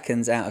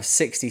 seconds out of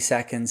 60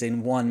 seconds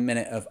in 1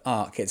 minute of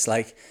arc. It's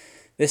like,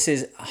 this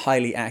is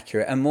highly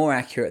accurate and more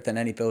accurate than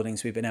any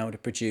buildings we've been able to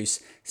produce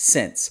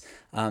since.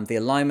 The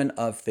alignment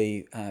of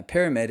the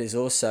pyramid is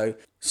also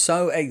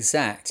so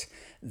exact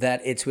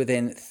that it's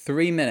within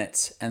 3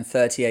 minutes and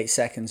 38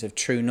 seconds of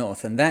true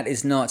north. And that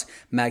is not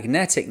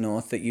magnetic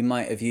north that you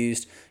might have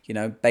used,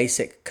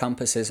 basic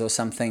compasses or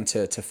something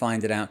to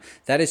find it out.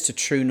 That is to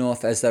true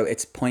north as though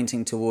it's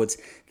pointing towards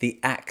the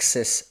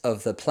axis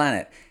of the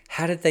planet.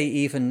 how did they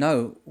even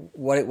know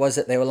what it was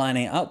that they were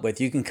lining it up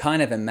with? You can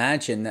kind of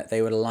imagine that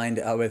they would have lined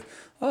it up with,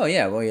 oh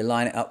yeah, well, you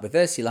line it up with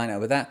this, you line it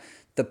up with that.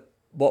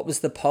 What was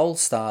the pole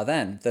star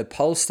then? The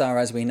pole star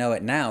as we know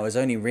it now has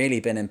only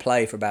really been in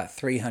play for about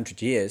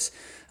 300 years.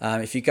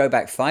 If you go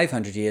back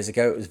 500 years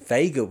ago, it was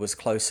Vega was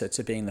closer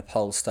to being the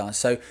pole star.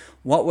 So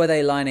what were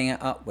they lining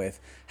it up with?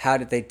 How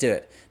did they do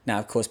it? Now,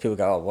 of course, people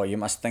go, oh, well, you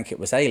must think it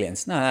was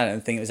aliens. No, I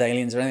don't think it was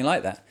aliens or anything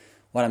like that.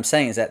 What I'm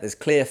saying is that there's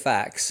clear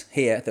facts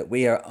here that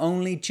we are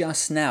only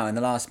just now in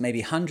the last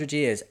maybe 100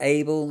 years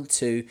able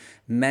to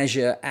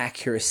measure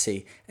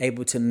accuracy,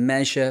 able to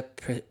measure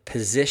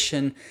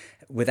position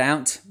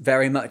without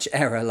very much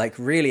error, like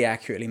really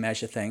accurately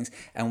measure things.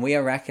 And we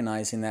are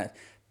recognizing that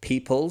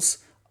peoples,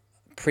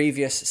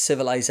 previous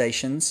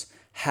civilizations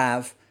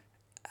have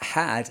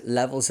had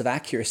levels of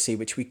accuracy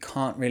which we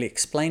can't really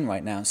explain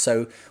right now.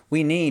 So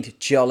we need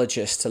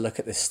geologists to look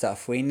at this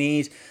stuff. We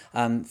need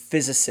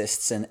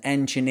physicists and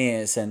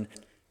engineers and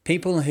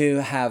people who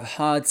have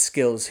hard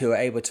skills who are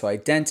able to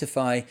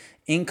identify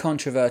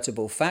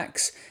incontrovertible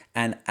facts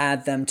and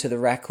add them to the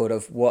record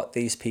of what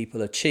these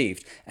people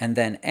achieved. And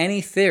then any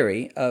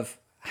theory of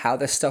how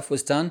this stuff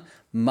was done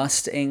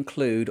must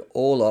include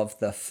all of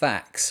the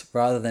facts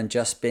rather than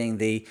just being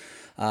the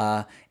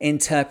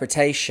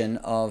interpretation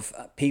of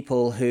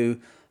people who,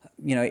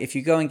 you know, if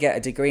you go and get a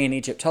degree in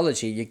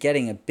Egyptology, you're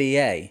getting a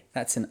BA.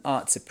 That's an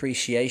arts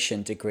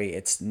appreciation degree.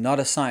 It's not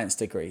a science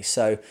degree.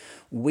 So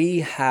we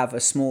have a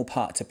small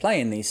part to play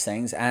in these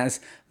things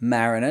as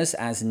mariners,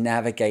 as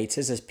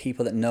navigators, as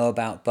people that know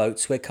about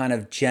boats. We're kind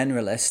of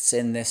generalists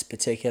in this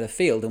particular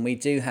field, and we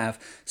do have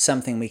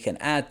something we can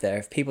add there.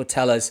 If people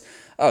tell us,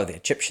 oh, the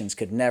Egyptians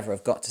could never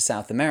have got to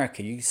South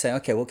America, you say,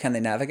 okay, well, can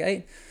they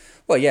navigate?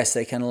 Well, yes,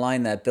 they can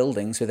align their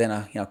buildings within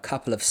a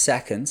couple of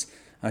seconds.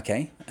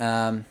 Okay.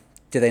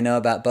 Do they know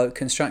about boat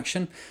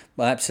construction?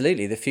 Well,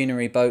 absolutely. The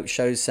funerary boat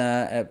shows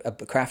a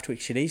craft we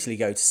should easily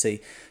go to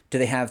sea. Do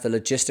they have the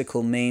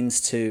logistical means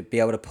to be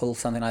able to pull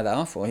something like that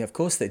off? Well, of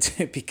course they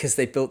do, because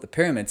they built the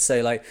pyramids.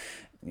 So,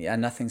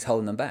 nothing's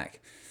holding them back.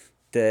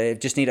 They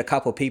just need a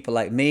couple people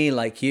like me,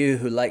 like you,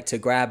 who like to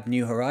grab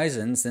new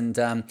horizons, and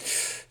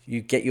you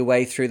get your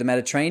way through the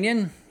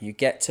Mediterranean. You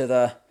get to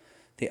the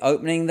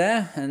opening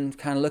there and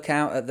kind of look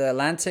out at the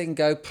Atlantic and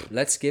go,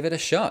 let's give it a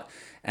shot.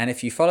 And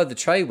if you follow the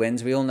trade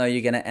winds, we all know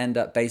you're going to end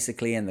up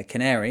basically in the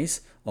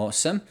Canaries.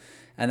 Awesome.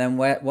 And then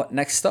what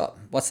next stop?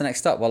 What's the next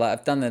stop? Well,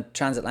 I've done the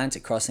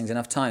transatlantic crossings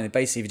enough time.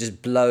 Basically, if you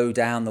just blow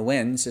down the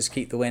winds, just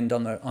keep the wind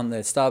on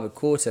the starboard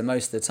quarter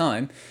most of the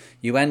time,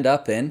 you end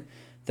up in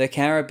the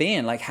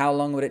Caribbean. Like, how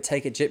long would it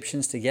take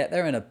Egyptians to get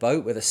there in a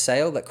boat with a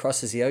sail that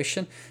crosses the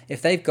ocean?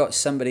 If they've got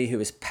somebody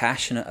who is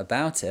passionate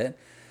about it,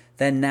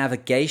 their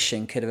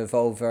navigation could have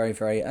evolved very,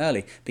 very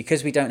early.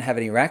 Because we don't have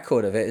any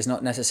record of it, it's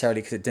not necessarily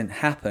because it didn't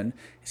happen,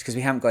 it's because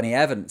we haven't got any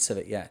evidence of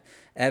it yet.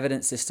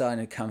 Evidence is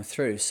starting to come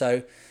through.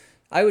 So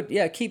I would,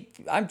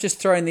 I'm just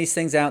throwing these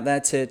things out there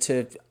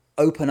to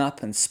open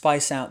up and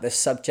spice out this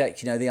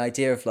subject. You know, the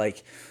idea of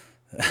like,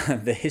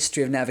 the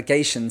history of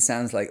navigation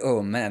sounds like,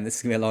 oh man, this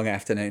is going to be a long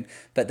afternoon.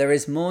 But there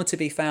is more to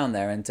be found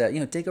there. And,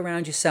 dig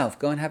around yourself.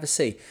 Go and have a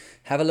see.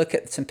 Have a look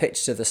at some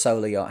pictures of the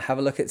solar yacht. Have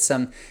a look at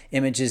some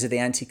images of the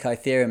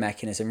Antikythera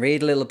mechanism.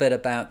 Read a little bit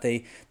about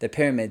the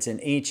pyramids in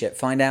Egypt.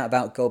 Find out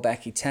about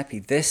Göbekli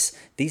Tepe.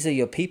 These are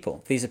your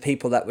people. These are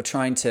people that were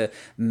trying to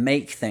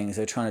make things.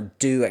 They were trying to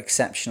do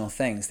exceptional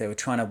things. They were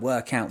trying to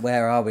work out,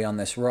 where are we on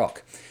this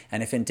rock?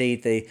 And if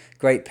indeed the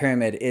Great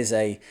Pyramid is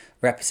a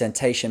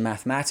representation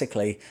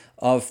mathematically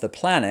of the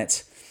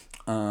planet,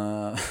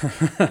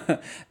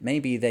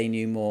 maybe they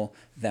knew more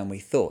than we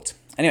thought.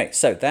 Anyway,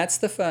 so that's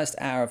the first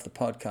hour of the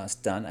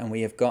podcast done, and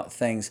we have got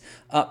things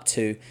up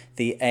to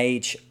the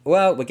age,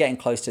 well, we're getting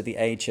close to the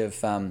age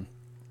of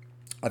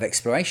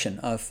exploration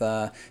of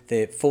the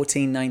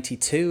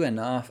 1492 and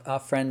our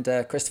friend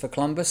Christopher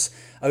Columbus.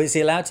 Oh, is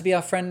he allowed to be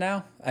our friend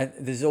now?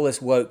 There's all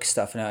this woke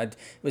stuff.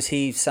 Was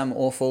he some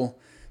awful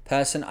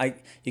person?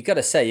 You got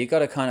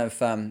to kind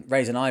of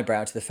raise an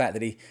eyebrow to the fact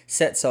that he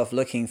sets off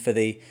looking for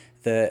the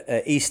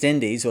East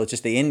Indies, or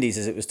just the Indies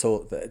as it was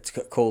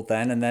called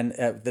then, and then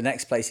the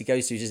next place he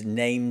goes to just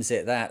names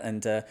it that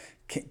and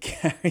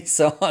carries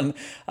on.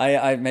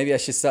 Maybe I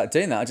should start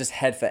doing that. I'll just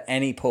head for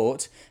any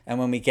port, and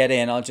when we get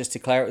in, I'll just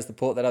declare it was the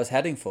port that I was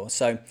heading for.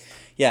 So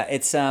yeah,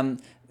 it's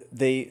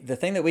the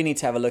thing that we need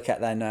to have a look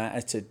at then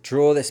is to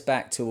draw this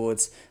back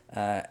towards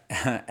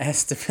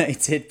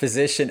estimated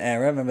position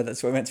error. Remember,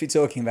 that's what we're meant to be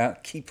talking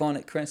about. Keep on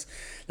it, Chris.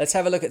 Let's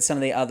have a look at some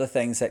of the other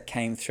things that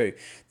came through.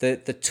 The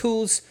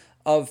tools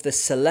of the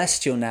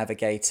celestial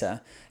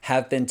navigator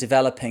have been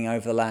developing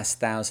over the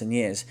last 1,000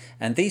 years.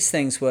 And these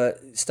things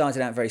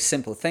started out very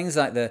simple. Things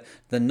like the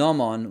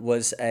gnomon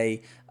was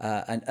an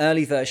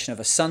early version of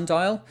a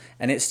sundial,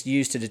 and it's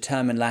used to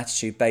determine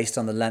latitude based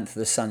on the length of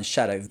the sun's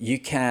shadow. You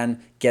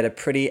can get a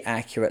pretty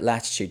accurate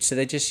latitude. So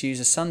they just use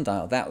a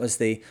sundial. That was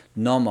the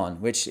gnomon,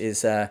 which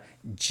is Gnomon.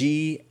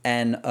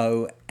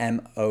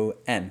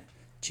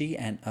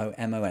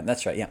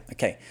 That's right, yeah.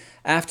 Okay.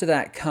 After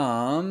that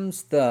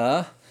comes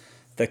the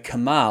the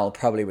Kamal,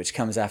 probably, which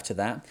comes after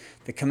that.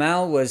 The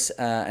Kamal was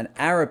an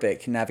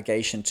Arabic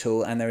navigation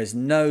tool, and there is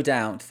no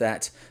doubt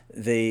that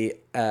the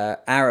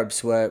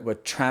Arabs were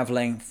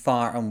traveling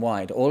far and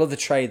wide. All of the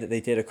trade that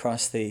they did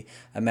across the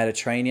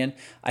Mediterranean.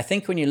 I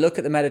think when you look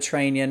at the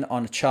Mediterranean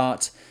on a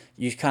chart,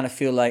 you kind of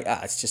feel like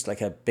it's just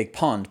like a big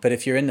pond. But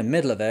if you're in the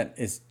middle of it,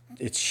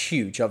 it's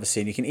huge,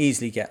 obviously, and you can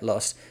easily get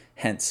lost,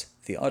 hence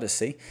the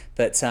Odyssey.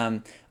 But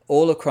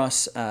all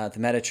across the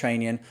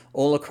Mediterranean,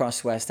 all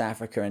across West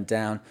Africa and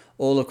down,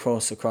 all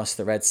across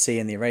the Red Sea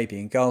and the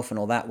Arabian Gulf and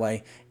all that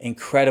way.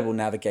 Incredible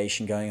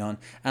navigation going on.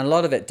 And a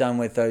lot of it done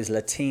with those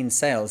lateen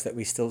sails that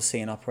we still see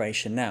in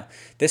operation now.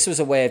 This was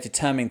a way of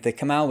determining, the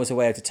Kamal was a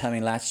way of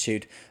determining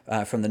latitude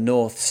from the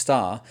North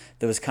Star.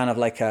 There was kind of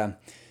like a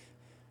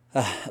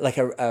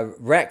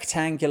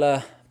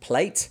rectangular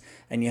plate,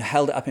 and you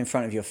held it up in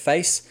front of your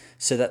face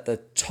so that the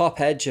top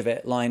edge of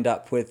it lined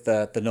up with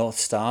the North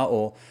Star,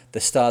 or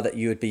the star that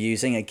you would be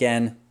using.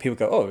 Again, people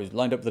go, oh, it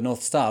lined up with the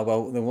North Star.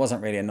 Well, there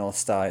wasn't really a North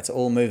Star. It's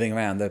all moving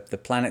around. The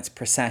planet's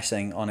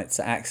precessing on its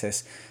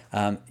axis.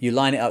 You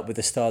line it up with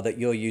the star that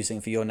you're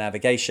using for your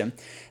navigation.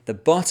 The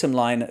bottom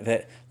line of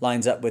it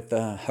lines up with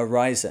the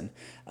horizon.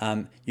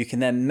 You can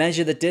then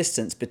measure the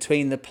distance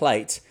between the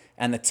plate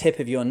and the tip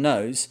of your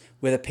nose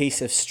with a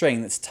piece of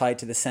string that's tied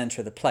to the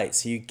center of the plate.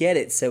 So you get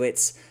it so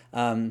it's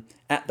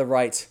at the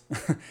right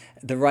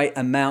the right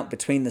amount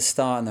between the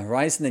star and the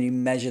horizon. Then you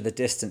measure the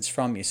distance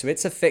from you. So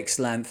it's a fixed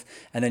length,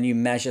 and then you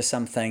measure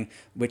something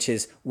which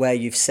is where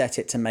you've set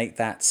it to make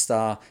that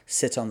star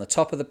sit on the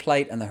top of the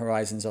plate and the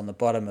horizon's on the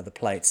bottom of the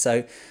plate.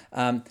 So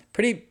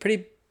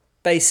pretty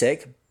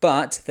basic,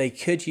 but they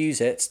could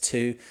use it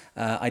to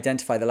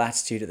identify the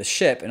latitude of the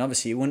ship. And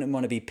obviously you wouldn't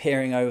want to be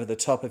peering over the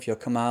top of your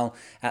Kamal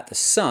at the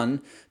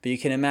sun, but you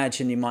can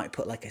imagine you might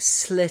put like a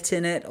slit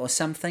in it or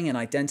something and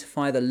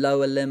identify the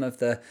lower limb of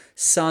the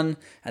sun,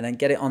 and then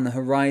get it on the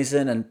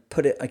horizon and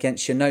put it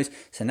against your nose.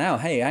 So now,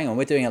 hey, hang on,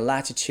 we're doing a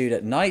latitude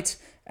at night,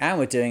 and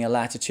we're doing a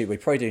latitude. We're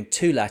probably doing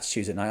 2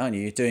 latitudes at night, aren't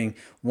you? You're doing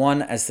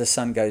one as the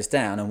sun goes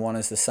down and one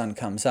as the sun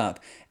comes up.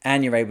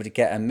 And you're able to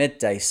get a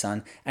midday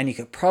sun. And you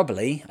could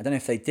probably, I don't know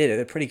if they did it,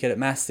 they're pretty good at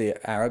maths,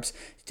 the Arabs,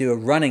 do a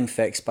running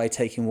fix by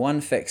taking one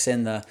fix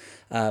in the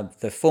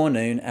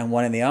forenoon and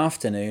one in the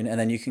afternoon, and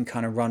then you can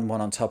kind of run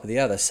one on top of the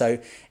other. So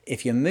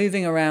if you're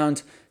moving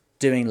around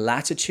doing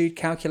latitude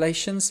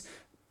calculations,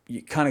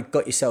 you kind of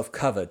got yourself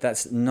covered.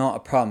 That's not a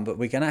problem, but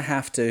we're going to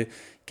have to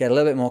get a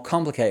little bit more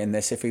complicated in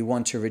this if we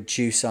want to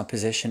reduce our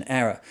position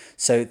error.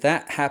 So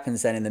that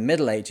happens then in the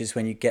Middle Ages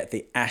when you get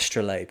the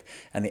astrolabe.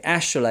 And the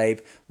astrolabe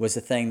was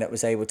the thing that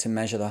was able to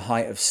measure the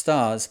height of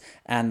stars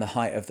and the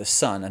height of the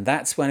sun. And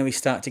that's when we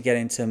start to get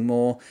into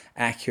more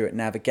accurate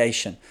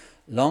navigation.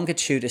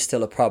 Longitude is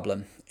still a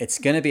problem. It's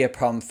going to be a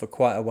problem for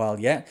quite a while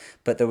yet,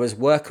 but there was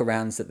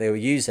workarounds that they were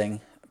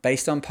using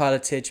based on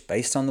pilotage,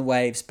 based on the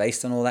waves,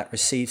 based on all that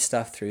received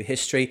stuff through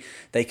history.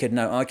 They could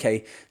know,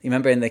 okay, you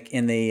remember in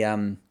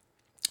the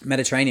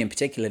Mediterranean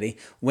particularly,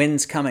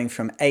 winds coming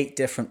from 8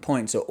 different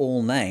points are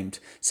all named.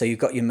 So you've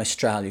got your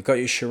Mistral, you've got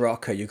your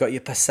Scirocco, you've got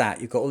your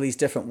Passat, you've got all these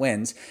different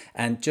winds,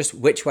 and just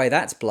which way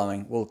that's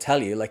blowing will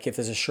tell you. Like if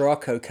there's a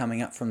Scirocco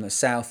coming up from the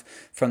south,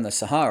 from the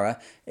Sahara,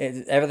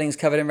 everything's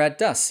covered in red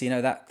dust, you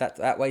know,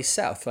 that way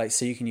south. Like,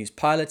 so you can use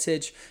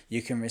pilotage,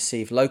 you can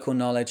receive local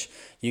knowledge,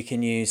 you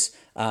can use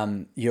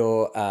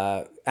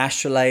your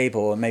astrolabe,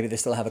 or maybe they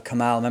still have a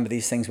Kamal. Remember,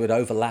 these things would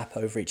overlap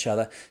over each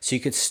other. So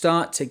you could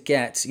start to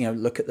get, you know,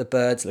 look at the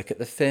birds, look at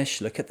the fish,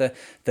 look at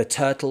the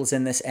turtles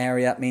in this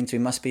area. It means we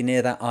must be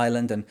near that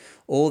island, and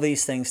all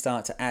these things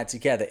start to add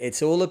together.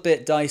 It's all a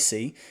bit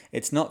dicey.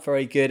 It's not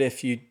very good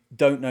if you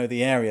don't know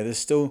the area. There's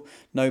still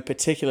no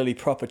particularly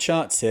proper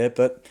charts here,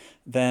 but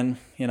then,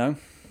 you know,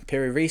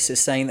 Piri-Reis is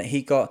saying that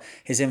he got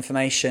his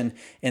information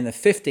in the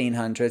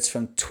 1500s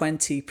from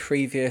 20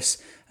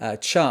 previous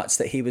charts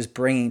that he was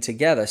bringing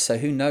together. So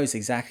who knows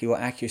exactly what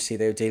accuracy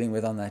they were dealing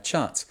with on their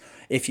charts.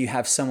 If you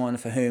have someone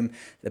for whom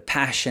the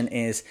passion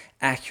is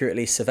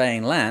accurately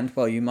surveying land,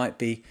 well, you might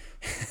be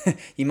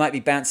you might be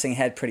bouncing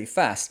ahead pretty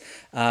fast.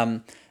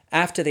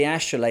 After the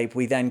astrolabe,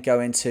 we then go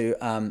into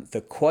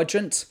the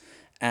quadrant,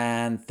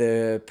 and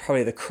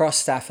probably the cross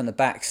staff and the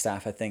back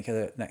staff, I think, are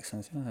the next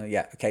ones.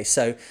 Yeah, okay.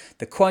 So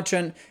the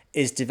quadrant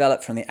is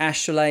developed from the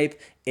astrolabe.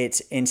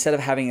 It's, instead of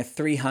having a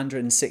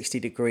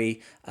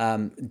 360-degree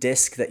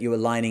disc that you were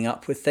lining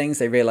up with things,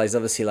 they realized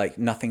obviously like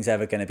nothing's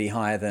ever going to be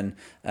higher than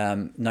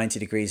 90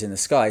 degrees in the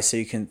sky. So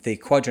the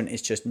quadrant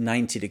is just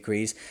 90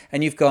 degrees,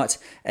 and you've got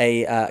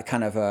a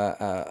kind of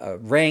a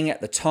ring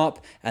at the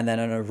top, and then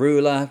a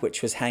ruler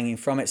which was hanging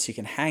from it. So you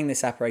can hang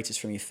this apparatus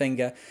from your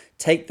finger,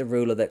 take the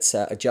ruler that's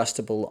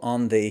adjustable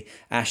on the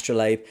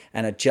astrolabe,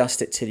 and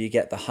adjust it till you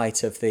get the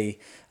height of the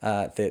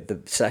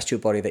celestial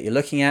body that you're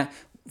looking at.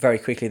 Very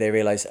quickly they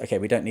realized, okay,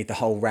 we don't need the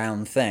whole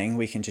round thing.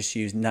 We can just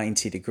use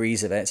 90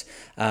 degrees of it.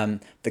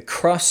 The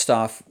cross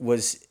staff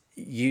was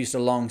used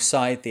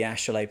alongside the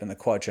astrolabe and the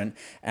quadrant,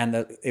 and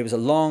it was a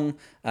long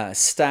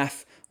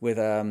staff with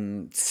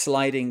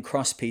sliding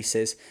cross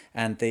pieces,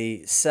 and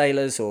the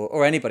sailors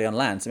or anybody on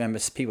land, remember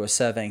people were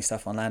surveying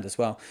stuff on land as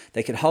well,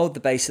 they could hold the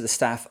base of the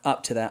staff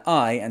up to their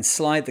eye and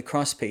slide the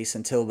cross piece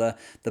until the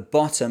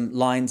bottom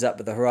lines up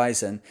with the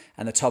horizon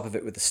and the top of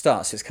it with the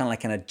stars. So it's kind of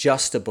like an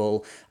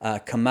adjustable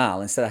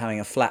kamal. Instead of having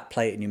a flat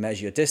plate and you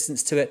measure your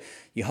distance to it,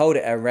 you hold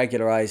it at a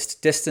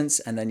regularized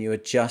distance, and then you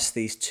adjust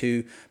these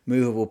two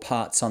movable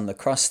parts on the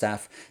cross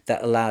staff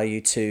that allow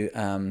you to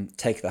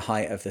take the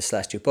height of the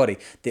celestial body.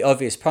 The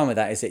obvious problem with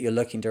that is that you're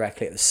looking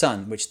directly at the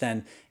sun, which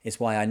then is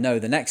why I know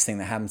the next thing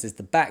that happens is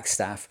the back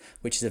staff,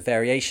 which is a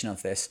variation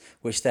of this,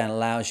 which then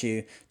allows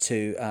you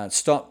to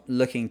stop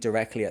looking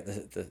directly at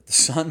the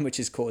sun, which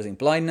is causing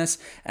blindness,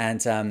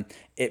 and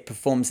it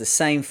performs the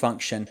same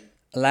function,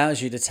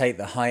 allows you to take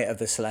the height of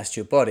the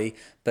celestial body,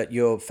 but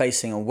you're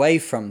facing away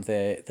from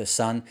the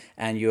sun,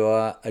 and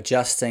you're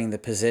adjusting the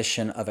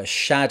position of a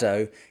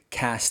shadow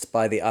cast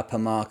by the upper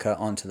marker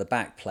onto the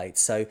back plate.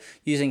 So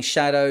using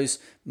shadows,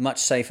 much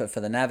safer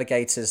for the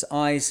navigator's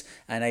eyes,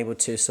 and able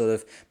to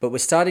but we're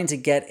starting to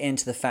get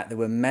into the fact that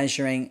we're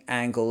measuring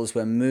angles,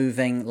 we're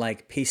moving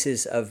like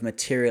pieces of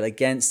material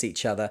against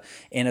each other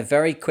in a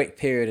very quick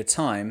period of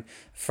time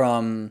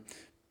from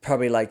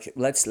probably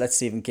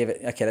let's even give it,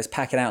 okay, let's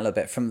pack it out a little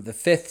bit, from the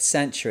 5th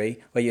century,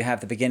 where you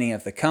have the beginning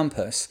of the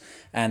compass,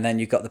 and then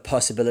you've got the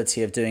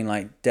possibility of doing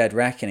like dead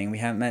reckoning. We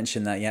haven't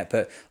mentioned that yet,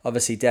 but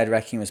obviously dead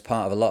reckoning was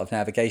part of a lot of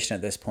navigation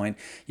at this point.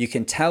 You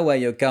can tell where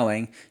you're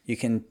going, you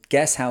can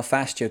guess how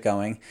fast you're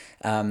going.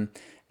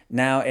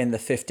 Now in the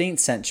 15th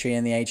century,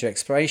 in the age of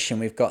exploration,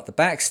 we've got the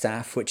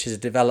backstaff, which is a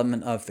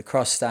development of the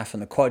cross staff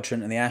and the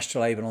quadrant and the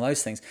astrolabe and all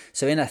those things.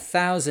 So in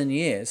 1,000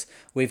 years,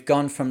 we've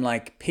gone from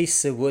like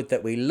pieces of wood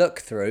that we look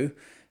through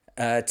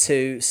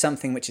to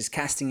something which is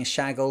casting a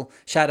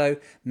shadow,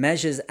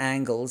 measures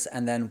angles,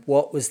 and then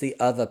what was the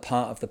other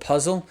part of the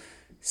puzzle?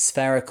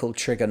 Spherical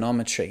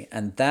trigonometry.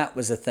 And that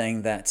was a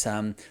thing that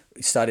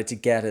started to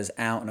get us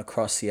out and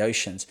across the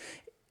oceans.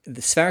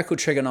 The spherical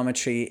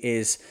trigonometry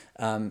is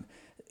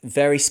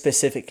very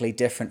specifically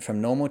different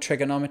from normal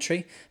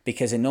trigonometry,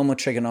 because in normal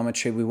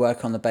trigonometry we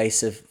work on the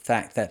basis of the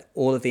fact that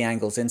all of the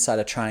angles inside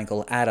a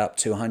triangle add up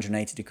to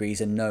 180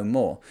 degrees and no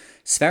more.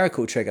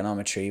 Spherical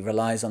trigonometry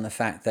relies on the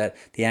fact that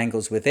the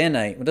angles within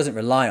doesn't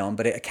rely on,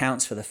 but it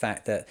accounts for the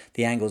fact that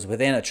the angles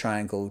within a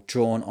triangle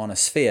drawn on a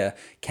sphere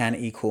can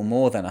equal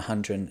more than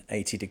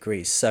 180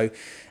 degrees. So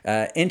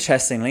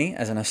interestingly,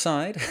 as an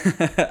aside,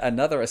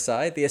 another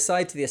aside, the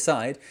aside to the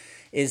aside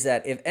is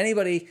that if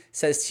anybody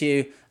says to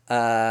you,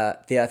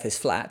 the earth is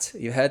flat.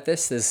 You heard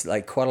this? There's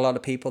like quite a lot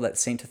of people that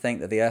seem to think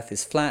that the earth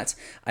is flat.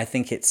 I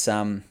think it's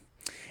kind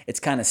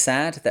of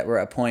sad that we're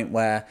at a point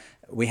where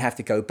we have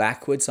to go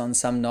backwards on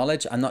some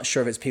knowledge. I'm not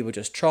sure if it's people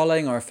just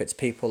trolling or if it's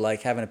people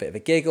like having a bit of a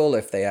giggle,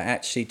 if they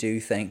actually do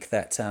think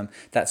that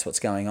that's what's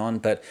going on.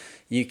 But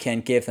you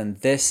can give them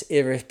this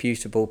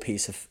irrefutable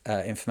piece of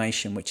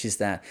information, which is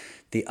that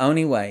the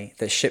only way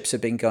that ships have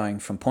been going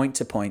from point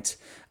to point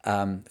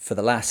for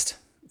the last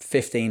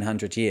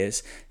 1,500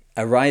 years,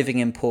 arriving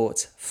in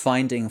port,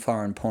 finding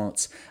foreign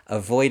ports,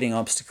 avoiding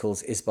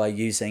obstacles, is by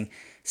using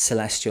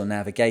celestial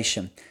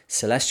navigation.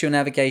 Celestial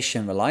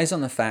navigation relies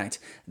on the fact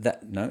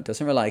that, no, it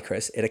doesn't rely,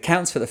 Chris, it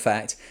accounts for the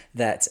fact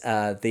that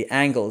the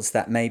angles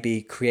that may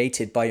be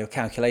created by your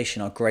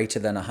calculation are greater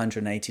than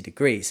 180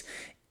 degrees.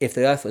 If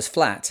the earth was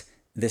flat,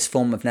 this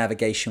form of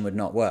navigation would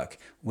not work.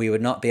 We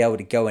would not be able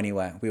to go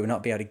anywhere. We would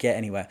not be able to get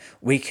anywhere.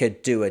 We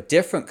could do a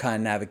different kind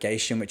of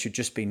navigation, which would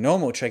just be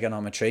normal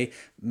trigonometry,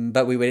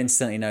 but we would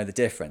instantly know the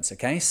difference,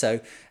 okay? So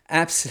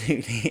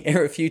absolutely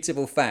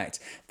irrefutable fact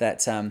that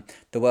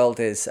the world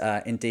is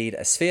indeed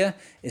a sphere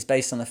is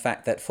based on the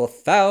fact that for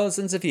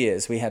thousands of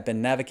years we have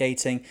been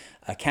navigating,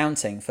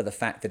 accounting for the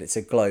fact that it's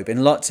a globe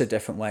in lots of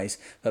different ways,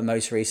 but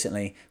most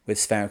recently with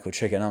spherical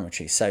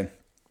trigonometry. So,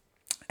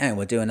 and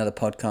we'll do another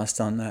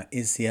podcast on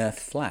is the Earth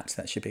flat?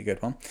 That should be a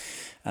good one.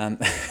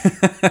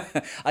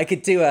 I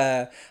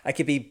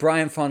could be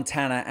Brian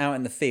Fontana out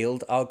in the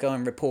field. I'll go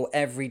and report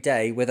every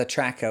day with a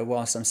tracker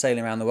whilst I'm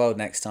sailing around the world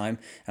next time,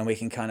 and we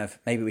can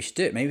maybe we should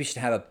do it. Maybe we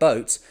should have a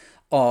boat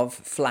of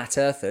flat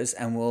earthers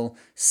and we'll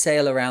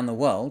sail around the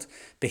world.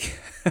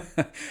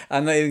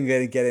 I'm not even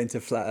going to get into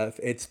flat Earth.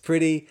 It's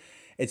pretty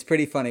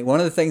funny. One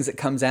of the things that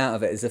comes out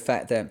of it is the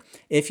fact that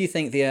if you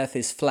think the Earth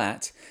is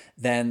flat,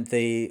 then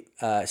the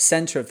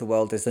center of the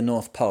world is the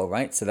North Pole,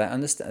 right? So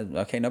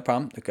okay, no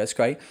problem. That's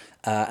great.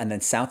 And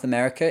then South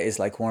America is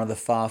like one of the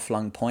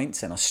far-flung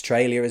points, and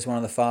Australia is one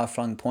of the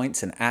far-flung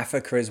points, and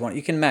Africa is one.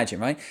 You can imagine,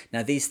 right?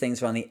 Now, these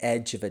things are on the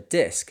edge of a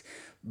disc,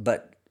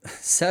 but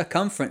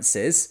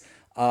circumferences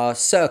are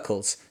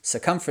circles.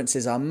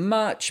 Circumferences are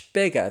much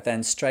bigger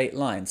than straight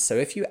lines. So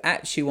if you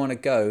actually want to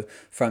go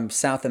from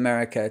South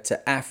America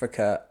to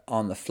Africa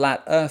on the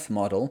flat Earth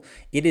model,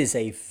 it is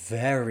a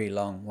very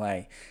long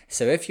way.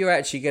 So if you're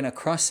actually going to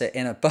cross it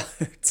in a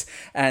boat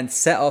and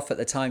set off at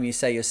the time you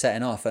say you're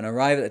setting off and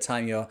arrive at the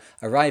time you're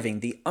arriving,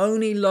 the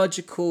only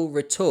logical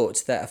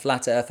retort that a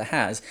flat earther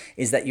has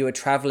is that you are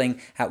traveling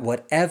at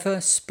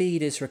whatever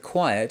speed is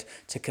required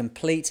to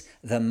complete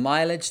the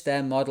mileage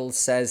their model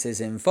says is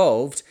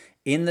involved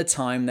in the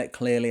time that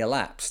clearly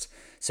elapsed.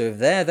 So if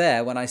they're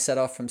there when I set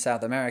off from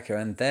South America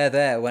and they're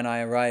there when I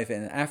arrive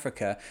in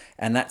Africa,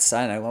 and that's,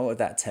 I don't know, what would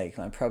that take?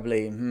 Like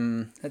probably,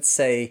 let's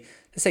say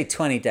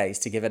 20 days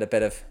to give it a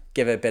bit of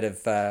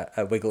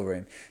a wiggle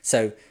room.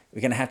 So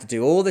we're going to have to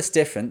do all this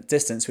different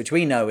distance, which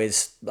we know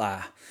is,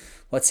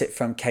 what's it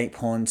from Cape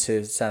Horn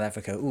to South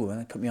Africa? Ooh,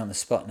 that put me on the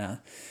spot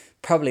now.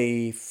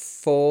 Probably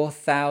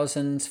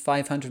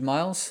 4,500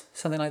 miles,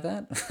 something like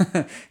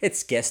that.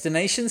 It's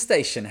destination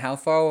station. How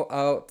far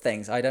are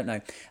things? I don't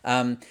know.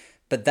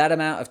 But that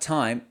amount of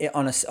time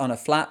on a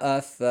flat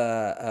Earth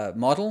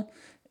model,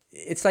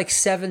 it's like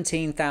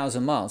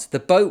 17,000 miles. The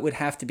boat would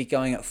have to be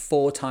going at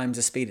 4 times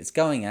the speed it's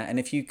going at. And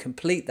if you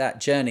complete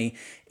that journey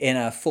in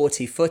a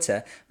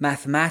 40-footer,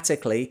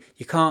 mathematically,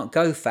 you can't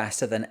go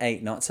faster than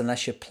 8 knots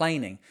unless you're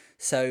planing.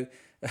 So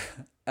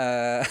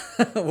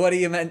what are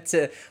you meant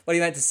to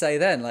say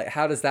then? Like,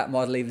 how does that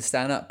model even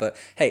stand up? But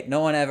hey,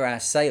 no one ever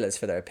asked sailors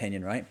for their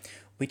opinion, right?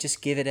 We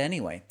just give it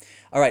anyway.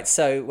 All right,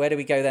 so where do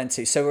we go then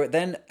to? So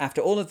then,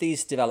 after all of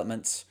these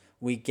developments,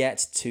 we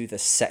get to the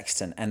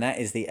sextant, and that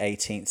is the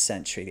 18th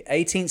century. The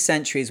 18th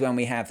century is when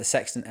we have the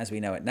sextant as we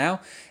know it now,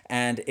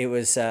 and it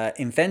was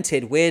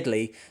invented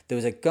weirdly. There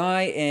was a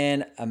guy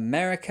in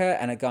America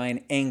and a guy in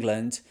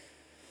England.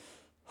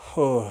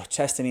 Oh,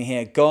 testing me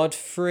here.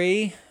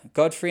 Godfrey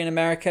in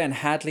America and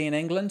Hadley in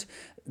England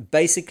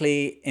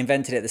basically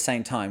invented it at the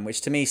same time,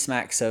 which to me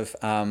smacks of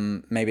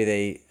maybe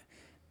they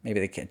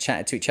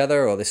chatted to each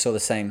other or they saw the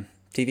same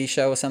TV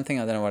show or something.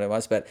 I don't know what it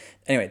was, but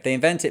anyway, they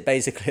invent it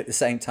basically at the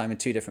same time in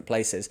 2 different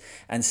places,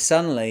 and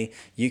suddenly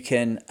you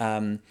can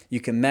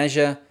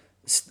measure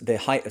the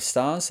height of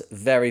stars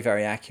very,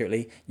 very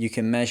accurately. You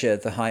can measure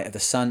the height of the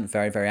sun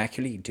very, very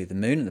accurately. You can do the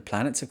moon and the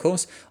planets, of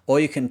course, or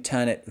you can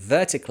turn it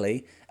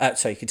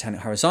you can turn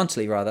it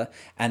horizontally rather,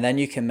 and then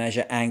you can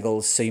measure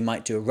angles. So you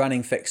might do a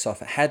running fix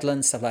off a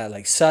headland, stuff like that.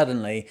 Like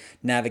suddenly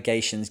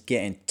navigation's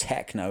getting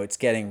techno. It's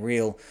getting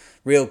real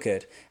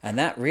good. And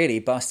that really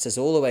busts us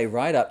all the way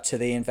right up to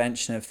the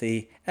invention of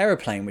the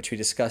aeroplane, which we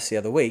discussed the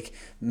other week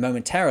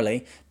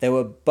momentarily. There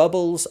were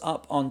bubbles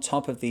up on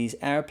top of these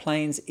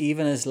airplanes,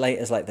 even as late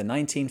as like the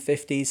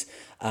 1950s,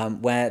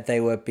 where they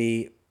would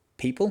be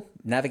people,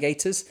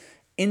 navigators,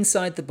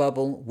 inside the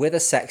bubble with a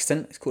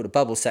sextant. It's called a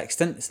bubble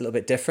sextant. It's a little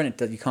bit different.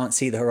 You can't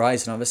see the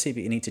horizon, obviously,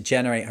 but you need to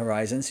generate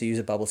horizon, so you use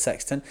a bubble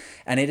sextant.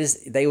 And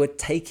they were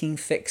taking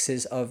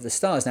fixes of the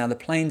stars. Now, the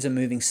planes are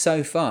moving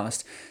so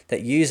fast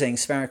that using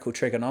spherical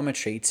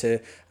trigonometry to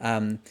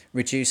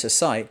reduce a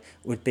sight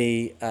would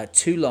be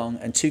too long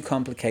and too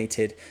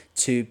complicated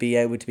to be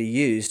able to be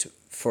used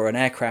for an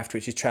aircraft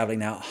which is traveling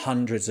now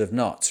hundreds of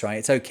knots, right?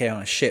 It's okay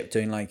on a ship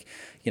doing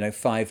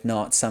 5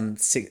 knots, some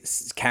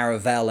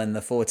caravel in the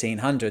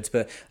 1400s,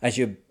 but as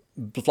you're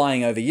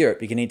flying over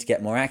Europe, you need to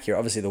get more accurate.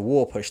 Obviously, the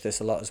war pushed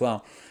this a lot as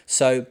well.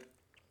 So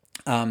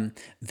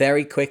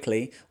very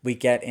quickly, we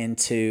get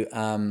into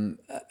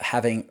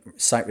having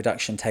sight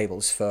reduction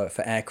tables for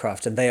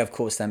aircraft, and they, of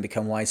course, then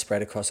become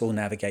widespread across all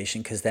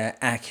navigation because they're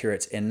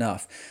accurate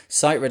enough.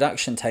 Sight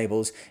reduction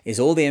tables is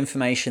all the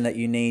information that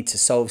you need to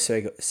solve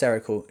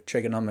spherical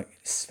trigonometry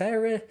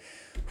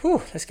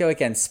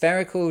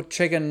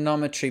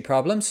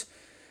problems.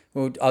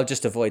 Well, I'll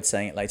just avoid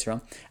saying it later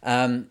on.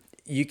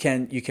 You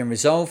can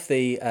resolve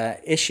the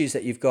issues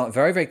that you've got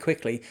very, very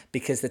quickly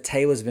because the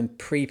tables have been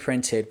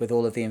pre-printed with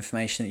all of the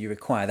information that you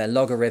require. They're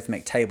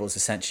logarithmic tables,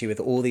 essentially, with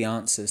all the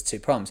answers to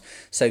problems.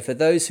 So for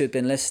those who have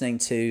been listening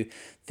to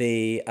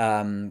the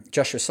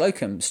Joshua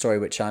Slocum story,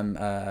 which I'm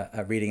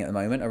reading at the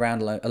moment,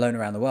 Alone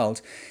Around the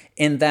World,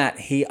 in that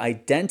he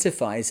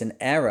identifies an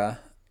error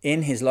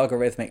in his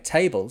logarithmic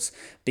tables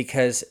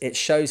because it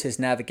shows his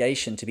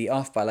navigation to be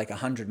off by like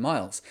 100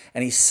 miles.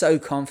 And he's so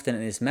confident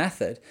in his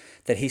method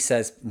that he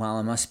says, well,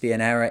 there must be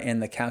an error in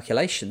the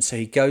calculation. So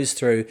he goes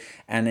through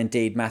and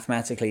indeed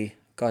mathematically,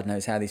 God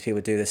knows how these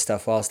people do this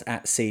stuff whilst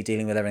at sea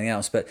dealing with everything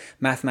else, but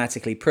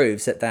mathematically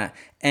proves that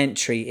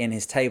entry in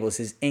his tables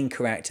is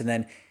incorrect. And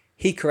then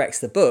he corrects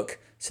the book.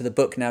 So the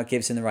book now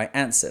gives him the right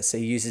answer. So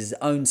he uses his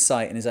own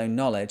sight and his own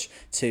knowledge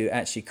to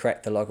actually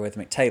correct the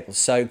logarithmic tables.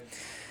 So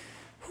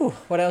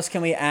what else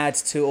can we add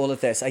to all of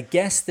this? I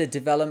guess the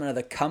development of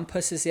the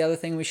compass is the other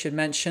thing we should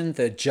mention.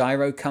 The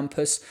gyro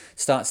compass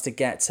starts to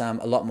get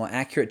a lot more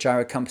accurate.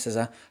 Gyro compass has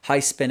a high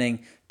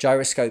spinning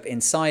gyroscope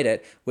inside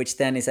it, which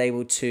then is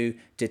able to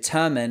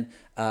determine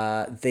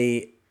not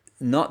the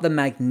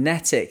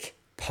magnetic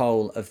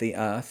pole of the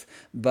Earth,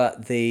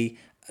 but the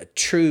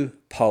true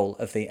pole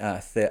of the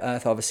Earth. The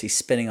Earth obviously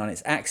spinning on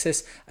its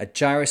axis. A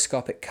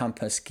gyroscopic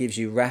compass gives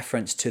you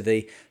reference to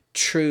the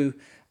true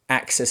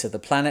axis of the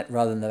planet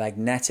rather than the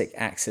magnetic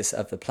axis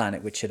of the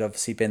planet, which had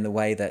obviously been the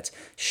way that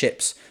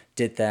ships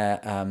did their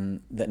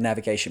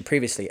navigation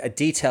previously. A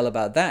detail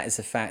about that is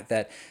the fact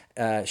that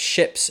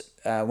ships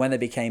when they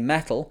became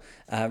metal,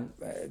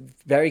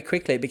 very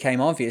quickly it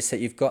became obvious that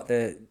you've got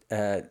the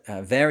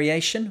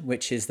variation,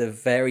 which is the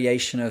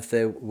variation of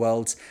the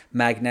world's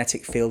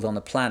magnetic field on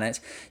the planet.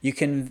 You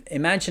can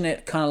imagine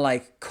it kind of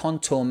like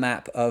contour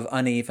map of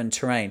uneven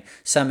terrain.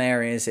 Some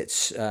areas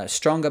it's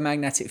stronger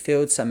magnetic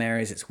field, some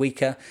areas it's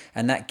weaker,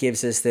 and that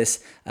gives us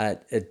this a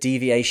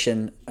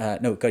deviation.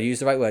 No, got to use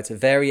the right words. A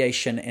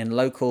variation in a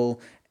local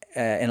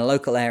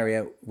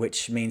area,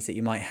 which means that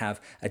you might have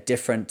a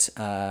different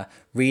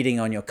reading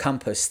on your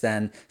compass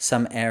than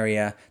some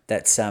area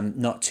that's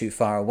not too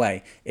far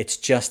away. It's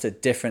just a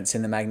difference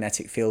in the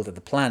magnetic field of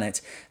the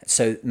planet.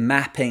 So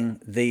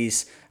mapping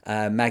these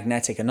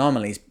magnetic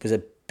anomalies was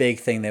a big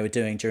thing they were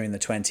doing during the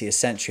 20th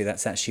century.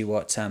 That's actually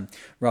what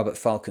Robert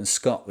Falcon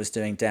Scott was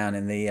doing down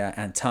in the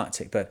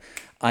Antarctic. But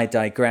I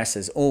digress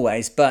as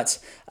always. But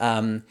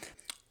an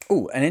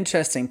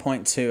interesting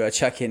point to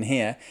chuck in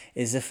here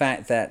is the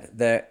fact that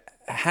there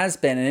has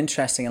been an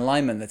interesting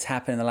alignment that's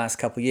happened in the last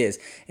couple of years.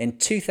 In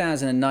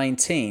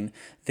 2019,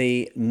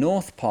 the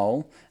North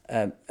Pole,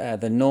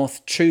 the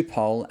North True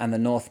Pole and the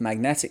North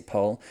Magnetic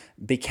Pole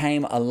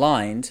became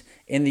aligned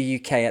in the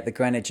UK at the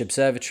Greenwich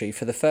Observatory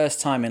for the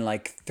first time in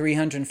like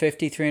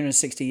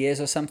 360 years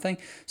or something.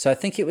 So I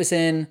think it was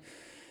in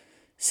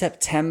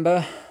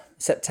September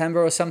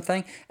or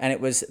something, and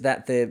it was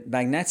that the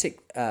magnetic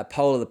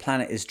pole of the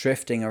planet is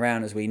drifting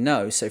around, as we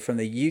know. So from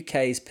the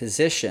UK's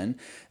position,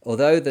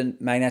 although the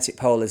magnetic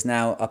pole is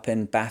now up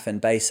in Baffin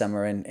Bay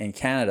somewhere in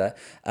Canada,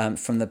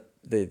 from the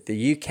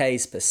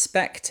UK's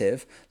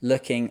perspective,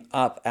 looking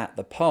up at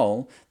the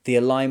pole, the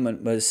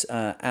alignment was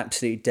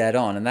absolutely dead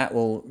on, and that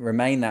will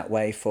remain that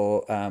way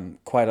for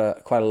quite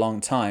a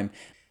long time.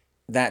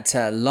 That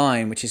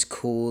line, which is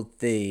called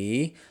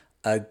the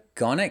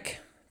agonic.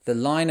 The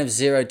line of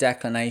zero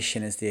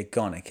declination is the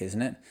agonic,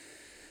 isn't it?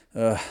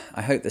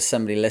 I hope there's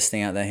somebody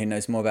listening out there who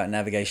knows more about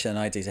navigation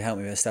than I do to help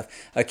me with this stuff.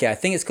 Okay, I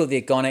think it's called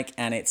the agonic,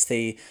 and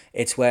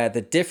it's where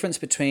the difference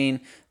between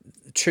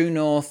true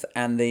north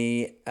and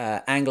the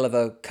angle of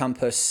a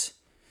compass.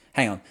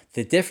 Hang on,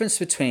 the difference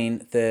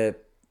between the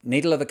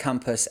needle of the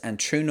compass and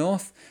true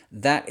north,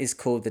 that is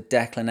called the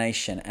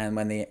declination. And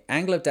when the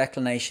angle of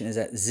declination is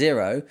at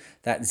zero,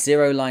 that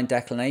zero line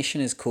declination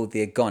is called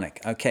the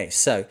agonic. Okay,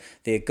 so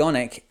the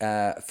agonic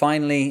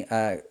finally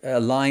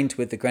aligned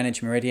with the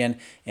Greenwich Meridian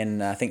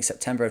in, I think,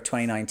 September of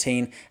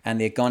 2019. And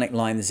the agonic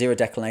line, the zero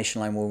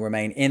declination line, will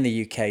remain in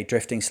the UK,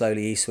 drifting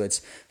slowly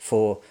eastwards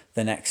for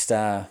the next,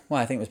 I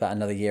think it was about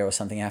another year or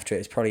something after it.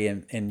 It's probably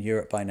in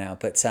Europe by now.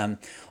 But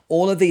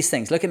all of these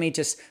things, look at me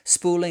just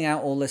spooling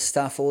out all this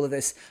stuff, all of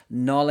this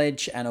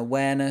knowledge and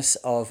awareness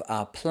of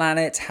our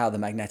planet, how the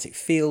magnetic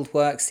field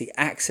works, the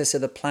axis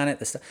of the planet,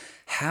 the stuff.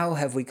 How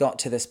have we got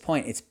to this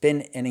point? It's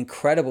been an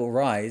incredible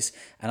rise,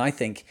 and I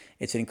think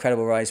it's an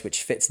incredible rise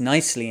which fits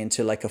nicely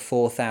into like a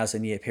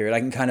 4,000 year period. I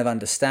can kind of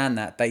understand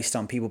that based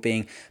on people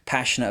being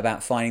passionate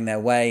about finding their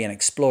way and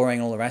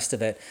exploring all the rest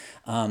of it.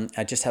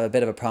 I just have a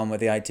bit of a problem with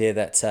the idea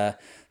that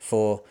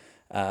for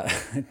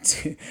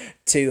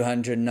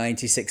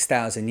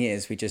 296,000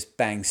 years we just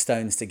banged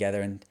stones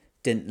together and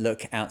didn't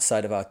look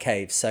outside of our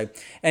caves. So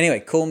anyway,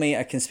 call me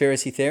a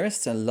conspiracy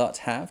theorist. A lot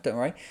have, don't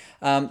worry.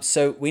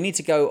 So we need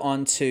to go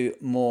on to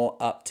more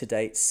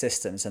up-to-date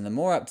systems, and the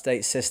more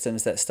up-to-date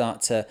systems that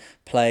start to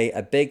play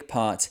a big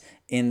part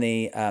in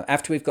the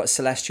after we've got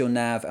celestial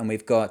nav and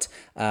we've got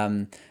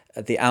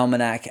the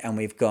almanac and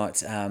we've got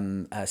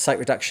site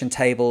reduction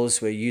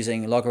tables. We're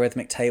using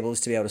logarithmic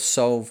tables to be able to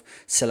solve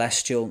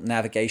celestial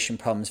navigation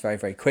problems very,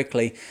 very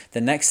quickly.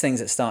 The next things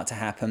that start to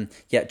happen,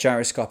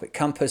 gyroscopic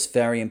compass,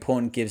 very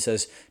important, gives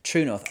us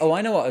true north. Oh,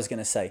 I know what I was going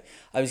to say.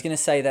 I was going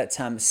to say that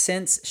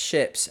since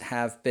ships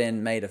have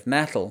been made of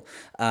metal,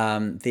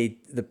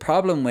 the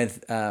problem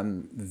with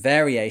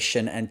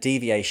variation and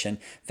deviation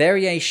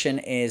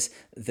is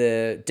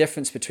the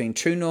difference between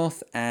true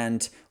north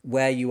and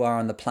where you are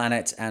on the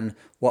planet and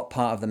what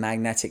part of the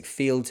magnetic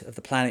field of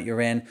the planet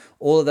you're in.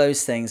 All of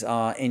those things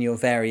are in your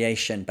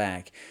variation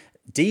bag.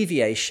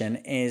 Deviation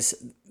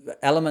is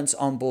elements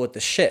on board the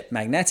ship,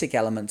 magnetic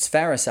elements,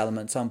 ferrous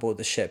elements on board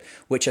the ship,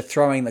 which are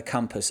throwing the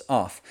compass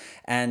off.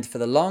 And for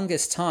the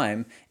longest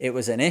time, it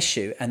was an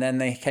issue. And then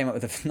they came up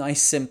with a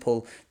nice,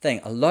 simple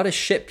thing. A lot of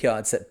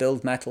shipyards that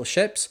build metal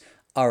ships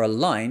are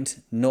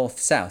aligned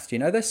north-south. Do you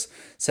know this?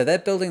 So they're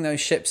building those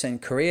ships in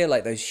Korea,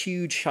 like those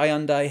huge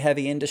Hyundai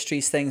Heavy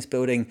Industries things,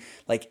 building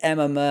like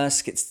Emma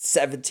Maersk. It's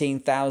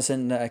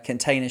 17,000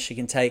 containers she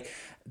can take.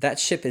 That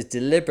ship is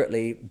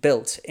deliberately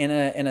built in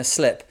a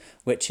slip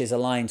which is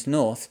aligned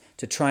north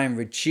to try and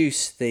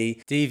reduce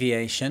the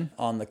deviation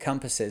on the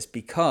compasses,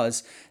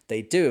 because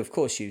they do, of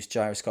course, use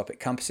gyroscopic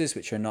compasses,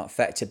 which are not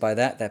affected by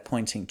that. They're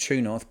pointing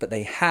true north, but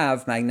they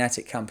have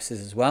magnetic compasses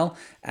as well,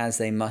 as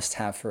they must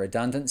have for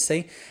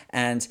redundancy.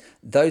 And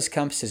those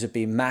compasses would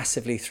be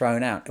massively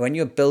thrown out. When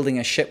you're building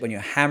a ship, when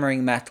you're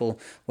hammering metal,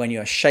 when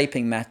you're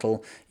shaping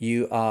metal,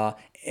 you are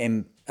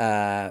imbuing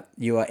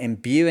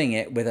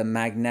it with a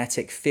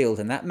magnetic field,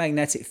 and that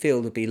magnetic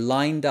field would be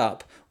lined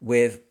up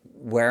with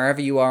wherever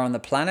you are on the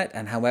planet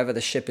and however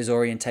the ship is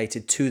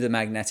orientated to the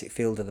magnetic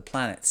field of the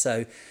planet.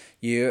 So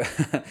You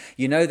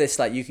you know this,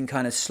 like you can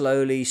kind of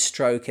slowly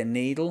stroke a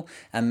needle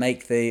and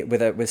make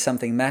with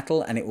something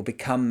metal, and it will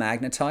become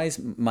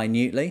magnetized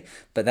minutely,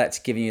 but that's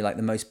giving you like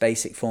the most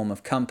basic form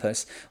of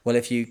compass. Well,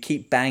 if you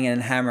keep banging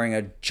and hammering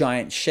a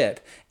giant ship,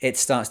 it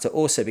starts to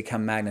also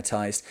become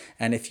magnetized,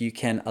 and if you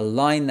can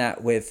align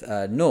that with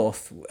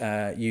north,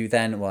 you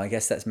then, well, I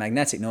guess that's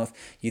magnetic north,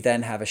 you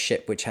then have a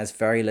ship which has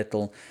very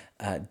little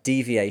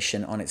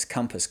deviation on its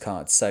compass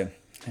card. So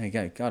there you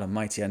go. God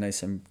almighty, I know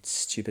some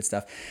stupid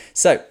stuff.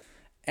 So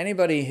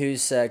anybody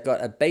who's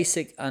got a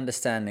basic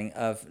understanding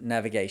of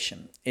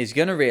navigation is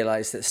going to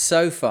realize that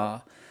so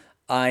far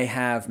I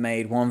have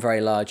made one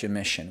very large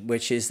omission,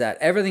 which is that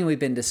everything we've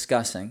been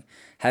discussing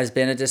has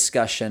been a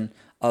discussion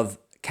of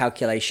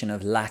calculation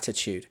of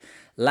latitude.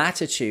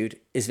 Latitude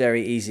is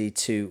very easy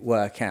to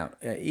work out,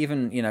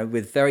 even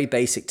with very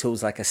basic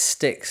tools like a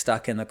stick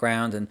stuck in the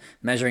ground and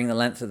measuring the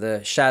length of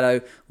the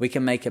shadow. We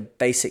can make a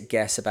basic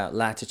guess about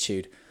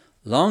latitude.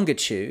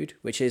 Longitude,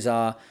 which is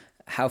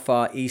how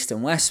far east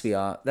and west we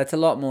are, that's a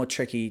lot more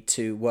tricky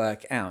to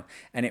work out,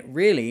 and it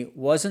really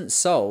wasn't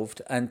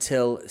solved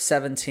until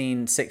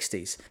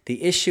 1760s.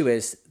 The issue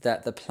is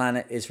that the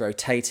planet is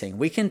rotating.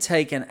 We can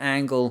take an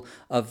angle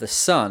of the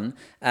sun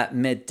at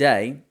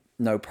midday,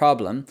 no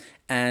problem,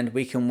 and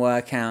we can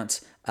work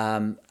out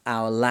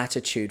our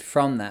latitude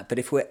from that. But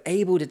if we're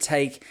able to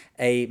take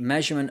a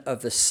measurement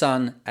of the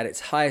sun at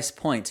its highest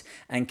point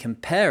and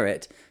compare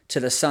it to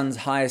the sun's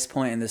highest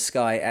point in the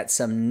sky at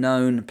some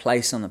known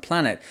place on the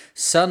planet,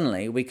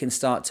 suddenly we can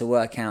start to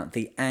work out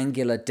the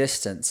angular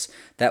distance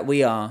that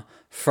we are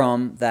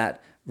from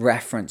that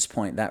reference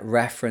point, that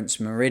reference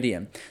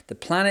meridian. The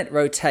planet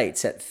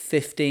rotates at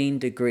 15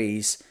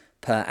 degrees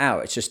per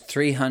hour. It's just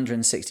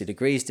 360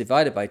 degrees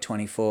divided by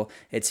 24,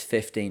 it's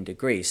 15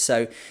 degrees.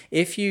 So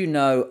if you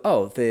know,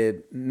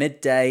 the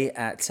midday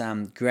at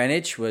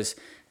Greenwich was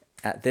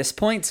at this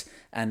point,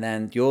 and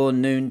then your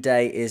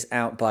noonday is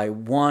out by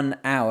 1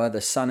 hour, the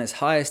sun is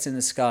highest in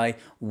the sky,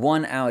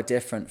 1 hour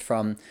different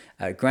from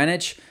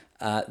Greenwich,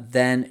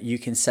 then you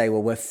can say,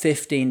 well, we're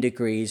 15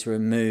 degrees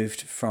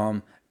removed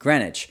from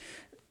Greenwich.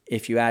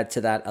 If you add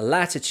to that a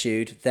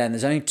latitude, then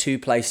there's only two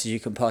places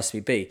you can possibly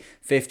be.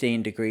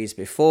 15 degrees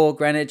before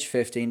Greenwich,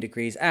 15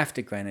 degrees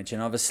after Greenwich.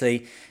 And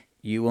obviously,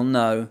 you will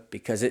know,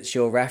 because it's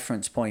your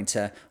reference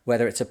pointer,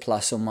 whether it's a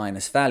plus or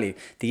minus value.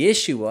 The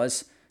issue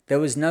was there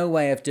was no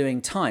way of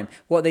doing time.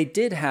 What they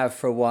did have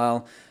for a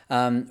while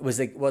was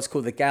what's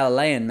called the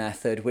Galilean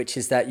method, which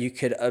is that you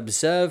could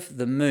observe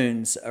the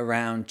moons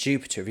around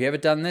Jupiter. Have you ever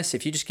done this?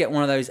 If you just get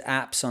one of those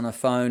apps on a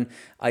phone,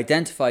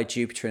 identify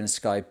Jupiter in the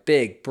sky,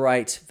 big,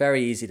 bright,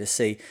 very easy to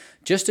see,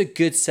 just a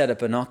good set of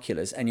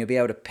binoculars, and you'll be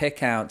able to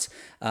pick out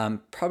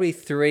probably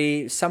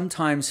 3,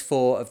 sometimes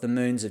 4 of the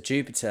moons of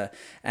Jupiter.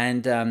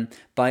 And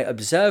by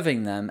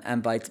observing them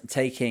and by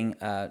taking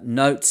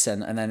notes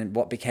and then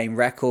what became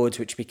records,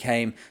 which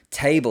became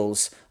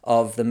tables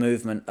of the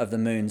movement of the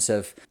moons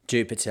of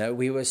Jupiter,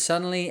 we were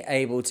suddenly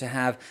able to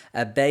have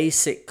a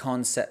basic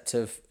concept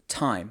of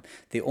time.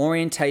 The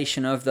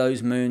orientation of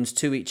those moons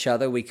to each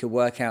other, we could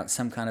work out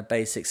some kind of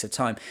basics of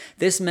time.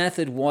 This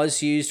method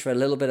was used for a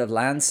little bit of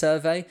land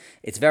survey.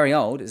 It's very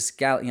old.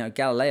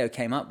 Galileo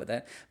came up with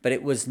it, but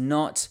it was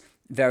not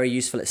very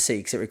useful at sea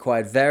because it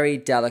required very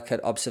delicate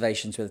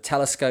observations with a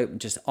telescope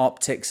and just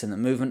optics, and the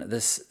movement of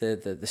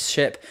the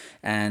ship,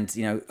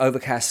 and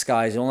overcast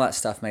skies and all that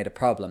stuff made a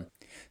problem.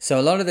 So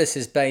a lot of this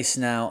is based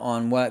now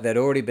on work that had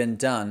already been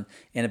done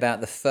in about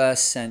the 1st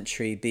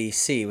century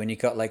BC, when you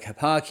got like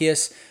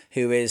Hipparchus,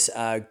 who is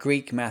a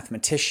Greek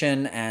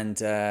mathematician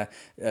and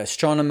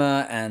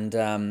astronomer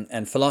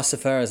and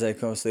philosopher, as of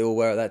course they all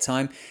were at that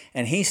time,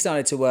 and he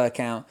started to work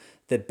out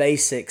the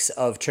basics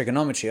of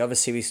trigonometry.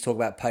 Obviously, we talk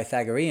about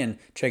Pythagorean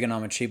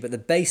trigonometry, but the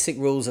basic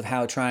rules of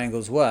how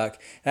triangles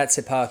work, that's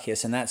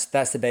Hipparchus, and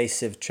that's the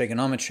basis of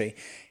trigonometry.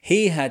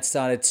 He had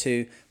started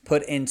to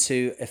put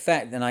into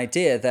effect an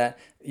idea that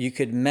you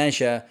could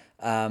measure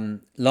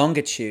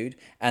longitude,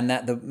 and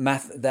that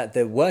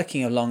the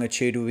working of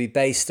longitude would be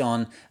based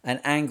on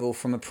an angle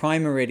from a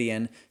prime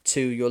meridian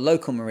to your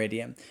local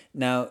meridian.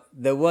 Now,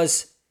 there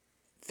was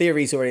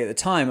theories already at the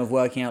time of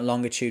working out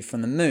longitude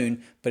from the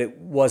moon, but it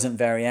wasn't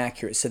very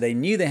accurate. So they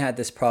knew they had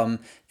this problem.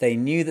 They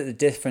knew that the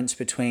difference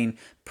between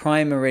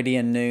prime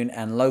meridian noon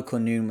and local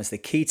noon was the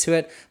key to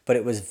it, but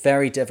it was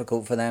very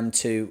difficult for them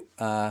to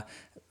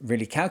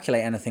really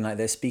calculate anything like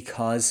this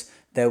because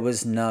there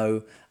was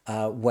no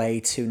way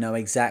to know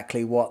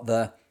exactly what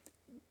the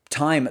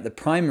time at the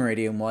prime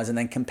meridian was and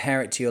then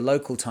compare it to your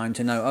local time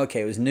to know,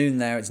 okay, it was noon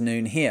there, it's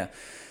noon here.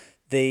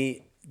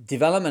 The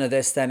development of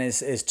this then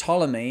is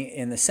Ptolemy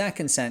in the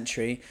 2nd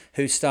century,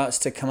 who starts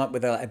to come up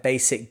with a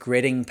basic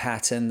gridding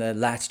pattern, the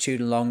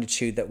latitude and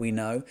longitude that we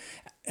know,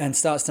 and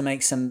starts to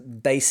make some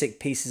basic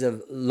pieces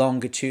of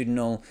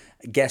longitudinal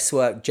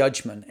guesswork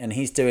judgment. And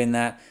he's doing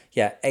that,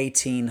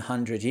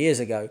 1,800 years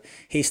ago.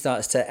 He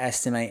starts to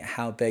estimate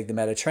how big the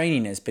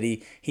Mediterranean is, but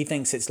he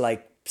thinks it's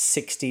like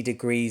 60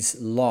 degrees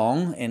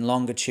long in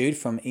longitude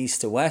from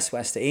east to west,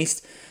 west to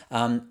east.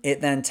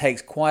 It then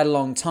takes quite a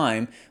long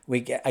time.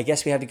 I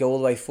guess we had to go all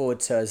the way forward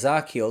to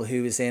Ezekiel,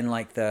 who is in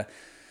like the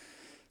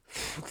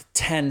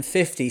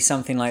 1050,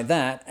 something like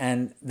that,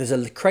 and there's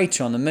a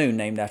crater on the moon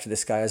named after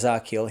this guy,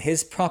 Ezekiel.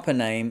 His proper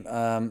name,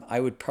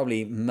 I would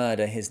probably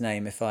murder his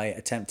name if I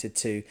attempted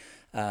to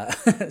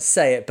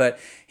say it, but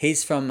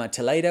he's from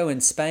Toledo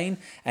in Spain,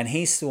 and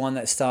he's the one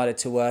that started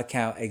to work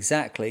out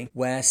exactly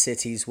where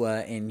cities were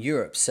in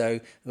Europe. So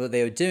what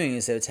they were doing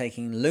is they were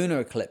taking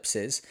lunar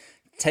eclipses,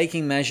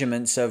 taking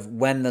measurements of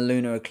when the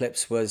lunar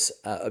eclipse was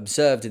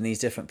observed in these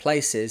different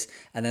places,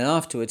 and then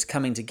afterwards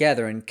coming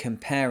together and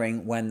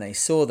comparing when they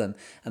saw them.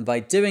 And by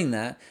doing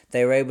that,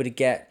 they were able to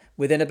get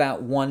within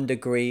about 1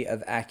 degree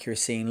of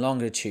accuracy in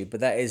longitude. But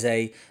that is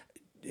a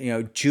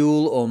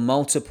dual or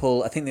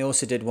multiple. I think they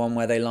also did one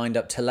where they lined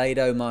up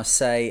Toledo,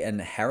 Marseille,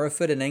 and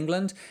Hereford in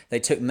England. They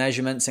took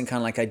measurements and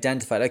kind of like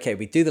identified, okay,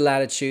 we do the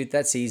latitude,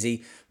 that's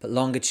easy, but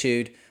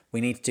longitude,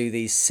 we need to do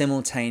these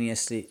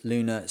simultaneously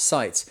lunar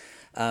sites.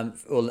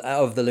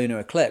 Of the lunar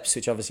eclipse,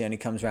 which obviously only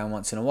comes around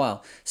once in a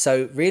while.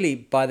 So really,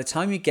 by the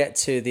time you get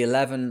to the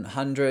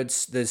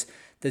 1100s,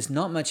 there's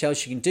not much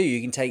else you can do. You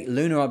can take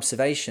lunar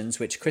observations,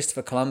 which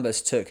Christopher Columbus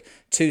took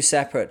 2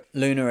 separate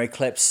lunar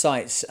eclipse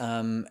sites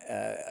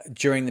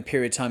during the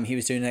period of time he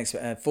was doing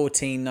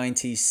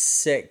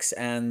 1496,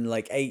 and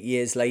like 8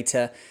 years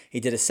later, he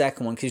did a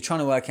second one because he's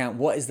trying to work out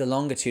what is the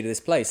longitude of this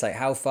place, like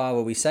how far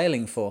were we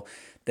sailing for.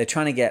 They're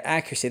trying to get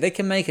accuracy. They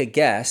can make a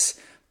guess,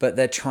 but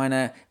they're trying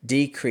to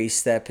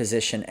decrease their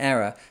position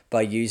error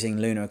by using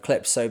lunar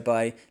eclipse. So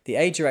by the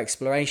age of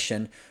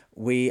exploration,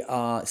 we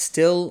are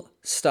still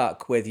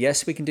stuck with,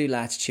 yes, we can do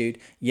latitude,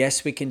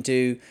 yes, we can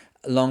do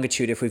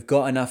longitude if we've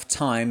got enough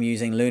time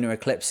using lunar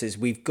eclipses.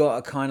 We've got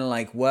a kind of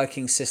like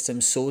working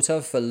system sort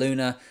of for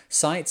lunar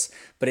sites,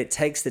 but it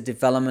takes the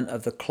development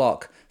of the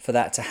clock for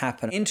that to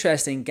happen.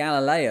 Interesting,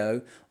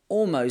 Galileo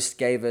almost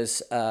gave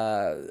us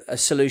a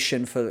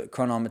solution for the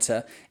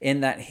chronometer in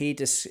that he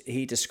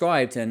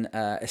described an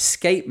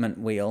escapement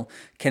wheel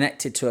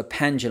connected to a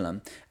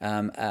pendulum,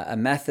 a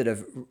method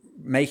of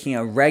making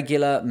a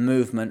regular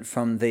movement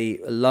from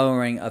the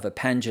lowering of a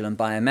pendulum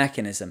by a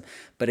mechanism.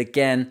 But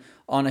again,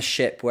 on a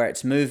ship where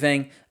it's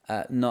moving,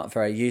 not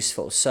very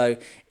useful. So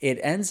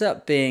it ends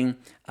up being,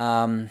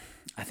 I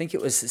think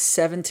it was the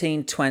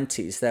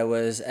 1720s, there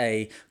was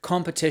a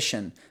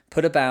competition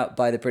put about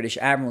by the British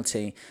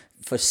Admiralty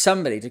for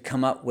somebody to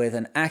come up with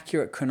an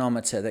accurate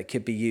chronometer that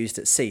could be used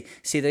at sea.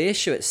 See, the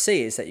issue at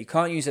sea is that you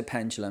can't use a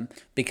pendulum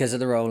because of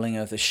the rolling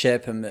of the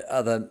ship and the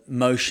other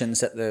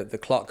motions that the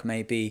clock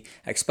may be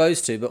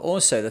exposed to, but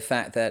also the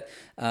fact that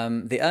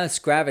the Earth's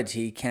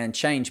gravity can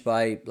change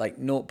by like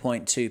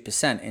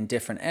 0.2% in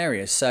different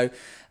areas. So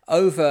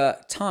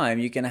over time,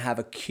 you're going to have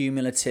a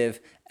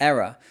cumulative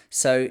error.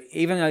 So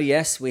even though,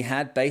 yes, we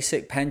had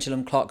basic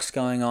pendulum clocks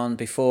going on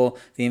before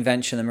the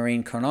invention of the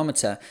marine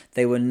chronometer,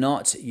 they were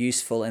not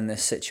useful in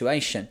this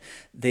situation.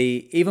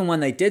 Even when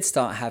they did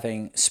start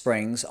having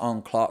springs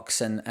on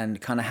clocks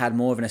and kind of had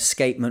more of an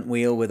escapement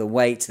wheel with a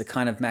weight, the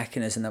kind of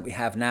mechanism that we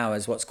have now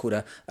is what's called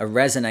a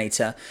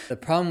resonator. The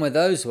problem with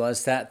those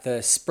was that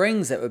the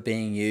springs that were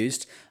being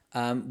used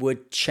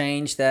would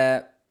change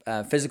their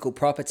physical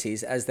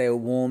properties as they were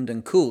warmed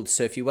and cooled.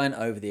 So if you went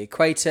over the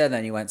equator,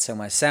 then you went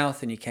somewhere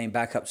south and you came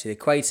back up to the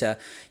equator,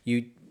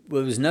 there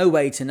was no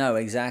way to know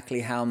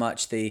exactly how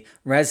much the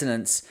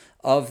resonance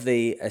of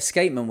the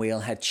escapement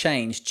wheel had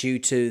changed due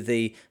to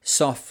the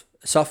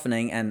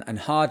softening and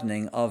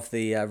hardening of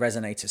the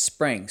resonator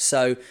spring.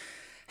 So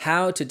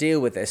how to deal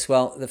with this?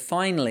 Well,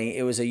 finally,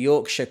 it was a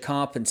Yorkshire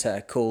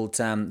carpenter called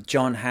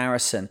John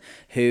Harrison,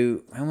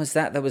 who, when was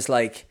that? That was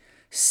like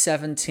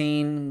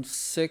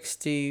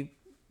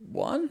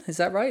 1761. Is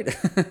that right?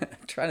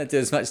 I'm trying to do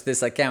as much of this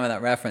as I can with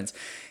that reference.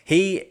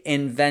 He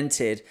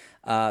invented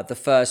the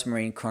first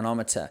marine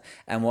chronometer,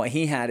 and what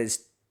he had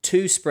is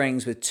 2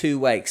 springs with 2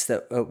 weights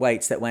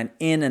that went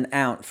in and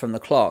out from the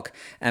clock.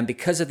 And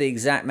because of the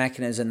exact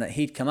mechanism that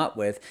he'd come up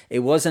with, it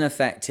wasn't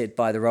affected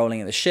by the rolling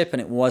of the ship, and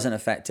it wasn't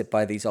affected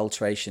by these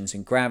alterations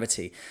in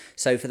gravity.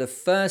 So for the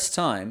first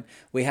time,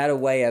 we had a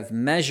way of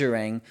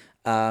measuring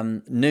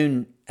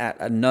noon at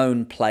a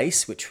known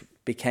place, which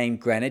became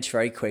Greenwich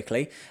very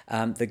quickly.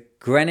 The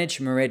Greenwich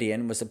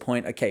meridian was the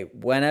point, okay,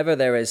 whenever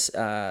there is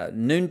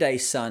noonday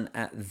sun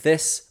at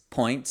this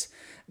point,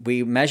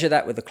 we measure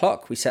that with the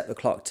clock, we set the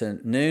clock to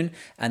noon,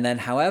 and then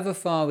however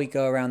far we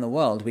go around the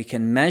world, we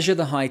can measure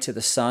the height of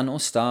the sun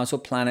or stars or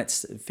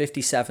planets,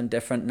 57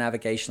 different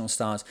navigational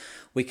stars.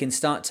 We can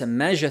start to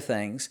measure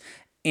things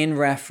in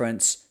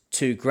reference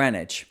to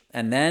Greenwich,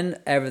 and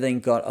then everything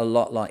got a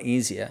lot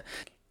easier.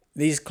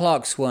 These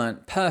clocks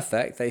weren't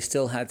perfect, they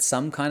still had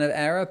some kind of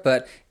error,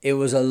 but it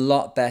was a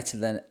lot better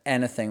than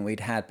anything we'd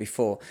had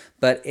before.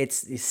 But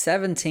it's the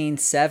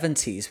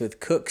 1770s with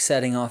Cook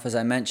setting off, as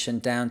I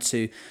mentioned, down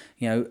to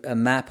a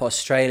map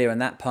Australia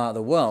and that part of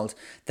the world,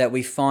 that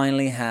we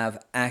finally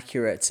have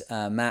accurate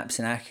maps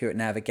and accurate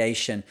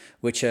navigation,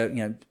 which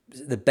are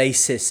the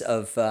basis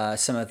of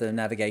some of the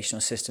navigational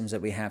systems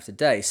that we have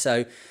today.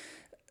 So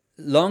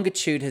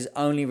longitude has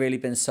only really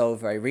been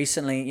solved very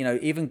recently,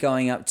 even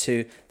going up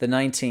to the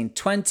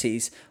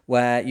 1920s,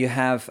 where you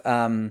have,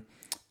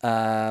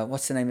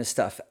 what's the name of the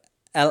stuff?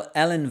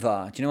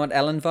 Elenvar. Do you know what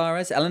Elenvar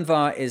is?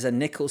 Elenvar is a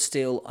nickel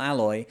steel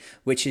alloy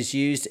which is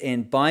used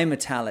in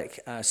bimetallic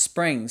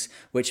springs,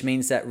 which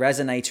means that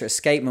resonator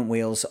escapement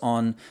wheels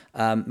on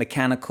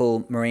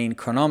mechanical marine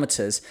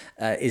chronometers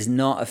is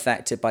not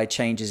affected by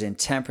changes in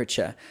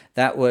temperature.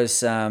 That was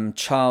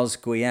Charles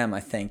Guillem,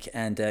 I think,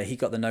 and he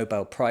got the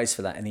Nobel Prize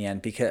for that in the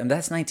end, because and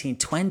that's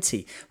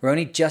 1920. We're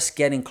only just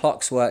getting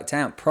clocks worked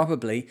out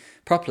properly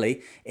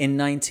in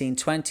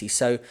 1920.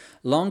 So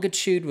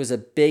longitude was a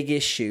big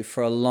issue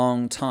for a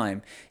long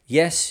time.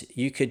 Yes,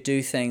 you could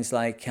do things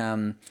like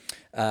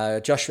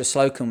Joshua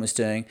Slocum was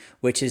doing,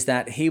 which is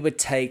that he would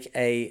take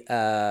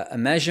a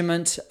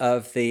measurement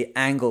of the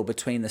angle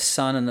between the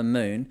sun and the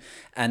moon,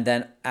 and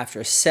then after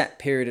a set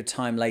period of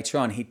time later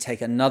on, he'd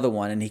take another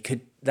one, and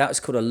that was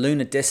called a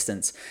lunar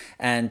distance,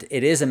 and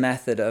it is a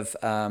method of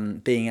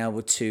being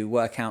able to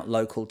work out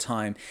local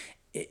time.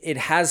 It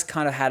has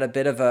kind of had a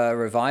bit of a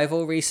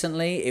revival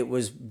recently. It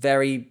was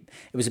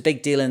a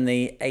big deal in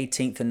the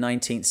 18th and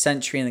 19th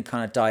century, and then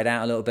kind of died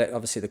out a little bit.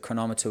 Obviously, the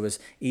chronometer was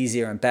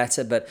easier and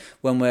better. But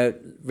when we're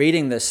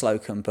reading the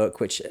Slocum book,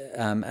 which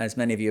as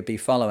many of you will be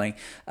following,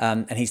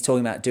 and he's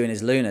talking about doing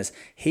his lunars,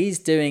 he's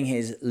doing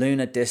his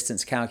lunar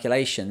distance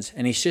calculations,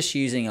 and he's just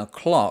using a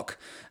clock,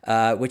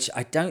 which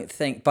I don't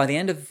think, by the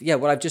end of,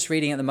 what I'm just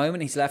reading at the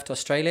moment, he's left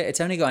Australia,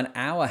 it's only got an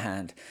hour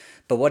hand.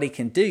 But what he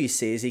can do, you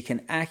see, is he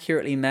can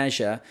accurately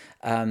measure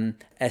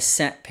a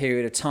set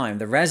period of time.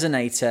 The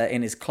resonator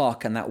in his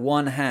clock and that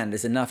one hand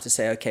is enough to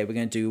say, okay, we're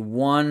going to do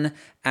 1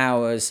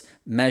 hour's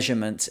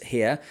measurement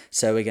here.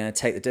 So we're going to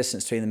take the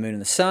distance between the moon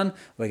and the sun.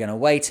 We're going to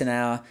wait an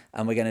hour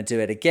and we're going to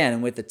do it again.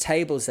 And with the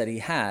tables that he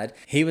had,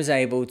 he was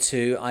able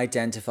to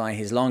identify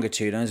his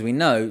longitude. And as we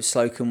know,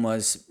 Slocum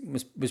was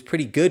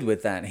pretty good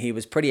with that. He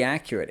was pretty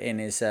accurate in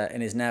his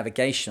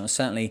navigation, or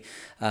certainly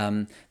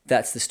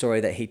that's the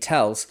story that he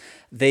tells.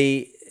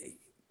 The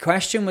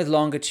question with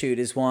longitude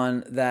is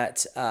one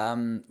that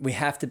we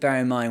have to bear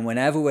in mind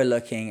whenever we're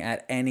looking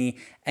at any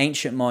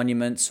ancient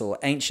monuments or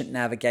ancient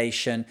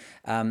navigation.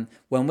 When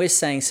we're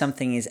saying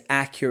something is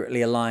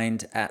accurately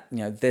aligned at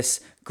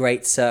this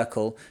great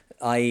circle,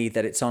 i.e.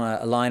 that it's on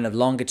a line of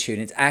longitude,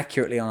 it's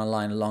accurately on a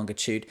line of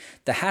longitude,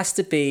 there has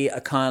to be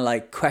a kind of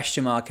like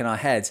question mark in our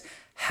heads.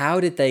 How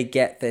did they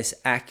get this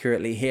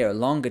accurately here,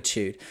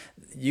 longitude?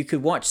 You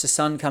could watch the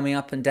sun coming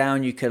up and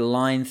down. You could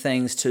align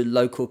things to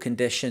local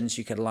conditions.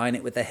 You could align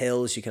it with the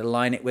hills. You could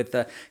align it with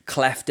the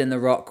cleft in the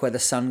rock where the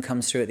sun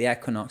comes through at the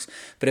equinox.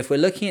 But if we're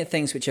looking at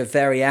things which are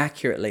very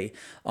accurately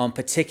on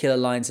particular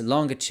lines of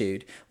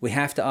longitude, we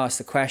have to ask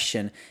the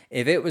question,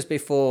 if it was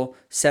before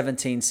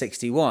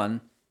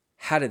 1761,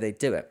 how did they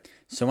do it?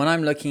 So when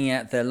I'm looking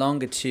at the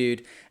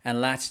longitude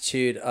and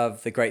latitude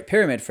of the Great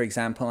Pyramid, for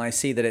example, I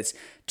see that it's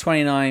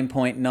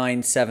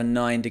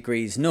 29.979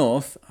 degrees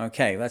north.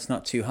 Okay, that's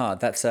not too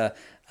hard. That's a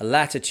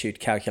latitude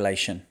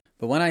calculation.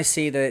 But when I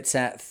see that it's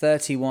at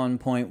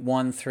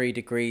 31.13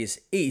 degrees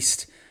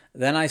east,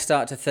 then I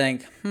start to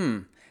think,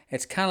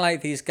 it's kind of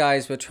like these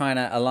guys were trying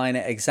to align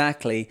it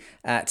exactly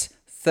at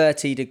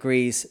 30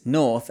 degrees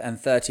north and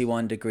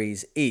 31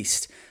 degrees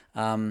east.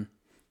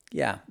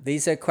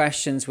 These are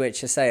questions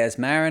which I say, as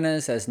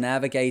mariners, as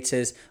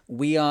navigators,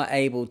 we are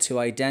able to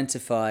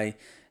identify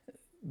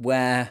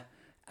where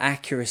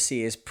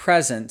accuracy is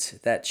present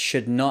that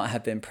should not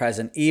have been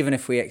present, even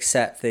if we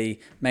accept the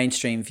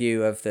mainstream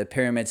view of the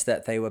pyramids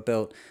that they were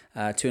built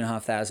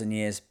 2,500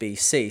 years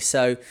BC.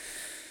 So,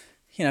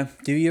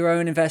 do your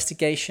own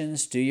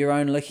investigations, do your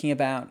own looking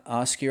about,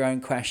 ask your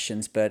own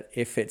questions. But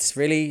if it's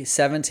really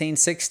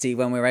 1760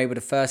 when we were able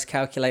to first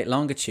calculate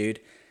longitude,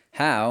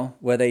 how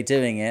were they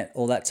doing it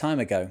all that time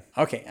ago?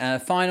 Okay, a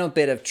final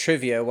bit of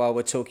trivia while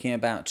we're talking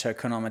about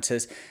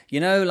chronometers.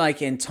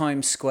 Like in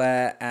Times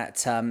Square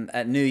at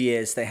New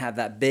Year's, they have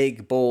that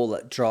big ball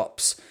that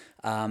drops.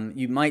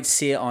 You might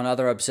see it on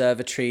other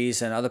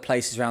observatories and other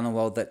places around the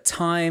world, that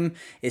time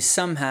is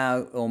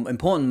somehow, or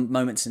important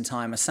moments in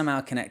time are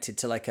somehow connected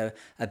to like a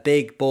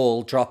big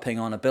ball dropping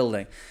on a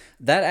building.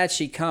 That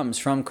actually comes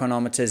from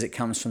chronometers. It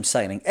comes from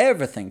sailing.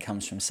 Everything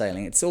comes from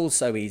sailing. It's all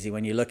so easy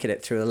when you look at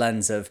it through the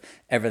lens of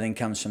everything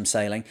comes from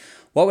sailing.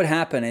 What would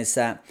happen is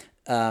that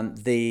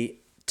the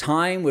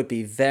time would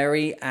be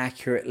very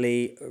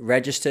accurately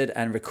registered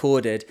and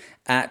recorded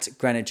at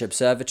Greenwich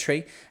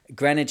Observatory.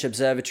 Greenwich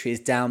Observatory is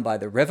down by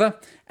the river,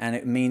 and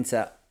it means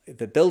that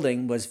the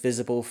building was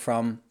visible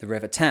from the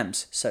River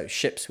Thames. So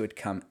ships would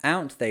come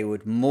out, they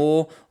would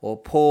moor or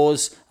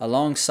pause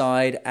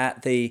alongside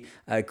at the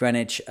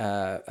Greenwich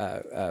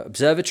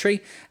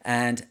Observatory,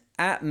 and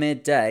at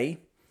midday,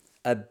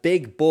 a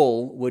big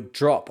ball would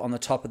drop on the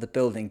top of the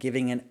building,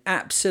 giving an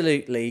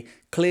absolutely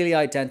clearly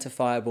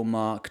identifiable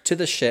mark to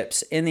the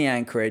ships in the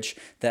anchorage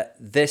that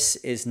this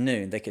is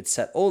noon. They could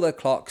set all their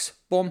clocks,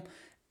 boom,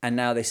 and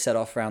now they set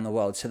off around the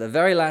world. So the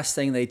very last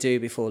thing they do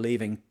before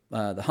leaving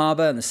the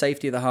harbour and the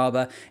safety of the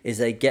harbour is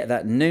they get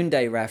that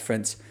noonday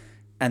reference,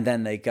 and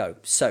then they go.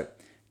 So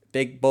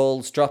big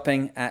balls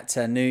dropping at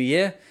New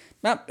Year?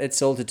 Well,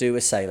 it's all to do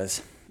with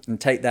sailors. And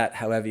take that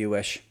however you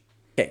wish.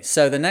 Okay,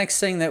 so the next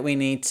thing that we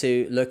need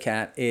to look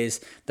at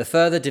is the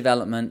further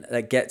development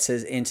that gets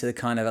us into the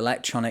kind of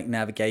electronic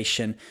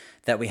navigation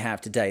that we have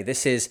today.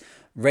 This is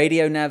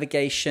radio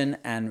navigation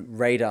and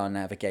radar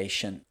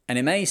navigation. And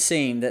it may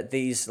seem that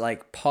these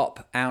like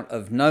pop out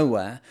of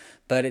nowhere,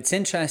 but it's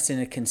interesting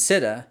to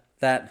consider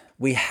that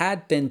we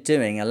had been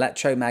doing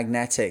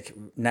electromagnetic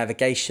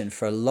navigation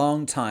for a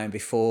long time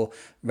before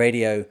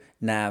radio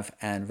nav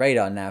and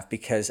radar nav,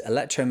 because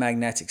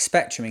electromagnetic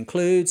spectrum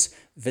includes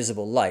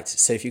visible light.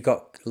 So if you've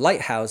got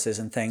lighthouses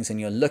and things and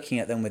you're looking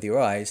at them with your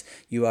eyes,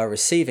 you are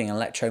receiving an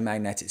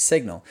electromagnetic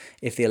signal.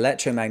 If the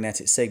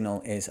electromagnetic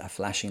signal is a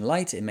flashing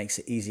light, it makes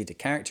it easy to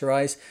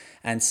characterize.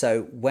 And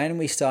so when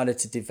we started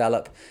to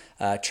develop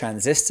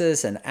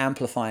transistors and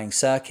amplifying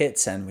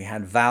circuits, and we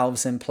had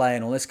valves in play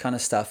and all this kind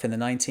of stuff in the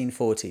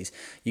 1940s,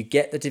 you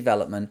get the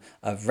development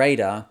of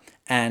radar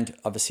and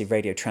obviously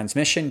radio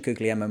transmission.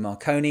 Guglielmo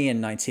Marconi in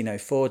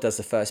 1904 does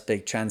the first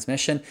big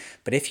transmission.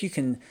 But if you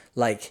can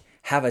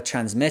have a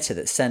transmitter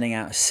that's sending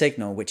out a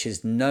signal which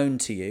is known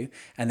to you,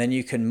 and then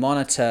you can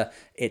monitor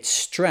its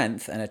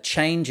strength and a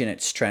change in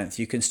its strength,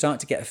 you can start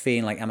to get a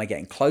feeling like, am I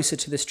getting closer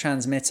to this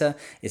transmitter?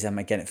 Am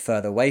I getting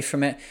further away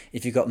from it?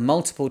 If you've got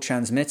multiple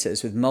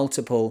transmitters with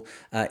multiple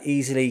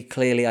easily,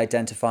 clearly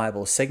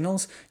identifiable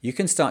signals, you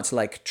can start to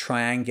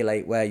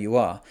triangulate where you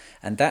are.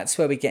 And that's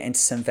where we get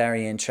into some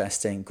very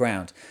interesting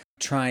ground.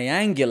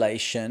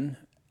 Triangulation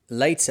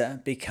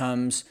later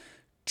becomes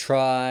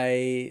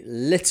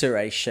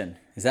triliteration.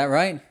 Is that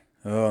right?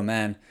 Oh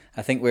man,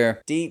 I think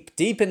we're deep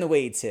in the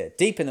weeds here.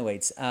 Deep in the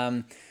weeds.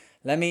 We'll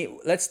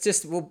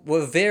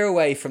veer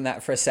away from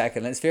that for a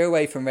second. Let's veer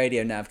away from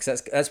radio nav,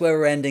 because that's where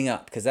we're ending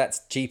up, because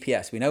that's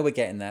GPS. We know we're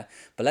getting there.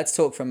 But let's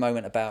talk for a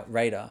moment about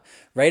radar.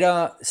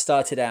 Radar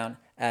started out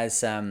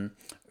as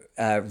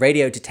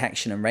radio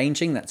detection and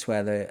ranging. That's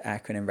where the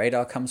acronym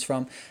radar comes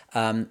from.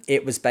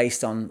 It was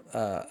based on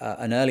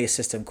an earlier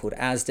system called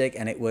ASDIC,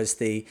 and it was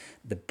the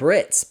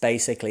Brits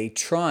basically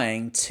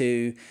trying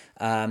to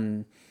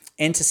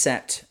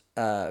intercept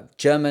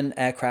German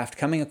aircraft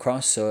coming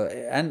across,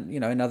 and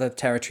in other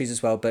territories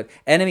as well, but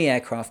enemy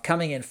aircraft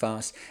coming in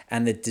fast,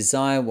 and the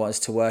desire was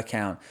to work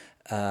out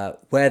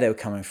where they were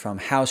coming from,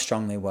 how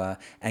strong they were,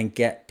 and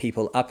get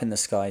people up in the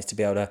skies to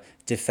be able to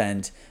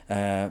defend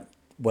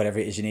whatever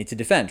it is you need to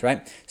defend,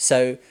 right?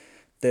 So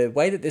the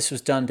way that this was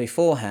done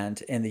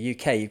beforehand in the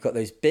UK, you've got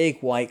those big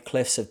white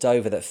cliffs of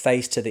Dover that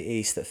face to the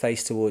east, that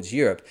face towards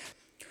Europe.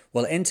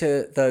 Well,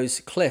 into those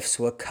cliffs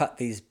were cut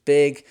these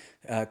big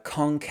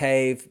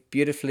concave,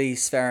 beautifully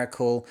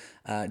spherical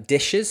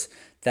dishes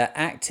that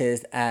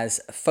acted as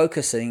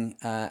focusing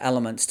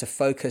elements to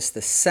focus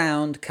the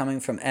sound coming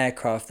from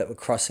aircraft that were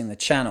crossing the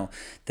channel.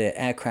 The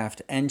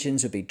aircraft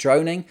engines would be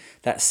droning.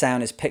 That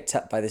sound is picked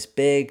up by this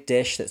big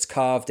dish that's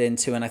carved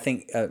into, and I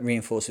think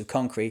reinforced with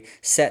concrete,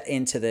 set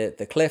into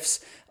the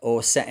cliffs,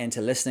 or set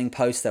into listening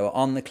posts that were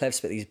on the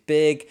cliffs. But these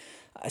big,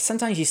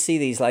 sometimes you see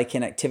these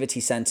in activity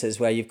centers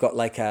where you've got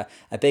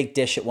a big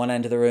dish at one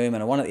end of the room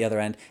and a one at the other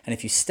end. And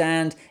if you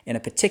stand in a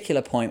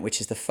particular point, which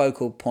is the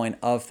focal point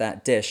of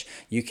that dish,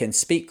 you can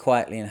speak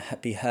quietly and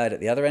be heard at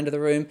the other end of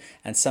the room.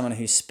 And someone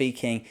who's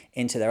speaking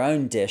into their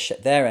own dish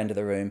at their end of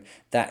the room,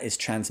 that is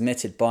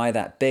transmitted by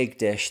that big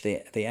dish.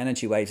 The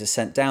energy waves are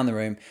sent down the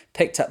room,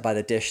 picked up by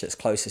the dish that's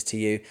closest to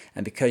you.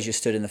 And because you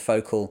stood in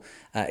the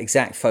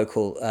exact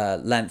focal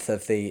length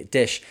of the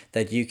dish,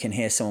 that you can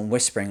hear someone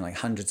whispering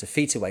hundreds of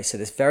feet away. So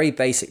this very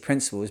basic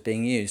principle is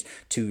being used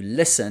to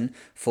listen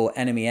for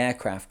enemy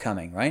aircraft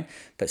coming, right?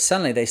 But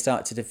suddenly they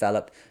start to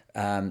develop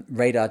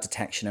radar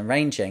detection and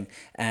ranging,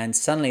 and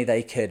suddenly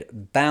they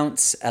could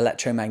bounce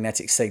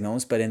electromagnetic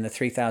signals, but in the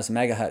 3000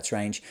 megahertz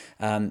range,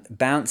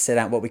 bounce it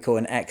out, what we call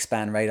an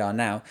X-band radar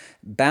now,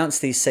 bounce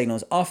these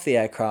signals off the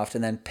aircraft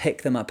and then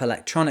pick them up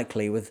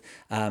electronically with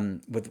how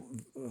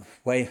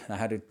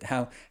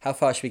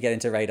far should we get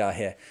into radar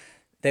here?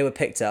 They were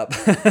picked up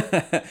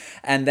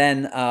and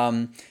then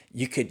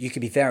you could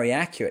be very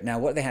accurate. Now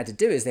what they had to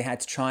do is they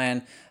had to try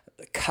and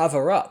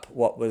cover up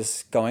what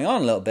was going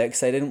on a little bit, because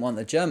they didn't want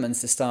the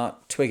Germans to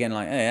start twigging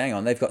hey, hang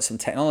on, they've got some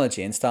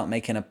technology, and start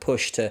making a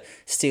push to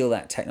steal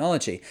that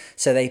technology.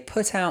 So they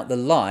put out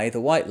the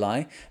white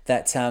lie,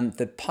 that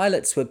the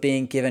pilots were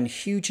being given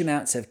huge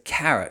amounts of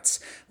carrots,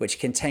 which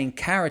contain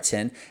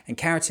keratin, and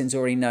keratin's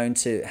already known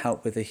to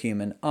help with the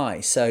human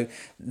eye. So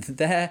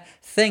their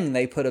thing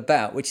they put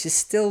about, which is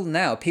still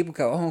now, people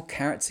go, oh,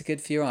 carrots are good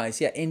for your eyes.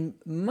 Yeah, in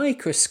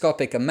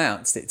microscopic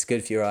amounts it's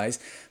good for your eyes.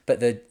 But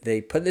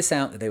they put this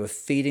out that they were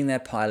feeding their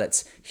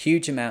pilots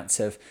huge amounts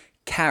of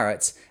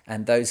carrots,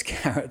 and those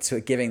carrots were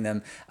giving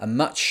them a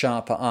much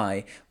sharper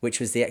eye, which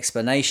was the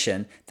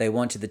explanation they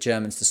wanted the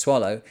Germans to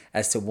swallow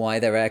as to why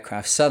their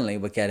aircraft suddenly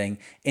were getting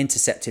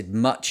intercepted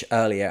much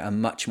earlier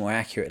and much more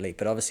accurately.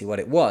 But obviously what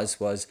it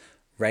was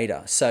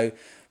radar. So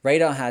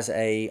radar has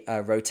a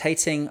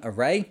rotating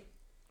array,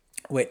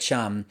 which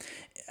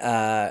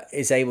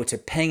is able to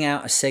ping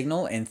out a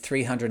signal in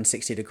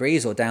 360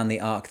 degrees or down the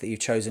arc that you've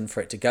chosen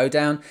for it to go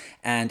down,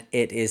 and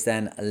it is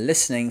then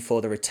listening for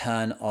the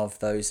return of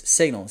those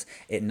signals.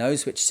 It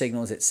knows which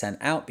signals it's sent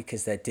out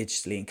because they're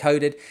digitally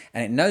encoded,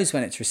 and it knows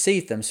when it's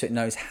received them, so it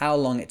knows how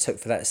long it took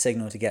for that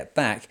signal to get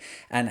back,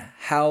 and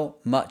how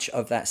much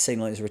of that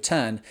signal is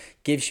returned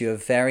gives you a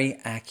very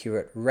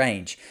accurate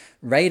range.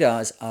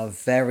 Radars are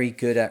very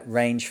good at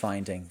range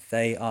finding.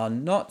 They are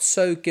not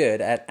so good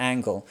at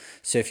angle.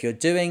 So if you're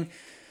doing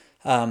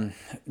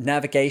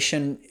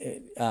navigation,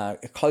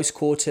 close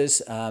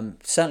quarters,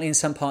 certainly in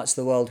some parts of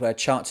the world where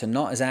charts are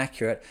not as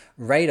accurate,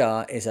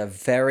 radar is a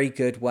very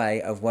good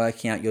way of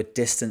working out your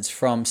distance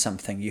from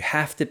something. You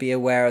have to be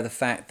aware of the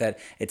fact that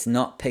it's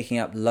not picking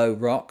up low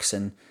rocks,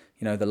 and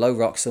the low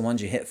rocks are the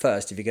ones you hit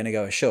first if you're going to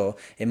go ashore.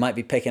 It might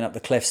be picking up the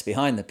cliffs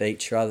behind the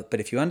beach, but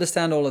if you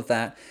understand all of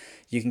that,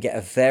 you can get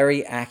a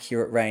very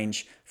accurate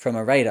range from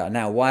a radar.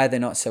 Now, why are they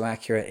not so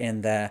accurate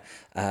in their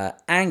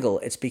angle?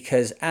 It's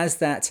because as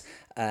that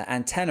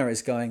antenna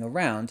is going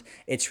around,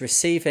 it's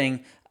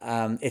sending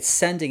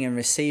and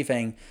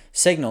receiving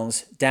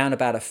signals down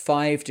about a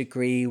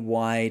 5-degree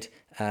wide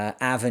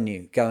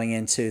avenue going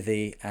into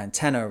the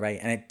antenna array,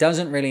 and it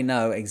doesn't really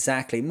know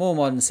exactly. More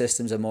modern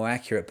systems are more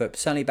accurate, but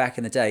certainly back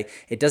in the day,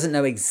 it doesn't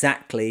know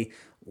exactly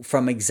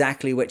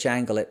which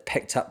angle it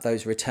picked up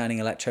those returning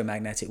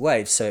electromagnetic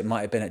waves. So it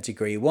might have been at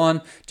degree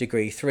 1,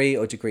 degree 3,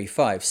 or degree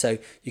 5. So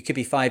you could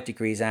be 5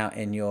 degrees out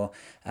in your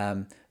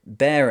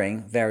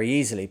bearing very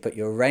easily, but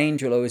your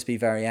range will always be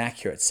very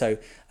accurate. So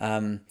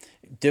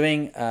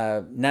doing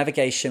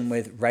navigation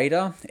with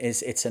radar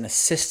it's an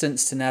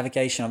assistance to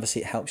navigation.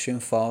 Obviously, it helps you in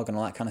fog and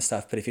all that kind of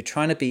stuff. But if you're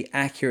trying to be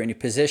accurate in your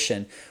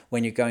position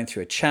when you're going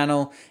through a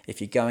channel,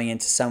 if you're going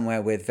into somewhere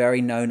with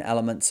very known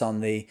elements on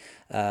the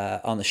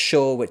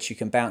shore which you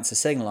can bounce a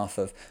signal off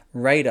of,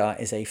 radar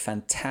is a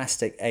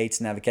fantastic aid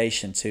to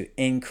navigation to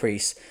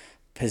increase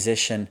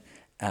position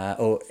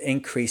or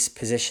increase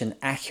position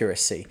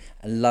accuracy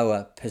and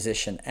lower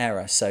position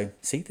error. So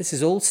see, this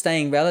is all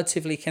staying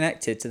relatively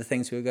connected to the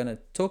things we were going to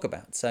talk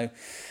about. So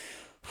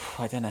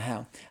I don't know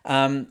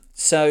how.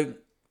 So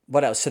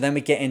what else? So then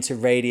we get into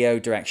radio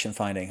direction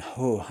finding.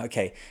 Oh,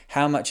 okay.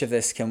 How much of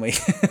this can we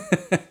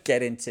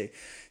get into?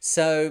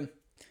 So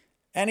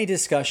any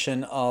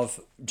discussion of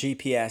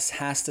GPS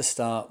has to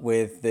start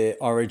with the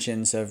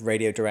origins of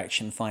radio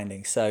direction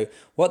finding. So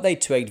what they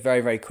twigged very,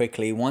 very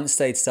quickly once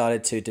they'd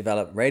started to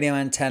develop radio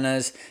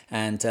antennas,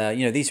 and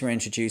these were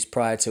introduced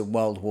prior to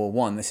World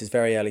War I. This is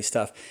very early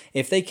stuff.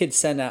 If they could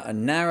send out a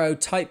narrow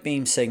tight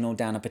beam signal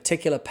down a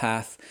particular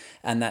path,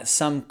 and that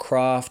some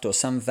craft or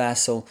some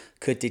vessel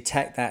could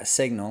detect that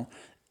signal,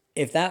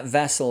 if that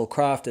vessel or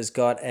craft has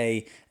got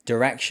a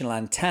directional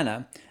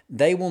antenna,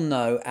 they will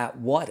know at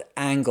what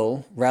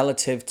angle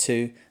relative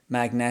to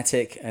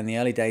magnetic, in the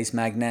early days,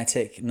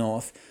 magnetic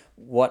north,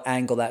 what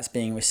angle that's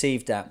being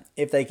received at.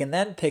 If they can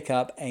then pick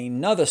up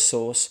another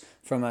source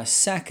from a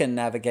second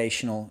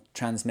navigational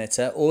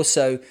transmitter,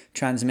 also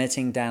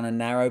transmitting down a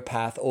narrow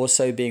path,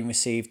 also being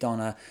received on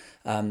a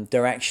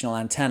directional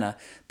antenna,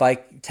 by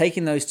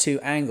taking those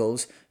two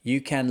angles, you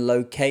can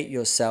locate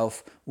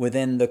yourself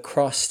within the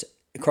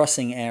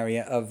crossing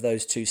area of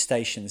those two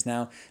stations.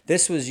 Now,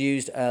 this was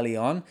used early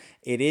on.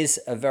 It is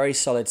a very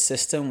solid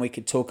system. We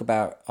could talk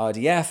about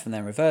RDF and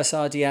then reverse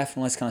RDF and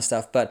all this kind of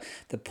stuff, but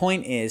the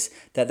point is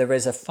that there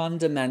is a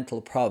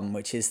fundamental problem,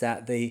 which is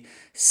that the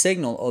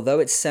signal, although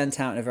it's sent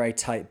out in a very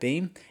tight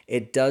beam,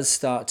 it does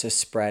start to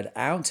spread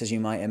out, as you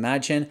might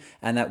imagine,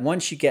 and that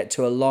once you get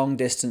to a long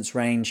distance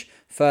range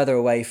further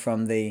away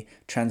from the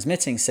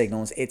transmitting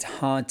signals, it's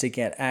hard to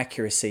get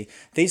accuracy.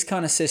 These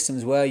kind of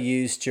systems were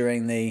used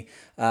during the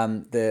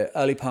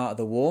early part of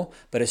the war,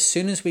 but as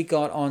soon as we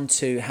got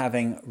onto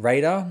having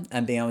radar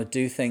and being able to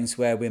do things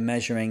where we're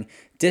measuring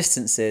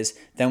distances,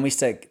 then we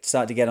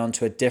start to get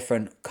onto a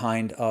different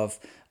kind of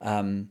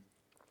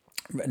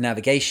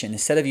navigation.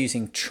 Instead of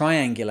using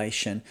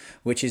triangulation,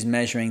 which is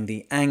measuring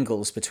the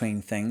angles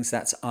between things,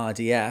 that's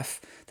RDF.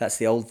 That's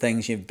the old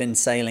things you've been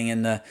sailing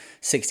in the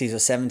 60s or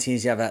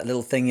 70s. You have that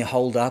little thing you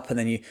hold up and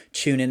then you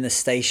tune in the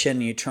station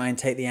and you try and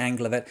take the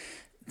angle of it.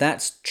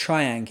 That's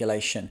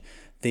triangulation.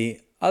 The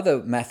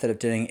other method of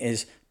doing it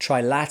is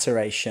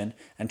trilateration,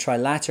 and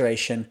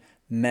trilateration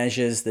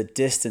measures the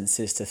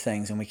distances to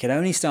things. And we could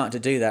only start to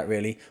do that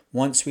really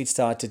once we'd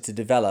started to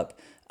develop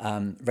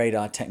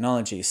radar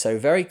technology. So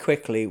very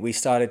quickly we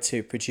started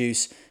to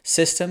produce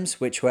systems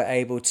which were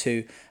able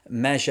to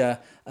measure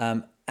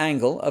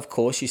angle. Of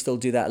course, you still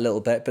do that a little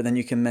bit, but then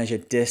you can measure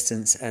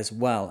distance as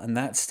well. And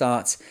that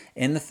starts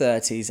in the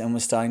 30s and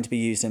was starting to be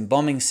used in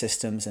bombing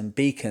systems and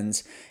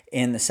beacons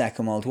in the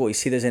Second World War. You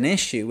see, there's an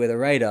issue with a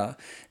radar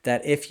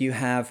that if you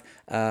have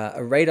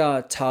a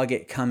radar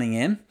target coming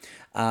in,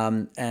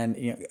 and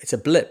it's a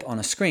blip on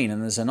a screen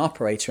and there's an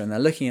operator and they're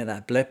looking at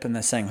that blip and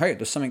they're saying, hey,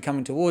 there's something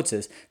coming towards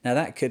us. Now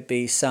that could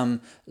be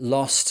some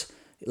lost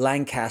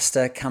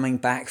Lancaster coming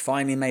back,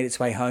 finally made its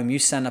way home. You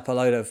send up a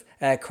load of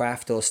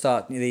aircraft or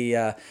start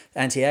the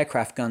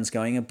anti-aircraft guns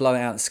going and blow it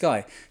out of the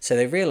sky. So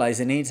they realized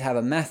they needed to have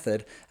a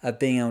method of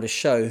being able to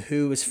show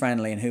who was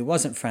friendly and who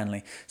wasn't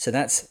friendly. So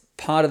that's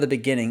part of the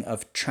beginning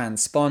of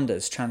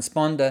transponders.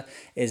 Transponder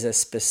is a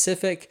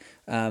specific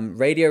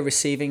radio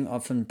receiving,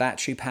 often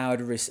battery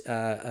powered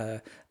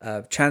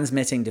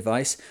transmitting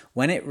device.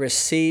 When it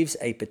receives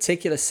a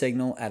particular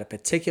signal at a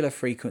particular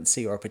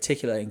frequency or a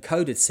particular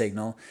encoded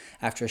signal,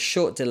 after a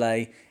short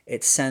delay,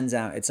 it sends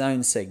out its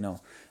own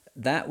signal.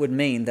 That would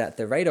mean that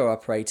the radar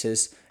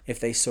operators, if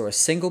they saw a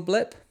single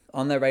blip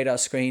on their radar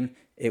screen,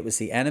 it was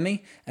the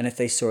enemy. And if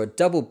they saw a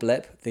double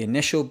blip, the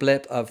initial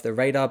blip of the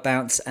radar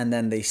bounce and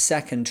then the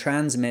second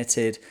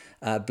transmitted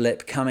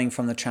blip coming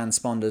from the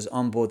transponders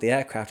on board the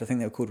aircraft, I think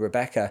they were called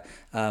Rebecca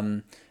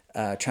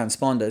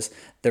transponders,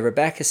 the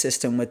Rebecca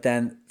system would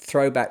then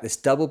throw back this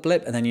double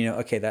blip, and then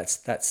okay,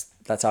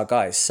 that's our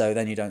guys. So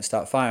then you don't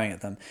start firing at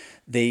them.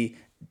 The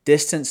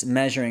distance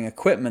measuring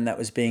equipment that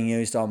was being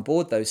used on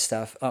board those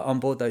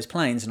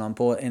planes and on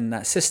board in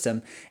that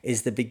system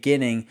is the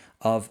beginning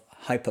of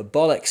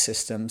hyperbolic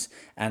systems.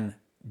 And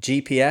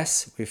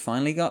GPS, we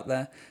finally got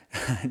there.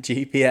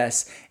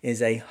 GPS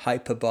is a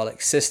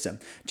hyperbolic system.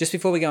 Just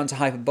before we go on to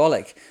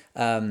hyperbolic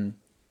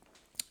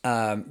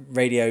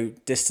radio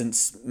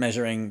distance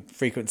measuring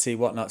frequency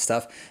whatnot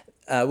stuff,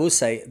 we'll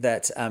say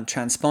that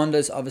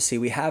transponders, obviously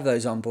we have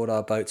those on board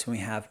our boats, and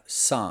we have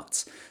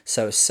SARTs.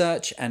 So a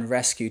search and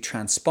rescue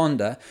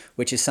transponder,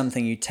 which is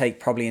something you take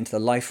probably into the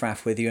life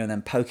raft with you and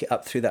then poke it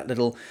up through that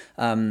little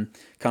kind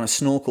of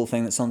snorkel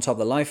thing that's on top of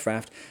the life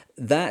raft.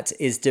 That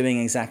is doing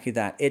exactly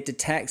that. It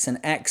detects an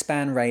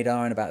X-band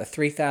radar in about a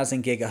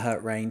 3000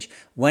 gigahertz range.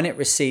 When it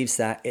receives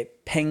that,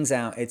 it pings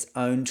out its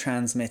own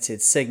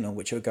transmitted signal,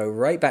 which will go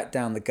right back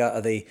down the gut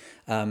of the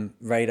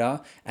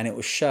radar, and it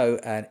will show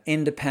an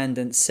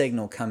independent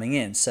signal coming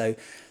in. So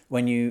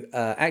when you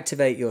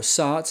activate your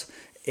SART,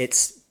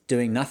 it's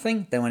doing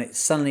nothing. Then when it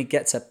suddenly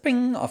gets a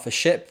ping off a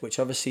ship, which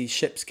obviously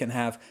ships can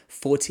have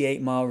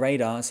 48-mile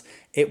radars,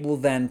 it will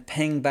then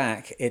ping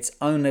back its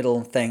own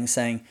little thing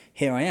saying,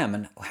 here I am.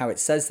 And how it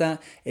says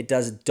that, it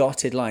does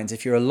dotted lines.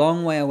 If you're a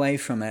long way away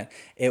from it,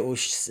 it will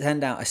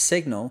send out a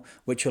signal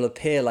which will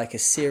appear like a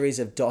series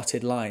of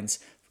dotted lines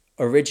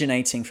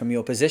originating from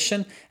your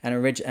position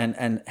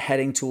and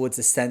heading towards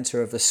the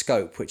center of the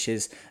scope, which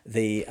is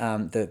the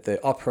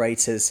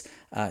operator's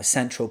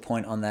central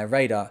point on their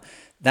radar.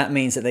 That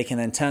means that they can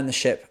then turn the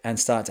ship and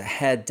start to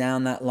head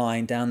down that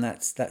line, down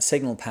that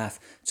signal path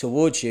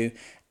towards you.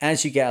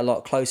 As you get a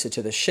lot closer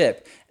to the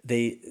ship,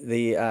 the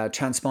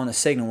transponder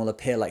signal will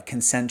appear like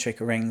concentric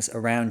rings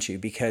around you,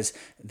 because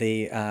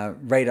the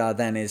radar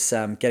then is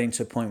getting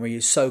to a point where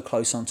you're so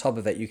close on top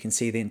of it you can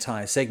see the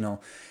entire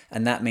signal,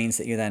 and that means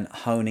that you're then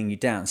honing you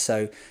down.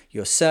 So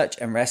your search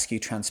and rescue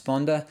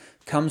transponder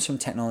comes from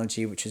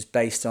technology which was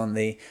based on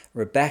the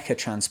Rebecca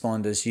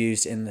transponders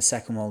used in the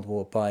Second World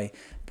War by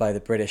the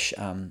British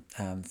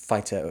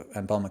Fighter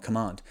and Bomber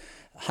Command.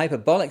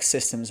 Hyperbolic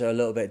systems are a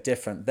little bit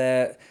different.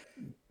 They're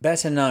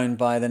better known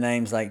by the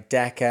names like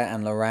Decca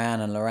and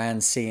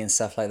Loran C and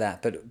stuff like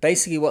that. But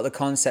basically what the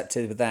concept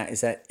is with that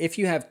is that if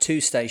you have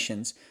two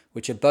stations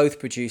which are both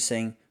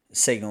producing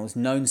signals,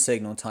 known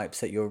signal types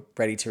that you're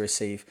ready to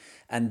receive,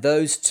 and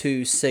those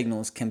two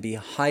signals can be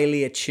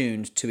highly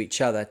attuned to each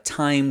other,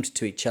 timed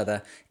to each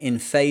other, in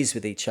phase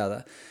with each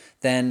other,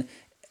 then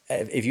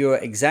if you're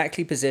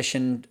exactly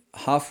positioned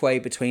halfway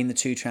between the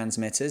two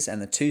transmitters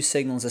and the two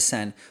signals are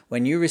sent,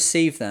 when you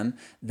receive them,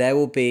 there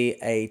will be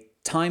a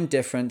time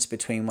difference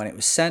between when it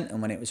was sent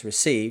and when it was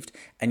received,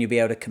 and you'll be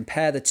able to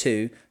compare the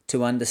two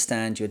to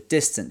understand your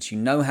distance. You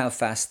know how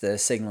fast the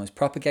signal is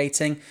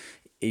propagating.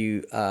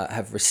 You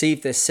have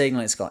received this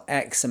signal, it's got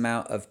X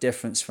amount of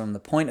difference from the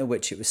point at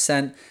which it was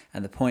sent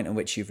and the point at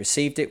which you've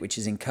received it, which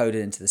is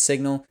encoded into the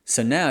signal.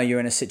 So now you're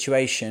in a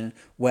situation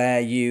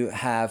where you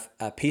have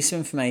a piece of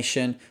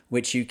information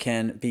which you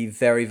can be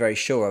very, very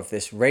sure of.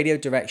 This radio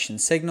direction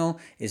signal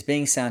is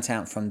being sent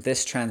out from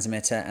this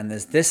transmitter, and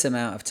there's this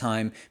amount of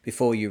time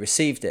before you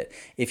received it.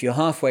 If you're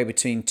halfway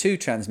between two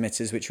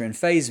transmitters which are in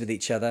phase with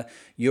each other,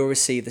 you'll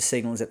receive the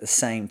signals at the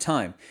same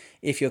time.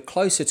 If you're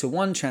closer to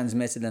one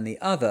transmitter than the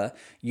other,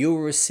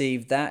 you'll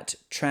receive that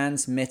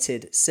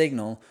transmitted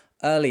signal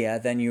earlier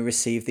than you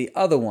receive the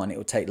other one. It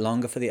will take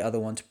longer for the other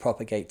one to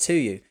propagate to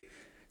you.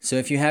 So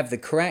if you have the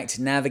correct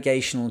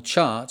navigational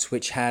chart,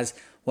 which has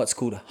what's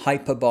called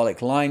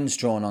hyperbolic lines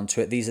drawn onto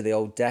it, these are the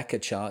old Decca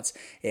charts,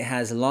 it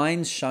has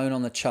lines shown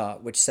on the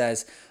chart which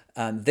says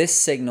this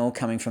signal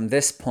coming from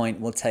this point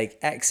will take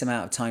X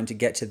amount of time to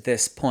get to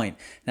this point.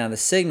 Now the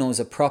signals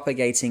are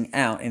propagating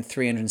out in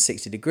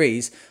 360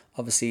 degrees.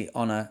 Obviously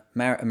on a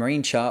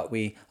marine chart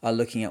we are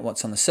looking at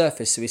what's on the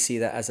surface, so we see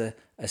that as a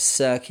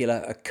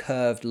circular, a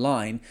curved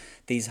line.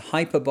 These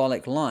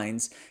hyperbolic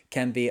lines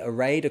can be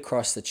arrayed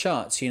across the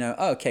chart. So you know,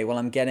 okay, well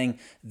I'm getting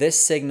this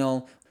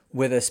signal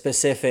with a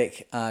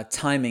specific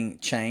timing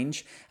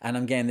change, and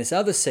I'm getting this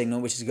other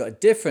signal which has got a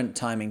different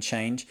timing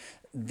change.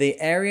 The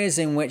areas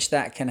in which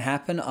that can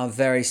happen are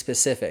very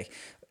specific.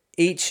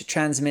 each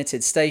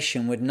transmitted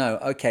station would know,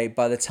 okay,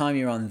 by the time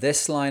you're on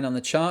this line on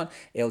the chart,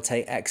 it'll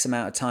take X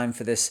amount of time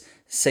for this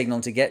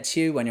signal to get to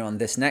you. When you're on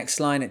this next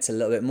line, it's a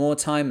little bit more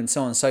time, and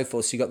so on and so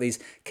forth. So you've got these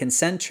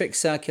concentric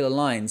circular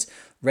lines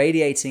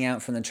radiating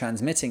out from the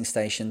transmitting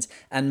stations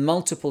and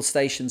multiple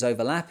stations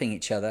overlapping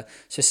each other.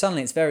 So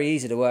suddenly it's very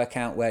easy to work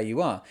out where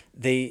you are.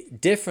 The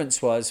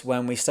difference was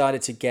when we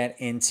started to get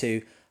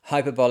into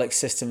hyperbolic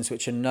systems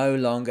which are no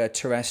longer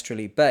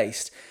terrestrially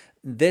based.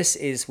 This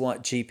is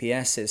what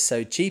GPS is.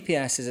 So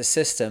GPS is a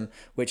system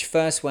which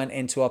first went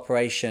into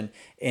operation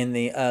in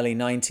the early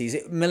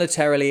 90s.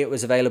 Militarily, it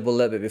was available a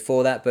little bit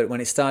before that, but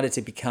when it started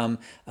to become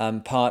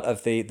part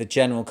of the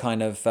general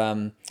kind of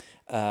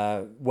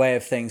way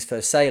of things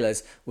for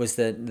sailors was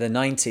the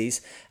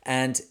 90s.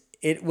 And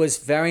it was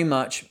very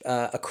much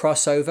a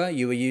crossover.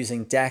 You were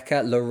using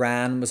Decca.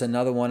 Loran was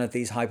another one of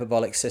these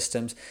hyperbolic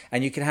systems.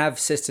 And you could have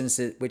systems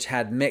which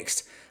had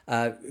mixed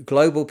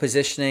global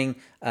positioning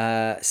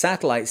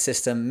satellite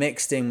system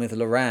mixed in with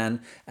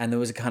Loran, and there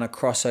was a kind of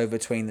crossover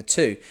between the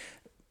two.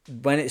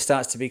 When it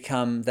starts to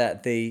become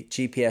that the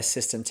GPS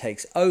system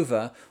takes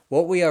over,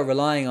 what we are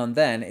relying on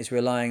then is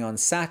relying on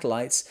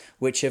satellites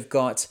which have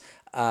got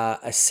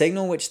a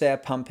signal which they're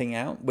pumping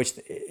out, which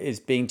is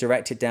being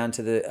directed down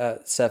to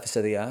the surface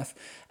of the Earth.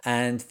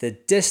 And the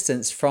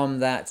distance from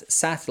that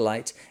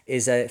satellite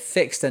is a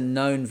fixed and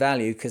known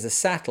value because the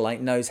satellite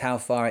knows how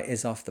far it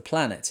is off the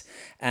planet.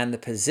 And the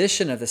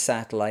position of the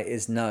satellite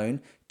is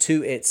known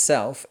to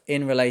itself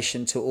in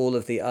relation to all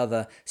of the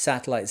other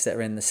satellites that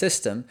are in the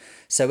system.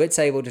 So it's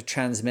able to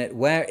transmit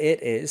where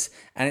it is,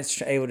 and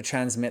it's able to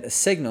transmit a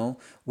signal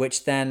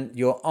which then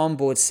your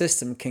onboard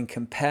system can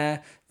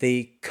compare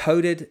the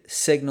coded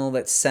signal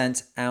that's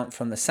sent out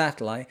from the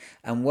satellite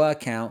and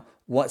work out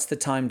what's the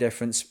time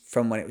difference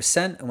from when it was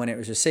sent and when it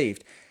was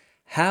received.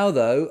 How,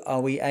 though,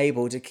 are we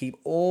able to keep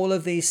all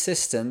of these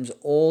systems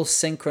all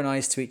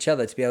synchronized to each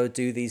other to be able to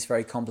do these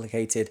very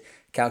complicated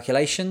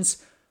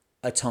calculations?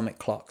 Atomic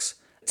clocks.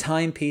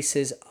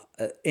 Timepieces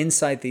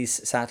inside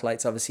these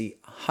satellites, obviously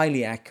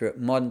highly accurate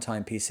modern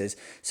timepieces.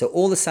 So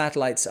all the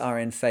satellites are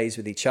in phase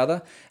with each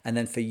other. And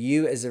then for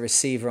you as a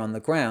receiver on the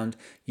ground,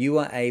 you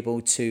are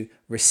able to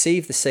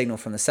receive the signal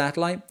from the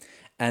satellite,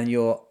 and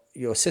your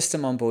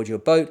system on board your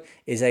boat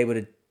is able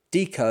to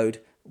decode,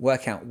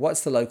 work out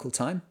what's the local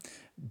time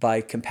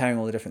by comparing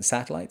all the different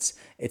satellites.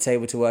 It's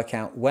able to work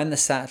out when the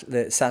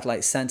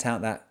satellite sent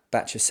out that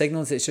batch of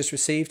signals it's just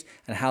received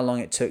and how long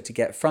it took to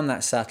get from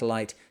that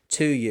satellite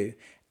to you.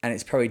 And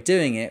it's probably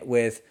doing it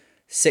with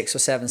 6 or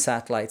 7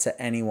 satellites at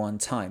any one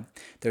time.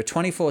 There are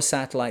 24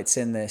 satellites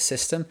in their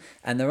system,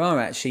 and there are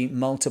actually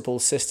multiple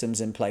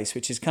systems in place,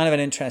 which is kind of an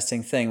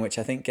interesting thing, which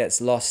I think gets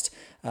lost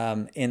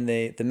in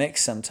the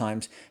mix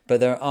sometimes.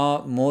 But there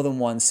are more than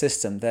one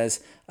system.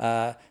 There's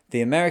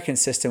the American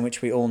system,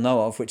 which we all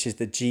know of, which is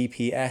the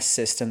GPS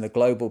system, the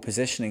Global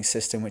Positioning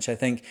System, which I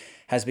think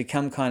has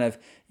become kind of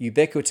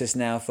ubiquitous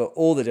now for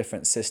all the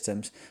different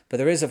systems. But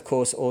there is, of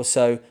course,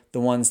 also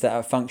the ones that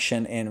are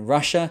function in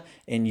Russia,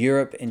 in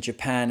Europe, in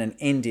Japan, and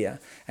India.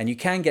 And you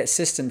can get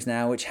systems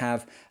now which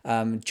have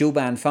dual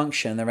band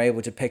function. They're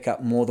able to pick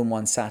up more than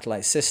one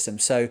satellite system.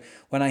 So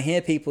when I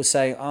hear people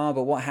say,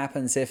 but what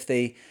happens if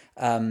the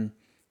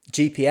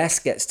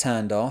GPS gets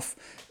turned off?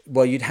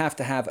 Well, you'd have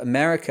to have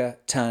America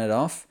turn it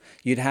off.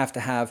 You'd have to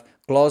have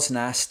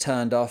GLONASS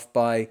turned off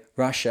by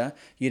Russia.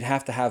 You'd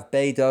have to have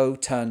Beidou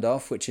turned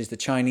off, which is the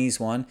Chinese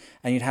one.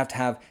 And you'd have to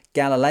have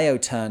Galileo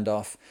turned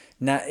off.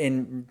 Now,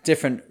 in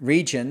different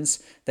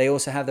regions, they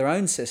also have their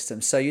own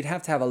systems. So you'd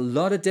have to have a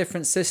lot of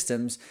different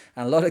systems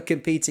and a lot of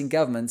competing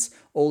governments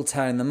all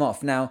turning them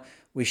off. Now,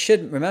 we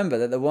should remember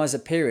that there was a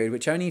period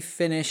which only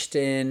finished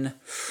in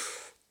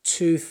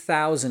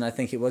 2000, I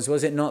think it was.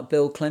 Was it not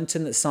Bill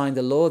Clinton that signed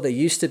the law? There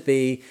used to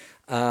be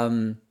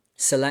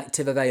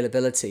selective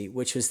availability,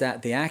 which was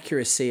that the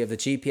accuracy of the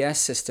GPS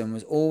system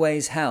was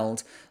always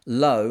held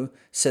low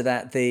so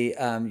that the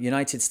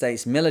United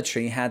States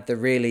military had the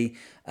really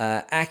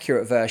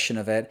accurate version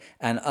of it,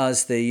 and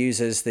us, the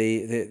users,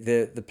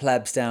 the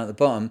plebs down at the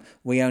bottom,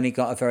 we only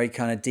got a very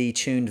kind of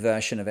detuned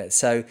version of it.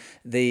 So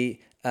the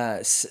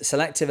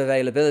selective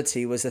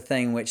availability was a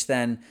thing which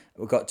then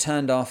got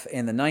turned off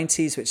in the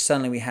 90s, which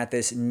suddenly we had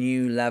this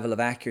new level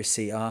of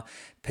accuracy. Our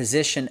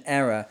position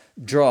error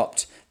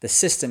dropped. The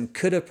system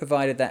could have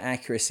provided that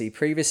accuracy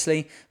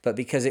previously, but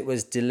because it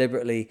was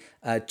deliberately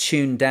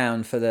tuned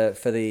down for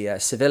the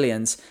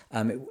civilians,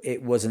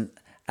 it wasn't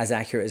as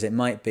accurate as it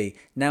might be.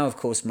 Now, of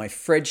course, my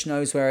fridge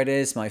knows where it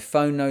is, my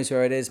phone knows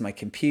where it is, my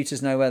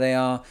computers know where they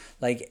are,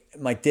 like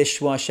my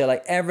dishwasher,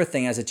 like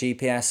everything has a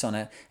GPS on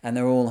it, and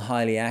they're all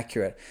highly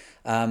accurate.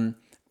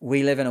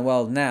 We live in a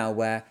world now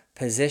where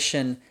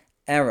position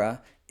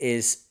error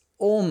is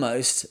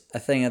almost a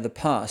thing of the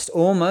past,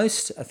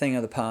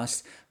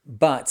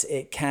 but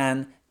it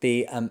can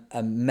be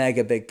a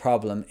mega big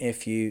problem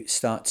if you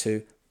start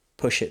to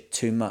push it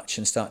too much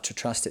and start to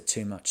trust it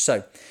too much.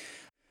 So,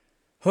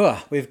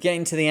 we're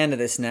getting to the end of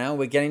this now.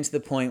 We're getting to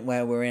the point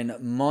where we're in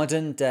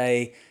modern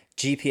day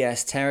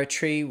GPS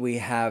territory. We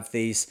have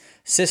these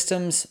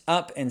systems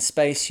up in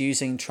space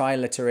using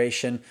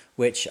triliteration,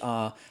 which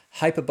are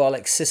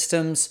hyperbolic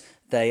systems.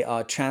 They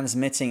are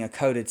transmitting a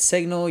coded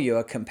signal. You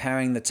are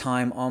comparing the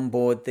time on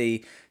board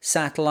the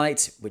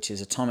satellite, which is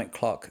atomic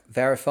clock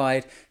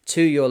verified,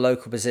 to your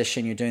local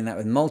position. You're doing that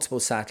with multiple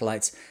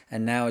satellites.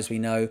 And now, as we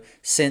know,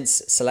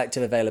 since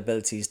selective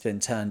availability has been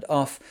turned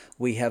off,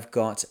 we have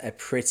got a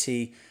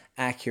pretty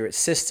accurate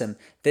system.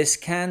 This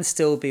can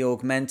still be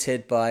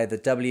augmented by the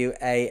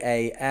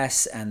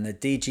WAAS and the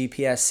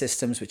DGPS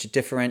systems, which are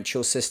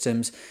differential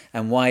systems,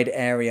 and wide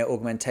area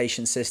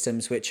augmentation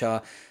systems, which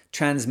are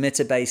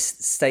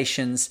transmitter-based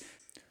stations,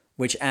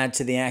 which add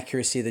to the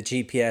accuracy of the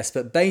GPS.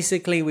 But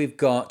basically, we've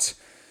got,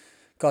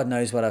 God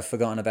knows what I've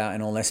forgotten about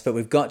in all this, but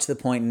we've got to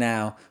the point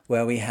now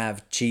where we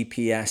have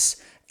GPS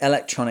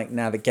electronic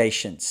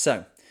navigation.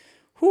 So,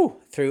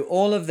 through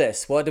all of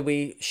this, what did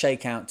we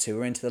shake out to?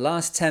 We're into the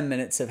last 10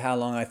 minutes of how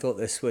long I thought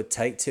this would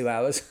take, 2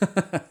 hours.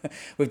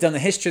 We've done the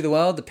history of the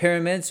world, the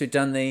pyramids, we've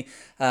done the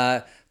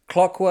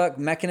clockwork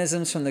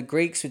mechanisms from the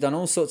Greeks, we've done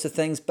all sorts of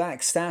things,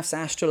 backstaffs,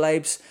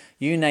 astrolabes,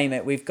 you name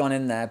it, we've gone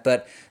in there.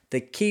 But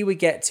the key we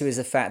get to is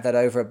the fact that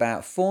over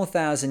about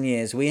 4,000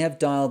 years, we have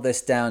dialed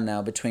this down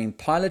now between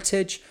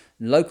pilotage,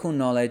 local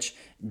knowledge,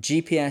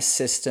 GPS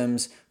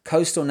systems,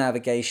 coastal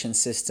navigation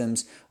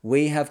systems.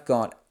 We have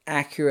got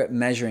accurate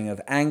measuring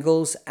of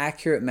angles,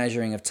 accurate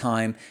measuring of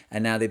time,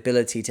 and now the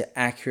ability to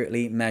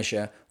accurately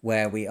measure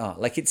where we are.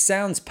 Like, it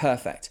sounds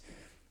perfect.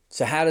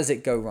 So how does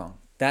it go wrong?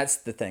 That's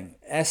the thing.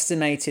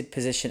 Estimated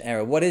position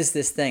error. What is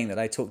this thing that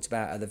I talked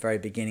about at the very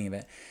beginning of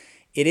it?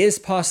 It is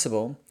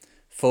possible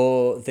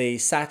for the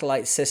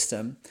satellite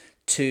system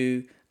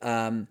to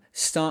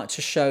start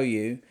to show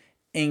you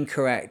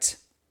incorrect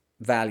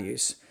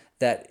values,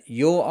 that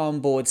your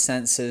onboard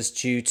sensors,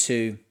 due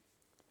to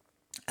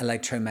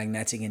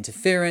electromagnetic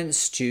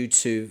interference, due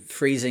to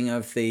freezing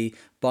of the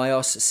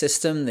BIOS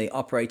system, the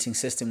operating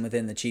system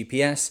within the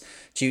GPS,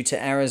 due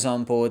to errors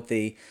on board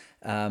the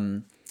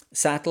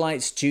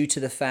satellites, due to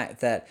the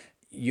fact that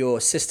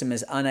your system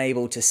is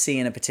unable to see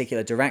in a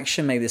particular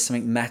direction. Maybe there's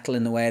something metal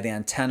in the way of the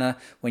antenna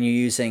when you're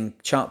using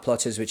chart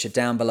plotters which are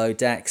down below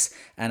decks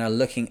and are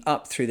looking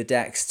up through the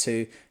decks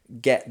to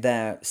get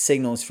their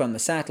signals from the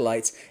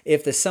satellites.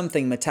 If there's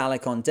something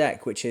metallic on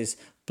deck which is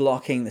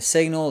blocking the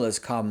signal, there's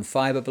carbon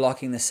fiber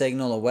blocking the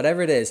signal, or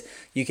whatever it is,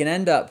 you can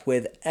end up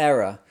with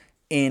error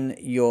in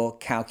your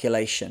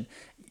calculation.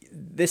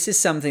 This is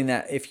something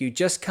that if you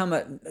just come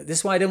at, this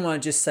is why I didn't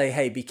want to just say,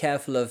 hey, be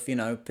careful of,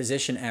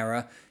 position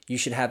error. You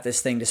should have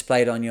this thing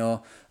displayed on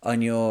your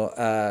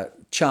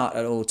chart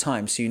at all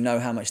times so you know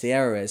how much the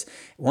error is.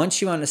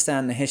 Once you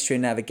understand the history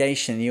of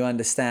navigation, you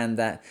understand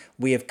that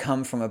we have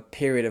come from a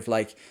period of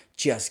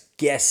just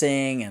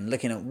guessing and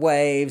looking at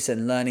waves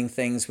and learning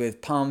things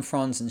with palm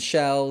fronds and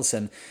shells,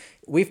 and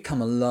we've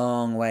come a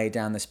long way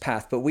down this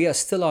path, but we are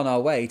still on our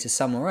way to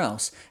somewhere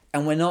else,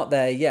 and we're not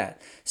there yet.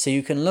 So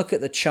you can look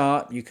at the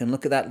chart, you can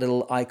look at that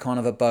little icon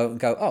of a boat and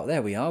go, oh,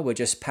 there we are, we're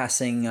just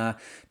passing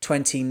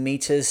 20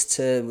 meters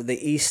to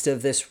the east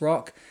of this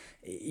rock.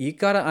 You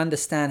got to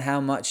understand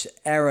how much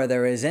error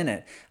there is in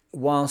it.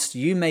 Whilst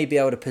you may be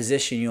able to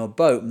position your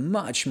boat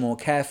much more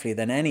carefully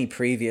than any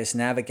previous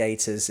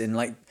navigators in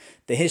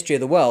the history of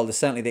the world, or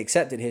certainly the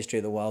accepted history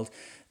of the world,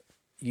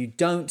 you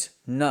don't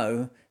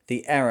know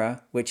the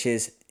error which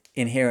is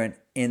inherent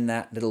in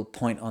that little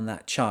point on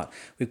that chart.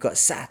 We've got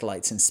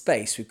satellites in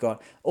space, we've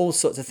got all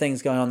sorts of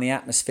things going on in the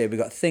atmosphere, we've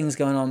got things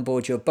going on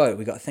board your boat,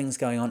 we've got things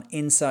going on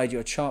inside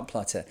your chart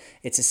plotter.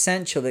 It's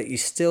essential that you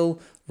still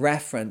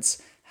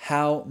reference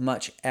how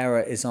much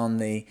error is on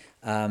the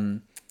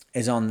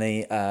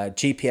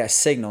GPS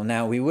signal.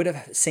 Now, we would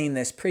have seen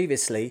this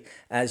previously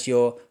as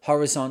your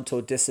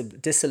horizontal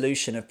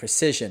dissolution of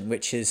precision,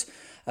 which is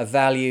a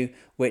value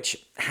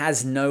which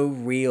has no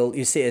real,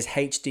 you see it as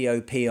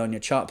HDOP on your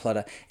chart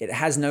plotter, it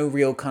has no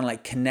real kind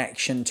of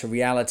connection to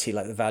reality.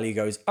 Like the value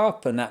goes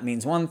up and that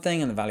means one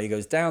thing, and the value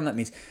goes down, that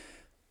means.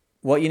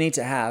 What you need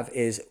to have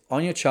is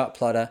on your chart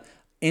plotter,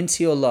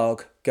 into your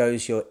log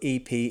goes your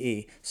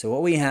EPE. So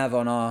what we have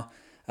on our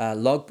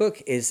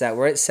logbook is that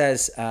where it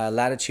says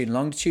latitude and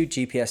longitude,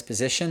 GPS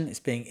position, it's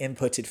being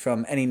inputted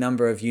from any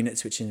number of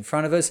units which is in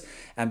front of us.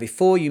 And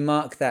before you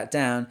mark that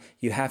down,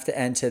 you have to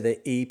enter the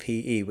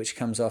EPE, which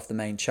comes off the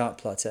main chart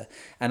plotter.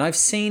 And I've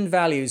seen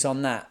values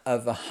on that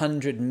of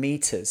 100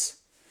 meters.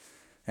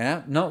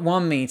 Yeah, not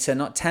 1 meter,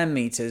 not 10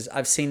 meters.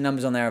 I've seen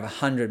numbers on there of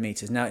 100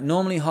 meters. Now, it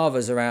normally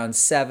hovers around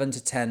 7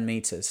 to 10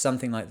 meters,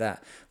 something like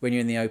that, when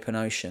you're in the open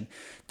ocean.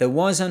 There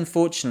was,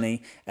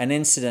 unfortunately, an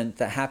incident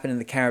that happened in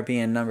the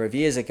Caribbean a number of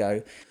years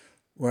ago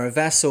where a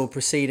vessel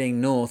proceeding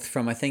north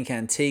from, I think,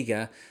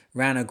 Antigua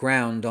ran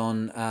aground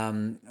on,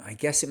 I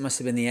guess it must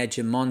have been the edge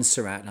of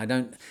Montserrat.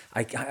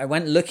 I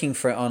went looking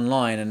for it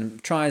online,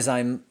 and try as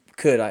I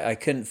could, I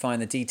couldn't find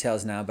the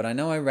details now, but I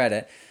know I read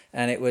it.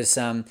 And it was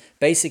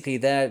basically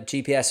their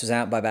GPS was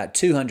out by about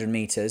 200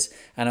 meters.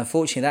 And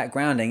unfortunately, that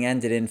grounding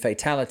ended in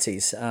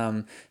fatalities.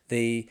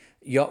 The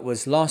yacht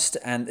was lost,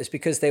 and it's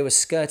because they were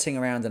skirting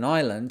around an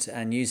island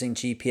and using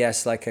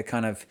GPS like a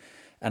kind of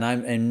And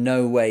I'm in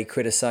no way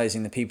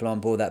criticizing the people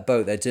on board that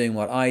boat. They're doing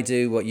what I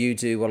do, what you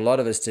do, what a lot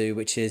of us do,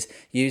 which is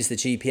use the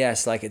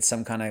GPS like it's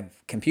some kind of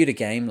computer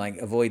game, like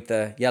avoid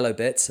the yellow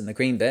bits and the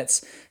green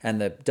bits and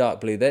the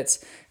dark blue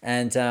bits.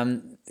 And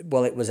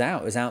well, it was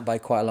out. It was out by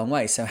quite a long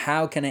way. So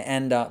how can it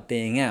end up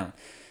being out?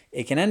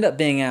 It can end up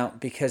being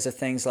out because of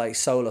things like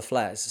solar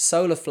flares.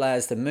 Solar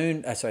flares,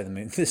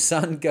 the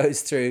sun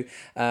goes through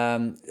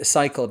a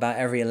cycle about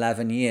every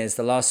 11 years.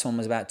 The last one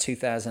was about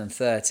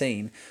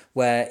 2013,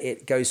 where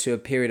it goes through a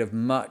period of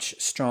much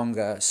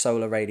stronger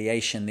solar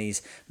radiation.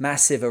 These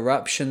massive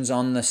eruptions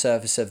on the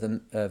surface of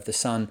the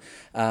sun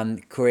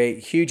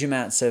create huge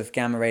amounts of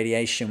gamma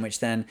radiation, which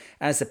then,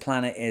 as the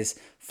planet is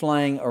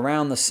flying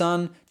around the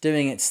sun,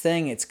 doing its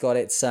thing, it's got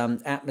its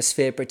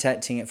atmosphere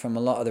protecting it from a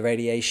lot of the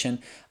radiation.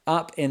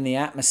 Up in the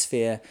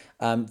atmosphere,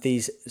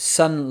 these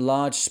sudden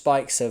large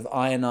spikes of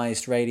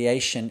ionized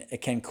radiation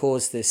can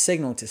cause the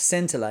signal to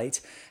scintillate.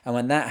 And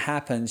when that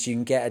happens, you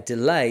can get a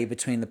delay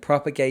between the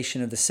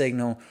propagation of the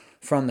signal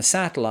from the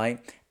satellite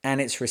and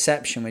its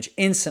reception, which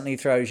instantly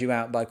throws you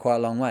out by quite a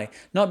long way.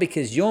 Not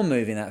because you're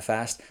moving that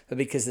fast, but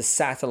because the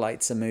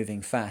satellites are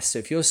moving fast. So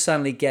if you're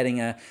suddenly getting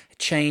a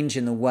change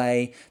in the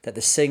way that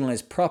the signal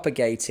is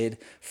propagated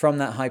from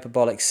that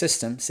hyperbolic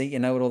system, see, you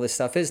know what all this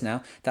stuff is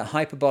now, that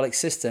hyperbolic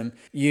system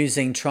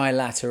using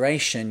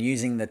trilateration,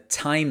 using the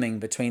timing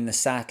between the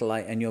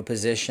satellite and your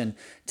position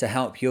to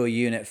help your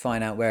unit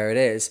find out where it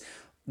is.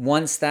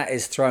 Once that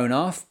is thrown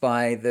off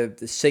by the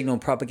signal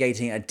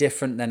propagating at a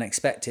different than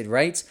expected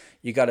rate,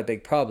 you got a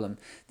big problem.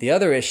 The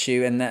other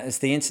issue, and that is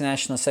the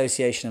International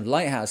Association of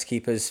Lighthouse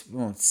Keepers,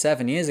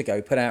 7 years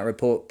ago, put out a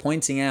report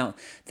pointing out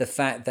the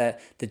fact that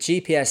the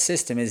GPS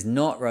system is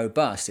not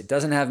robust. It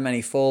doesn't have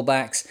many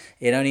fallbacks.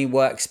 It only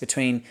works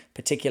between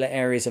particular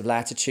areas of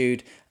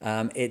latitude.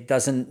 It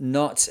doesn't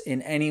not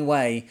in any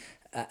way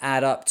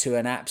add up to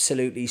an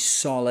absolutely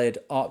solid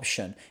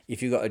option.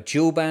 If you've got a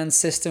dual band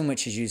system,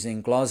 which is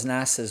using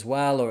GLONASS as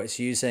well, or it's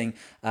using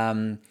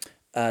the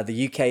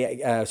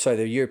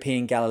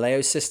European Galileo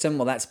system,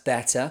 well, that's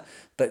better.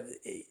 But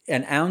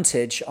an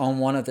outage on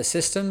one of the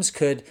systems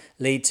could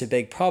lead to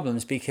big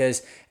problems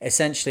because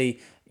essentially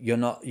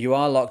you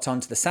are locked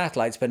onto the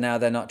satellites, but now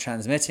they're not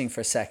transmitting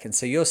for a second.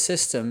 So your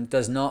system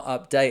does not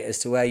update as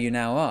to where you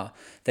now are.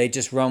 They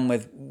just run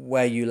with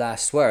where you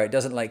last were. It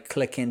doesn't like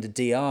click into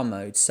DR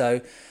mode.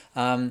 So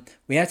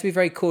we have to be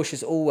very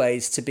cautious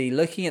always to be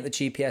looking at the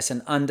GPS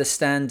and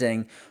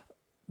understanding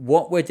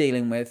what we're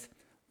dealing with,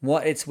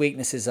 what its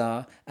weaknesses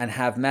are, and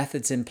have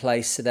methods in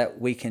place so that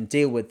we can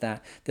deal with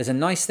that. There's a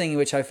nice thing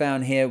which I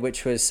found here,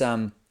 which was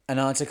an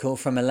article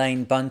from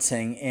Elaine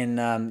Bunting in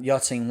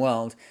Yachting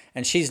World,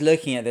 and she's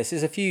looking at this.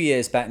 It's a few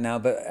years back now,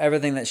 but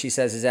everything that she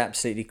says is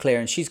absolutely clear,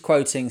 and she's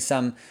quoting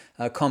some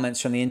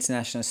comments from the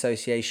International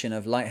Association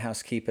of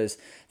Lighthouse Keepers.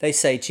 They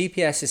say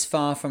GPS is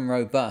far from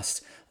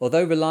robust.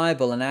 Although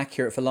reliable and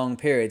accurate for long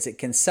periods, it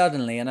can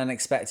suddenly and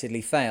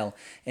unexpectedly fail.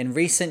 In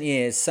recent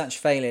years, such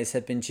failures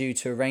have been due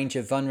to a range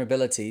of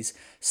vulnerabilities,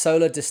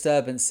 solar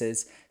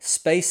disturbances,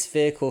 space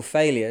vehicle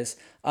failures,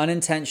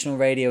 unintentional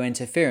radio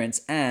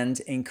interference,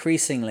 and,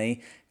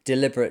 increasingly,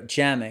 deliberate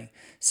jamming.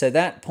 So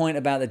that point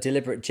about the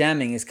deliberate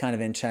jamming is kind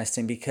of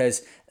interesting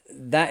because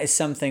that is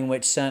something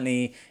which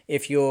certainly,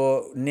 if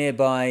you're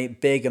nearby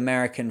big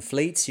American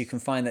fleets, you can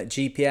find that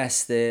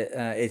GPS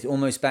is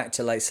almost back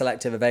to like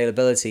selective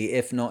availability,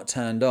 if not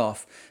turned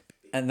off.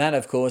 And that,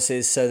 of course,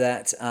 is so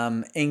that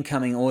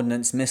incoming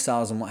ordnance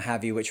missiles and what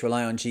have you, which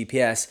rely on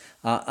GPS,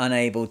 are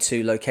unable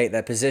to locate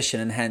their position,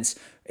 and hence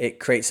it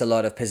creates a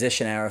lot of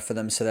position error for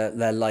them, so that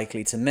they're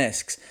likely to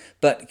miss.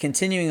 But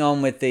continuing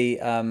on with the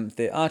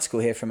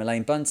article here from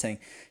Elaine Bunting,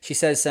 she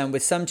says,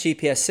 with some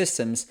GPS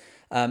systems,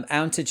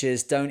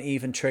 outages don't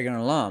even trigger an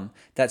alarm.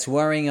 That's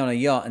worrying on a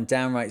yacht and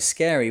downright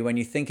scary when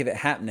you think of it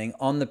happening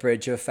on the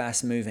bridge of a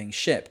fast-moving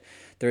ship.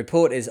 The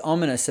report is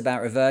ominous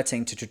about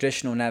reverting to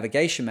traditional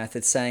navigation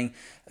methods, saying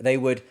they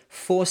would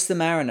force the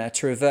mariner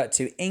to revert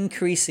to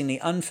increasingly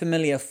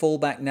unfamiliar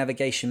fallback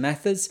navigation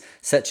methods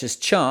such as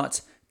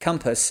chart,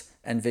 compass,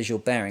 and visual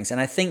bearings. And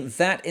I think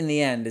that in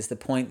the end is the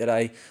point that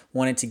I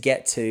wanted to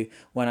get to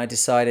when I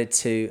decided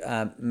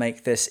to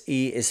make this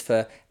E is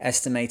for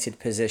estimated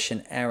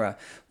position error.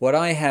 What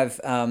I have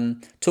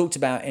talked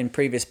about in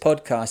previous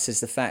podcasts is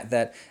the fact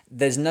that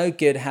there's no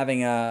good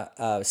having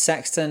a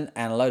sextant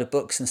and a load of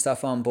books and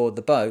stuff on board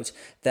the boat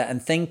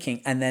and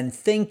thinking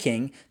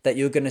that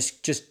you're going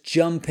to just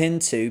jump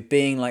into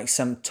being like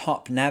some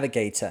top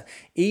navigator.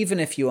 Even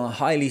if you are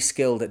highly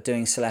skilled at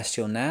doing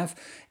celestial nav,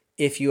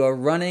 if you are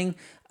running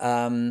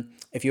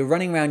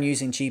around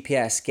using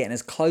GPS, getting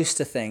as close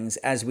to things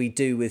as we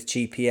do with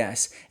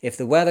GPS, if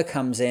the weather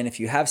comes in, if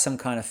you have some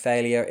kind of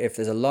failure, if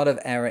there's a lot of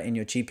error in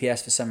your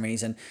GPS for some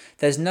reason,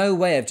 there's no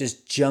way of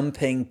just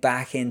jumping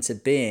back into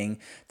being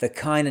the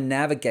kind of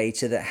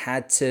navigator that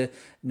had to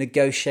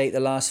negotiate the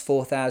last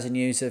 4,000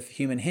 years of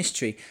human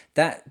history.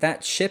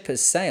 That ship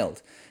has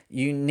sailed.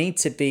 You need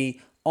to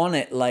be on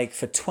it like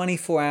for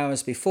 24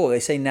 hours before.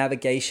 They say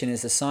navigation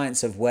is the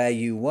science of where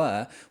you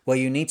were. Well,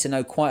 you need to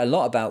know quite a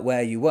lot about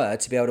where you were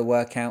to be able to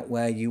work out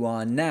where you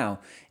are now.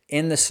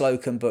 in the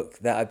Slocum book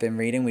that I've been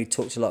reading, we've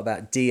talked a lot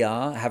about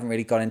DR. I haven't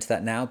really got into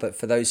that now, but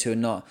for those who are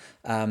not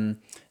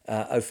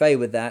au fait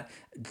with that,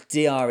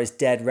 DR is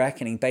dead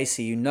reckoning.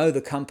 Basically, you know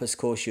the compass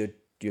course you're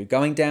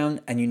going down,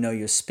 and you know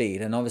your speed.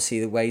 And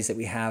obviously the ways that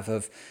we have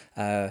of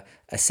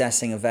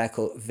assessing a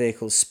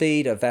vehicle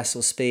speed, a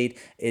vessel speed,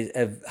 is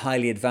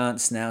highly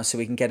advanced now, so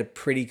we can get a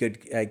pretty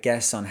good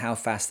guess on how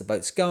fast the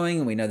boat's going,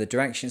 and we know the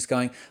direction it's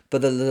going.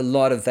 But there's a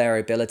lot of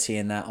variability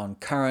in that on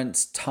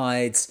currents,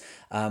 tides,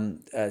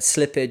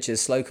 slippage,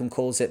 as Slocum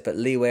calls it, but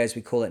leeway as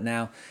we call it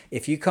now.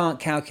 If you can't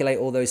calculate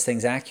all those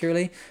things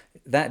accurately,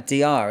 that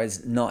DR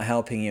is not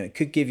helping you. It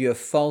could give you a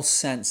false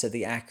sense of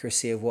the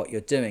accuracy of what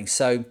you're doing.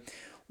 So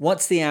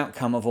what's the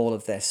outcome of all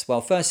of this?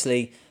 Well,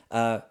 firstly,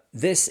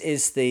 this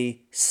is the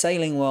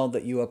sailing world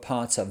that you are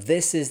part of.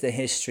 This is the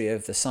history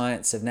of the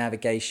science of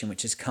navigation,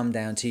 which has come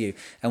down to you.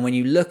 And when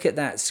you look at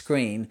that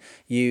screen,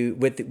 you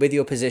with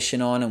your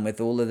position on and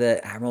with all of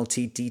the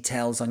Admiralty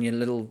details on your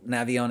little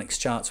Navionics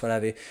charts,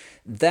 whatever,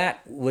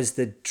 that was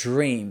the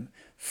dream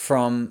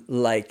from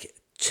like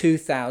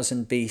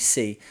 2000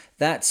 BC.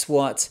 That's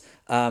what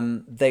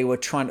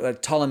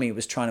Ptolemy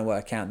was trying to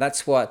work out.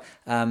 That's what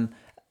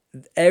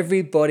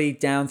everybody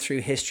down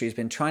through history has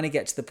been trying to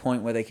get to the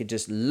point where they could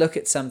just look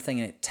at something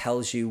and it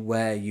tells you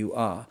where you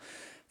are.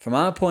 From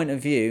our point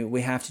of view,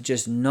 we have to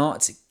just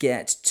not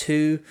get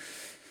too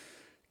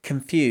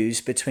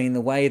confused between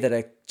the way that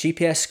a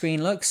GPS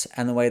screen looks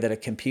and the way that a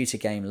computer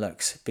game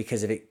looks.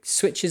 Because if it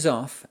switches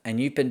off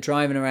and you've been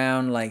driving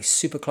around like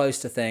super close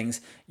to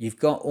things, you've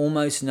got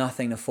almost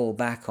nothing to fall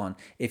back on.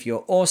 If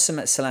you're awesome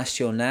at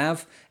Celestial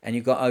Nav and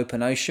you've got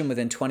open ocean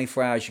within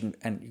 24 hours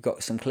and you've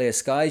got some clear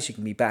skies, you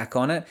can be back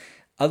on it.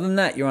 Other than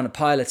that, you're on a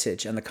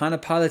pilotage, and the kind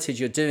of pilotage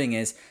you're doing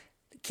is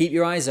keep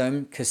your eyes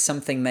on, because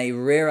something may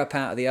rear up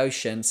out of the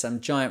ocean, some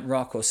giant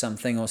rock or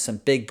something, or some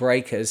big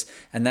breakers,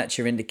 and that's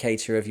your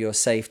indicator of your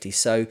safety.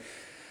 So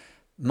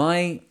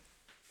my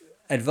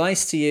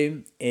advice to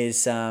you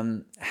is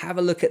have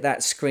a look at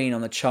that screen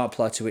on the chart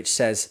plotter which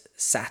says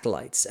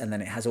satellites, and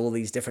then it has all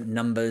these different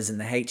numbers and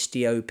the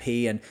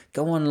HDOP, and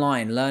go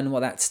online, learn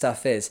what that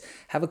stuff is.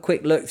 Have a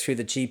quick look through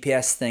the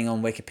GPS thing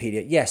on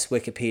Wikipedia. Yes,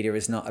 Wikipedia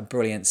is not a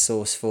brilliant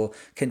source for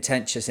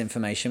contentious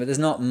information, but there's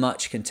not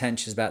much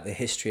contentious about the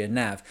history of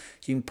nav.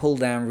 You can pull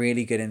down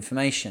really good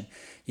information.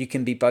 You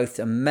can be both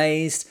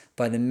amazed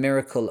by the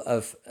miracle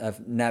of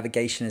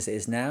navigation as it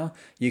is now.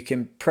 You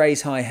can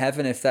praise high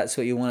heaven if that's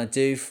what you want to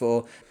do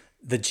for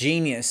the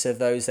genius of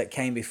those that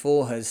came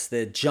before us,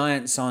 the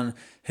giants on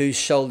whose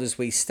shoulders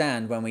we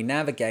stand when we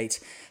navigate.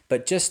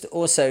 But just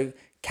also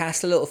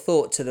cast a little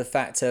thought to the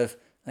fact of,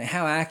 like,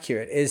 how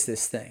accurate is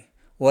this thing?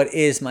 What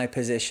is my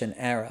position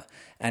error?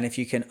 And if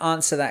you can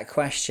answer that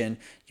question,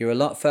 you're a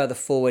lot further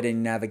forward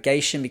in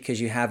navigation,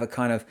 because you have a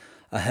kind of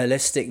a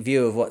holistic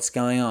view of what's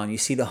going on. You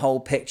see the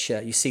whole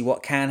picture. You see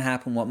what can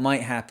happen, what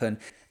might happen.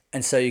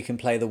 And so you can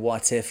play the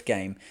what if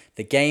game.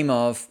 The game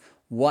of,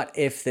 what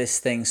if this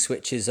thing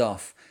switches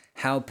off?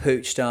 How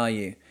pooched are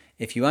you?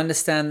 If you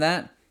understand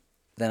that,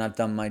 then I've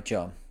done my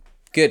job.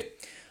 Good.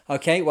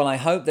 Okay, well, I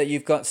hope that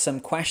you've got some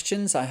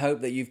questions. I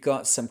hope that you've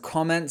got some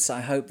comments. I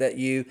hope that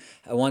you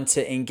want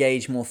to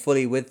engage more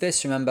fully with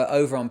this. Remember,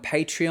 over on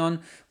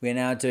Patreon, we are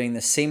now doing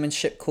the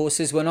seamanship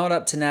courses. We're not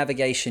up to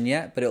navigation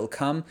yet, but it'll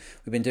come.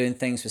 We've been doing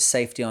things with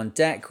safety on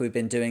deck. We've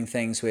been doing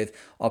things with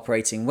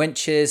operating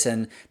winches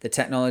and the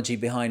technology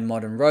behind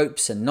modern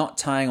ropes and knot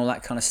tying, all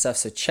that kind of stuff.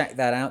 So check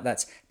that out.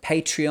 That's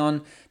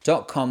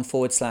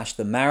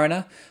patreon.com/The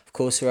Mariner. Of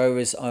course, we're over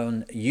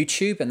on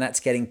YouTube, and that's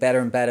getting better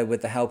and better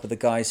with the help of the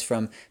guys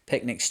from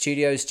Picnic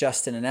Studios,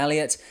 Justin and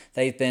Elliot.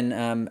 They've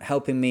been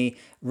helping me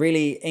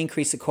really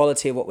increase the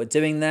quality of what we're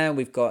doing there.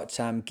 We've got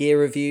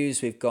gear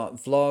reviews, we've got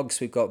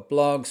vlogs, we've got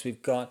blogs,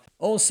 we've got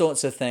all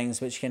sorts of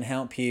things which can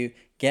help you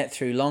get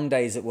through long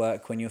days at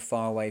work when you're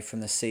far away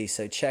from the sea.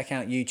 So check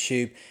out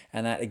YouTube,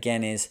 and that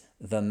again is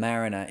The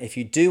Mariner. If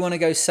you do want to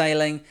go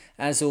sailing,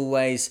 as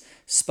always,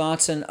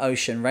 Spartan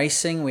Ocean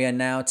Racing. We are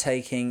now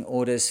taking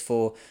orders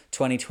for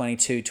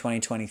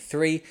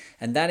 2022-2023,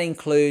 and that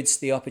includes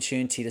the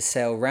opportunity to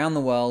sail around the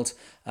world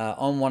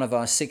on one of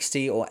our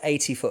 60 or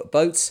 80 foot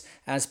boats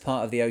as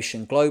part of the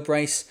Ocean Globe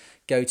Race.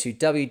 Go to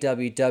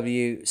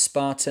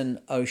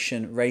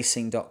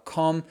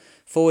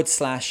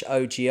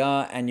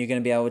www.spartanoceanracing.com/OGR, and you're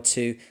going to be able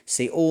to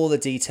see all the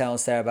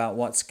details there about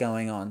what's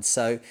going on.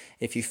 So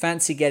if you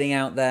fancy getting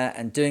out there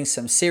and doing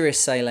some serious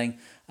sailing,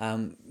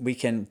 we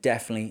can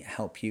definitely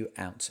help you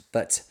out.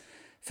 But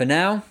for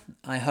now,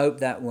 I hope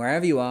that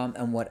wherever you are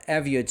and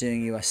whatever you're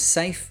doing, you are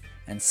safe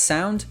and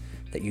sound,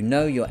 that you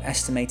know your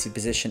estimated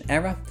position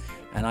error,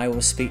 and I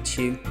will speak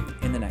to you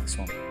in the next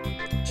one.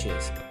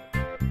 Cheers.